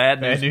Santa and Bad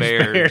News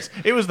Bears.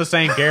 It was the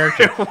same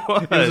character.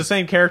 It was the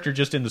same character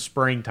just in the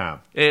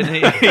springtime. And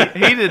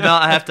he did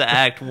not have to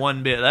act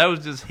one bit. That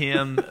was just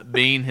him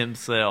being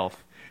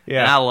himself.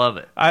 Yeah. And I love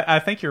it. I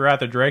think you're right.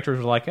 The directors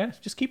were like,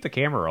 just keep the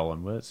camera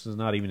rolling. Well, this is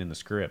not even in the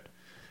script.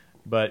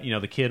 But,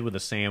 the kid with the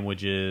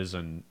sandwiches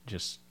and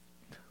just...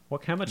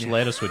 How much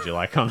lettuce would you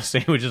like on the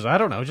sandwiches? I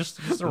don't know, just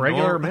a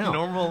regular amount.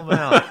 Normal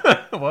amount.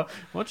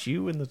 What's with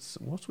you in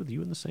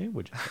the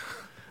sandwiches?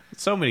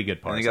 So many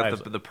good parts. And you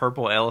got the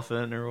purple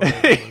elephant or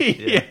whatever.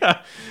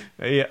 Yeah.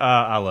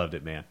 I loved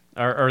it, man.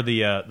 Or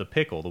the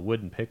pickle, the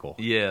wooden pickle.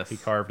 Yes, he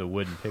carved a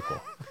wooden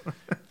pickle.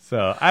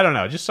 So I don't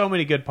know, just so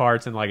many good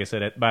parts, and like I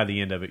said, by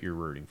the end of it, you're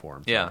rooting for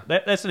him. So yeah,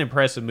 that's an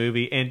impressive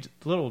movie. And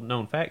little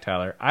known fact,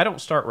 Tyler, I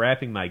don't start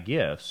wrapping my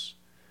gifts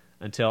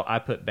until I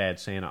put Bad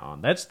Santa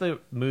on. That's the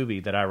movie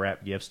that I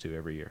wrap gifts to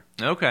every year.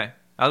 Okay.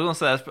 I was going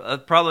to say,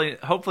 that's probably,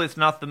 hopefully it's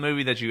not the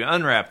movie that you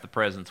unwrap the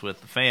presents with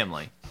the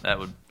family. That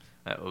would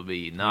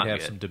be not good. You'd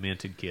have some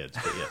demented kids,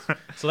 but yes.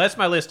 So that's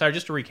my list, Tyler.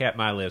 Just to recap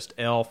my list: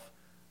 Elf,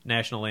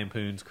 National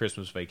Lampoon's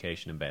Christmas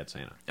Vacation, and Bad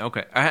Santa.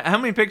 Okay. How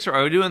many picks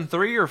are we doing?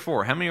 3 or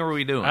 4? How many are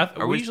we doing?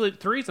 Usually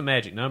 3's a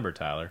magic number,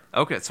 Tyler.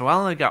 Okay, so I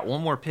only got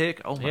one more pick?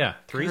 Oh, my yeah,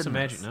 3's goodness. a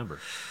magic number.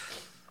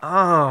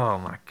 Oh,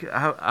 my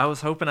God. I was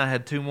hoping I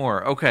had 2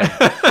 more. Okay.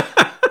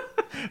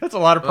 That's a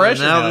lot of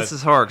pressure. Now this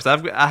is hard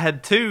because I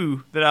had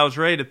 2 that I was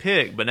ready to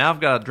pick, but now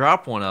I've got to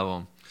drop one of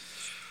them.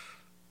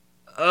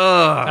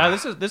 Now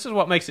this is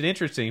what makes it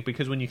interesting,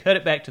 because when you cut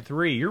it back to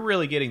 3, you're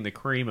really getting the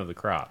cream of the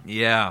crop.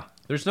 Yeah.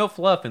 There's no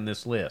fluff in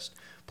this list.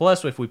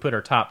 Plus, if we put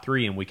our top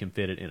 3 in, we can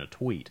fit it in a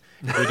tweet.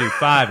 If we do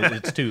 5,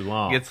 it's too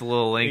long. It gets a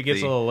little lengthy.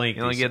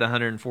 You only get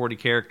 140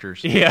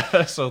 characters.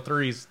 Yeah, so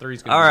 3's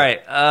good. All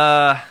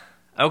right.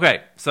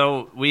 Okay,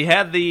 so we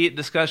had the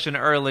discussion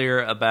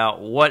earlier about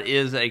what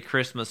is a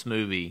Christmas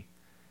movie,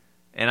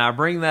 and I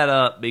bring that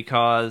up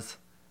because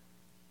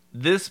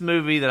this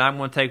movie that I'm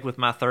going to take with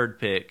my third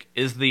pick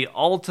is the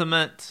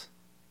ultimate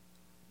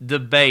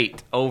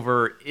debate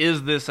over,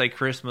 is this a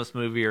Christmas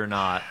movie or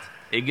not?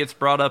 It gets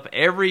brought up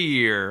every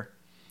year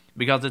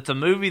because it's a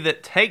movie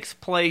that takes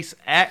place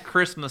at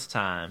Christmas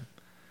time,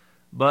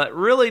 but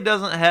really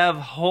doesn't have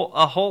a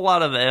whole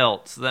lot of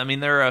else. I mean,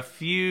 there are a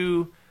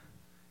few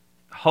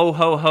ho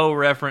ho ho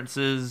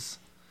references,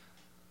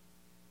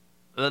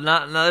 but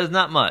there's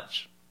not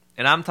much.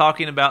 And I'm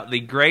talking about the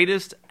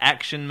greatest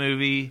action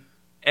movie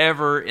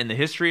ever in the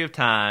history of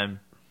time,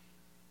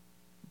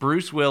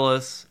 Bruce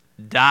Willis,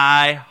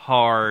 Die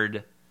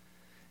Hard.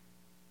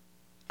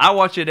 I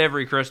watch it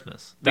every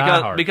Christmas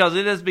because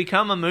it has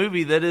become a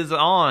movie that is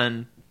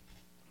on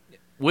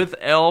with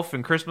Elf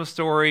and Christmas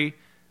Story.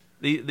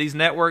 These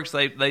networks,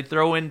 they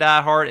throw in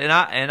Die Hard, and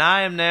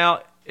I am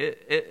now.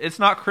 It's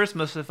not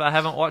Christmas if I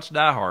haven't watched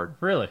Die Hard.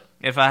 Really?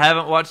 If I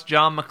haven't watched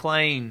John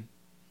McClane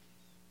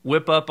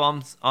whip up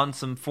on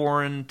some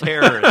foreign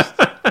terrorists.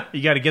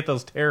 You got to get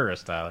those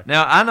terrorists, Tyler.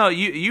 Now, I know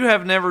you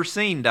have never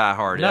seen Die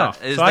Hard. No.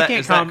 Is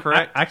that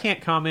correct? I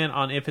can't comment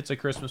on if it's a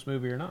Christmas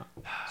movie or not.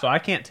 So I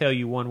can't tell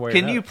you one way or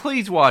another. Can you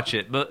please watch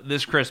it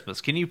this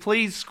Christmas? Can you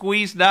please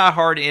squeeze Die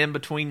Hard in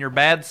between your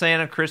Bad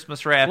Santa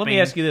Christmas wrapping Let me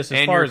ask you this. As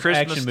and far your as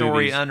Christmas action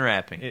Story movies,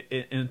 unwrapping?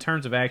 In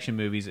terms of action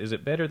movies, is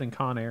it better than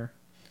Con Air?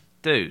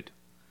 Dude,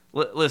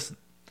 listen.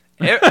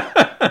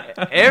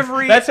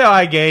 Every That's how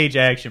I gauge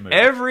action movies.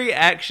 Every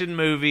action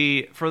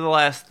movie for the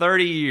last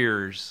 30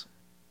 years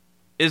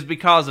is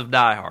because of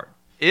Die Hard.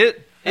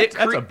 That's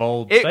a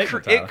bold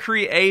statement, Tyler. It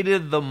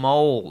created the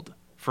mold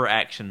for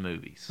action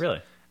movies.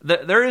 Really?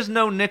 There is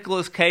no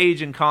Nicolas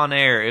Cage in Con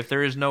Air if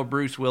there is no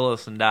Bruce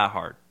Willis in Die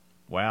Hard.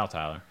 Wow,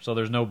 Tyler. So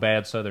there's no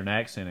bad Southern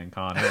accent in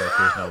Con Air if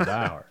there's no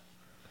Die Hard.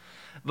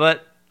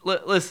 But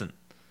listen,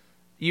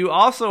 you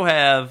also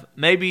have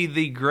maybe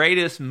the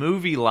greatest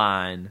movie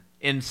line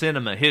in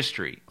cinema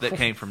history that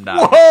came from Die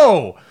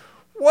Hard.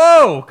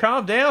 Whoa!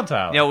 Calm down,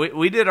 Tyler. You know,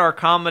 we did our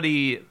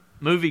comedy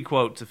movie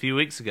quotes a few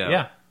weeks ago.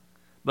 Yeah.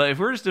 But if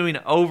we're just doing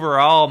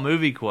overall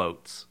movie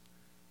quotes,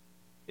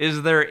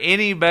 is there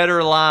any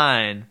better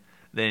line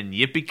than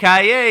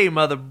 "Yippee-ki-yay,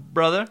 mother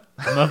brother"?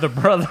 Mother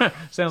brother.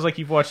 Sounds like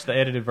you've watched the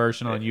edited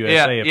version on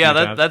USA.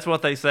 That's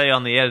what they say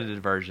on the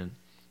edited version.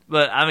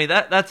 But I mean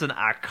that's an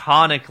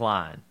iconic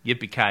line.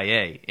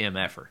 "Yippee-ki-yay,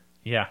 MFer."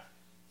 Yeah.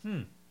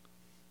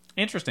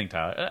 Interesting,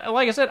 Tyler.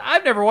 Like I said,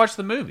 I've never watched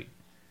the movie.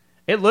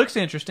 It looks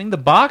interesting. The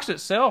box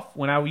itself,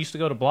 when I used to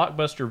go to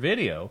Blockbuster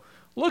Video,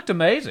 looked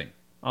amazing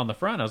on the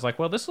front. I was like,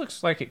 well, this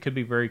looks like it could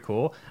be very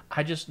cool.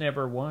 I just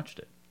never watched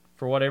it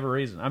for whatever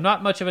reason. I'm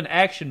not much of an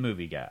action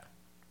movie guy.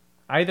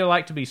 I either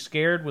like to be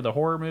scared with a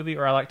horror movie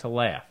or I like to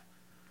laugh.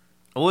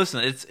 Well,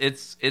 listen,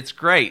 it's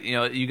great. You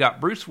know, you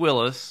got Bruce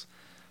Willis,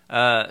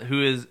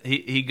 who is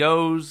he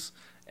goes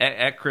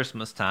at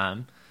Christmas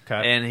time.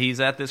 Okay. And he's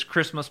at this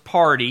Christmas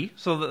party,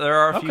 so that there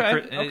are a few.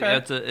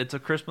 Okay. It's a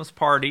Christmas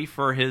party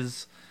for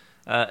his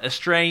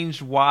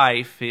estranged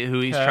wife, who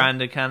he's trying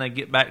to kind of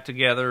get back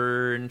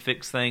together and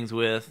fix things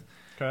with.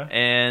 Okay.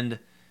 And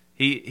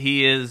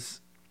he is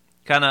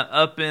kind of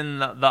up in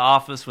the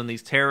office when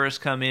these terrorists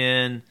come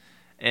in,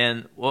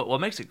 and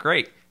what makes it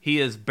great, he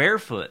is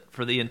barefoot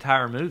for the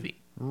entire movie.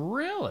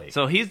 Really?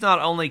 So he's not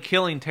only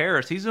killing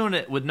terrorists, he's doing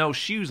it with no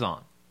shoes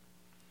on.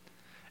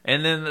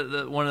 And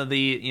then one of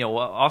the,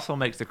 what also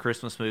makes the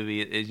Christmas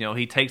movie is,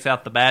 he takes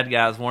out the bad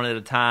guys one at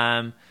a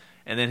time,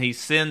 and then he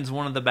sends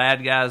one of the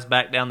bad guys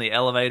back down the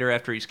elevator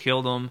after he's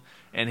killed them,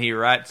 and he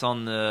writes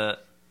on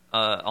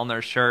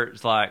their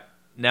shirts like,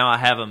 "Now I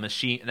have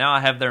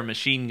their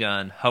machine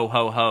gun, ho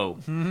ho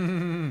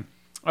ho."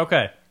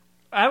 Okay.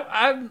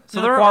 I'm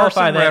so going to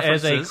qualify that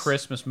references as a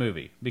Christmas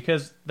movie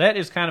because that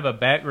is kind of a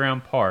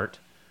background part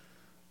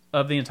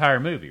of the entire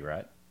movie,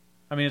 right?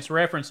 I mean, it's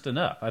referenced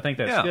enough. I think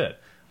that's good.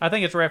 I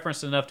think it's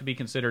referenced enough to be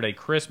considered a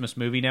Christmas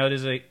movie. Now,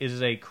 is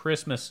it a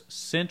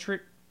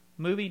Christmas-centric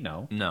movie?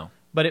 No.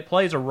 But it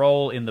plays a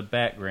role in the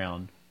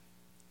background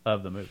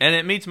of the movie. And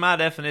it meets my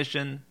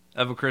definition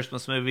of a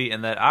Christmas movie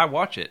in that I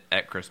watch it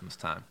at Christmas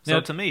time. So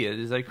to me, it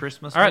is a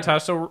Christmas movie. All right, Ty,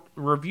 so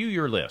review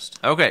your list.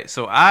 Okay,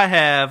 so I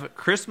have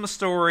Christmas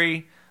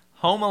Story,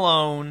 Home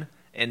Alone,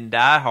 and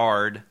Die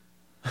Hard.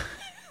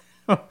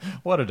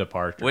 What a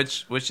departure.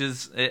 Which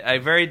is a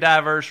very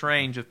diverse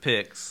range of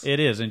picks. It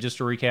is, and just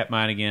to recap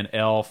mine again,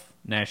 Elf,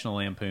 National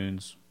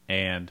Lampoons,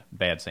 and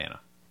Bad Santa.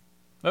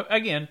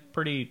 Again,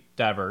 pretty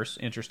diverse,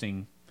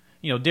 interesting,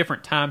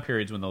 different time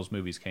periods when those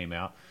movies came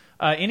out.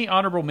 Any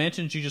honorable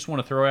mentions you just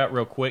want to throw out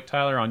real quick,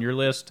 Tyler, on your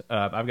list?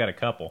 I've got a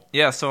couple.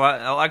 Yeah, so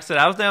like I said,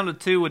 I was down to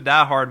 2 with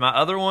Die Hard. My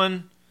other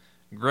one,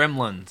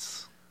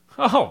 Gremlins.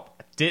 Oh,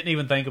 didn't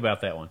even think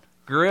about that one.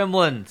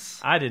 Gremlins.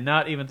 I did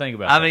not even think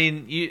about that. I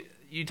mean,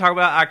 you talk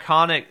about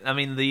iconic. I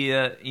mean,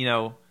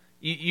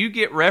 you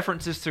get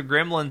references to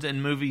Gremlins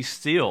in movies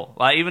still,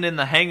 like even in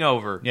The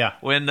Hangover. Yeah.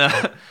 When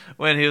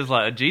he was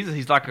like, Jesus,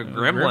 he's like a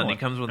gremlin. He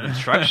comes with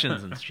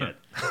instructions and shit.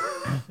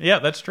 Yeah,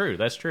 that's true.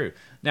 That's true.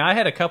 Now, I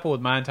had a couple with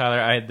mine, Tyler.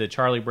 I had the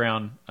Charlie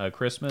Brown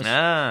Christmas,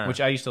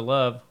 which I used to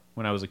love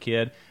when I was a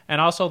kid,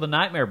 and also The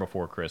Nightmare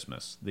Before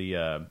Christmas,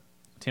 the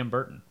Tim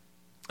Burton.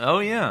 Oh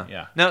yeah.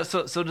 Yeah. Now,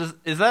 so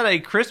is that a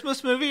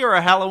Christmas movie or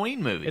a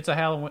Halloween movie? It's a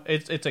Halloween.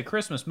 It's a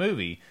Christmas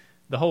movie.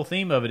 The whole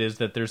theme of it is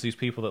that there's these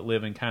people that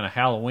live in kind of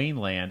Halloween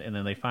land, and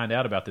then they find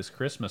out about this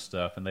Christmas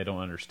stuff, and they don't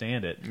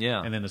understand it.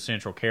 Yeah. And then the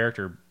central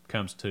character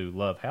comes to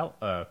love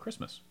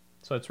Christmas.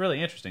 So it's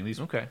really interesting.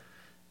 Okay.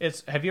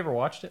 Have you ever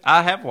watched it?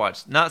 I have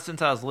watched. Not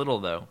since I was little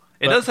though.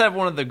 It does have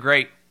one of the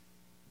great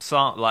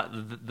songs, like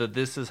the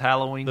 "This Is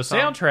Halloween." The song.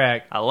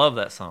 soundtrack I love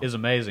that song. is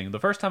amazing. The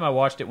first time I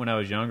watched it when I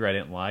was younger, I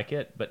didn't like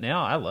it, but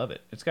now I love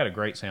it. It's got a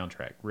great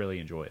soundtrack. Really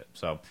enjoy it.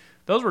 So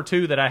those were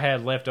two that I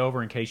had left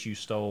over in case you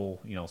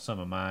stole, some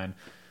of mine.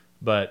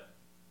 But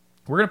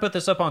we're going to put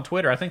this up on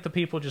Twitter. I think the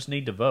people just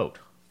need to vote.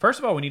 First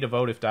of all, we need to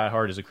vote if Die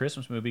Hard is a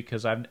Christmas movie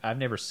because I've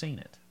never seen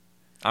it.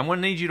 I'm going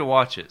to need you to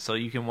watch it so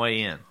you can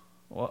weigh in.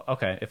 Well,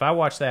 okay. If I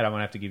watch that, I'm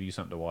going to have to give you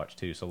something to watch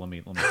too. So let me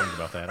think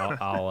about that.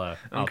 I'll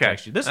Okay.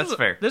 text you. That's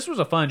fair. This was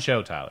a fun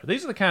show, Tyler.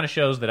 These are the kind of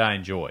shows that I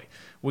enjoy.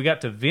 We got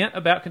to vent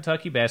about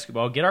Kentucky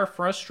basketball, get our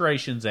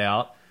frustrations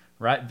out,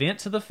 right? Vent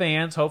to the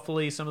fans.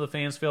 Hopefully some of the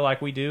fans feel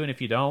like we do, and if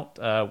you don't,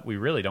 we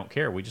really don't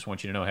care. We just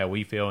want you to know how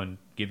we feel and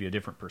give you a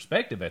different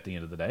perspective at the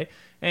end of the day,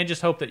 and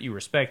just hope that you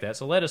respect that.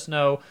 So let us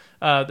know.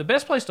 The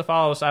best place to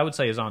follow us, I would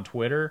say, is on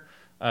Twitter,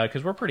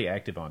 because we're pretty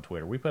active on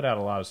Twitter. We put out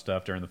a lot of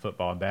stuff during the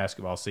football and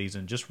basketball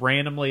season, just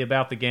randomly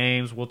about the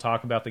games. We'll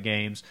talk about the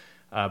games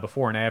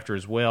before and after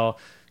as well.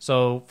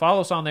 So follow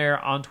us on there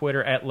on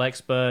Twitter at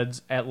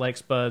LexBuds,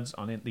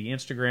 on the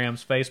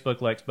Instagrams, Facebook,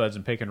 LexBuds,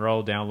 and Pick and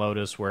Roll. Download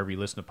us wherever you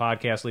listen to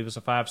podcasts. Leave us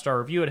a 5-star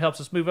review. It helps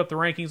us move up the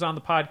rankings on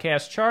the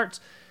podcast charts.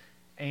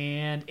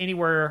 And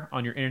anywhere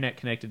on your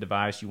internet-connected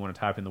device you want to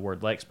type in the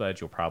word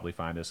LexBuds, you'll probably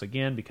find us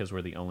again because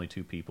we're the only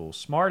two people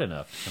smart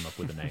enough to come up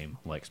with the name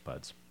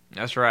LexBuds.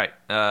 That's right.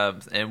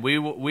 And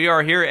we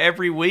are here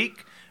every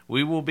week.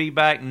 We will be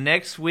back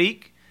next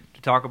week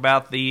to talk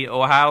about the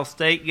Ohio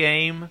State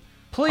game.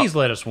 Please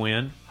let us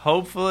win.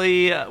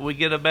 Hopefully we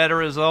get a better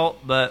result,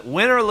 but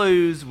win or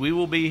lose, we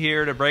will be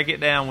here to break it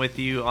down with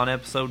you on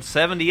episode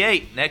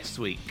 78 next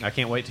week. I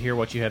can't wait to hear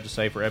what you have to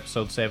say for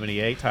episode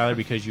 78, Tyler,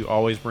 because you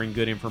always bring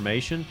good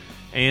information.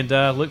 And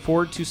look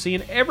forward to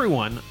seeing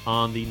everyone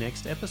on the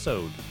next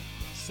episode.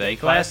 Stay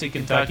classy,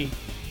 Kentucky.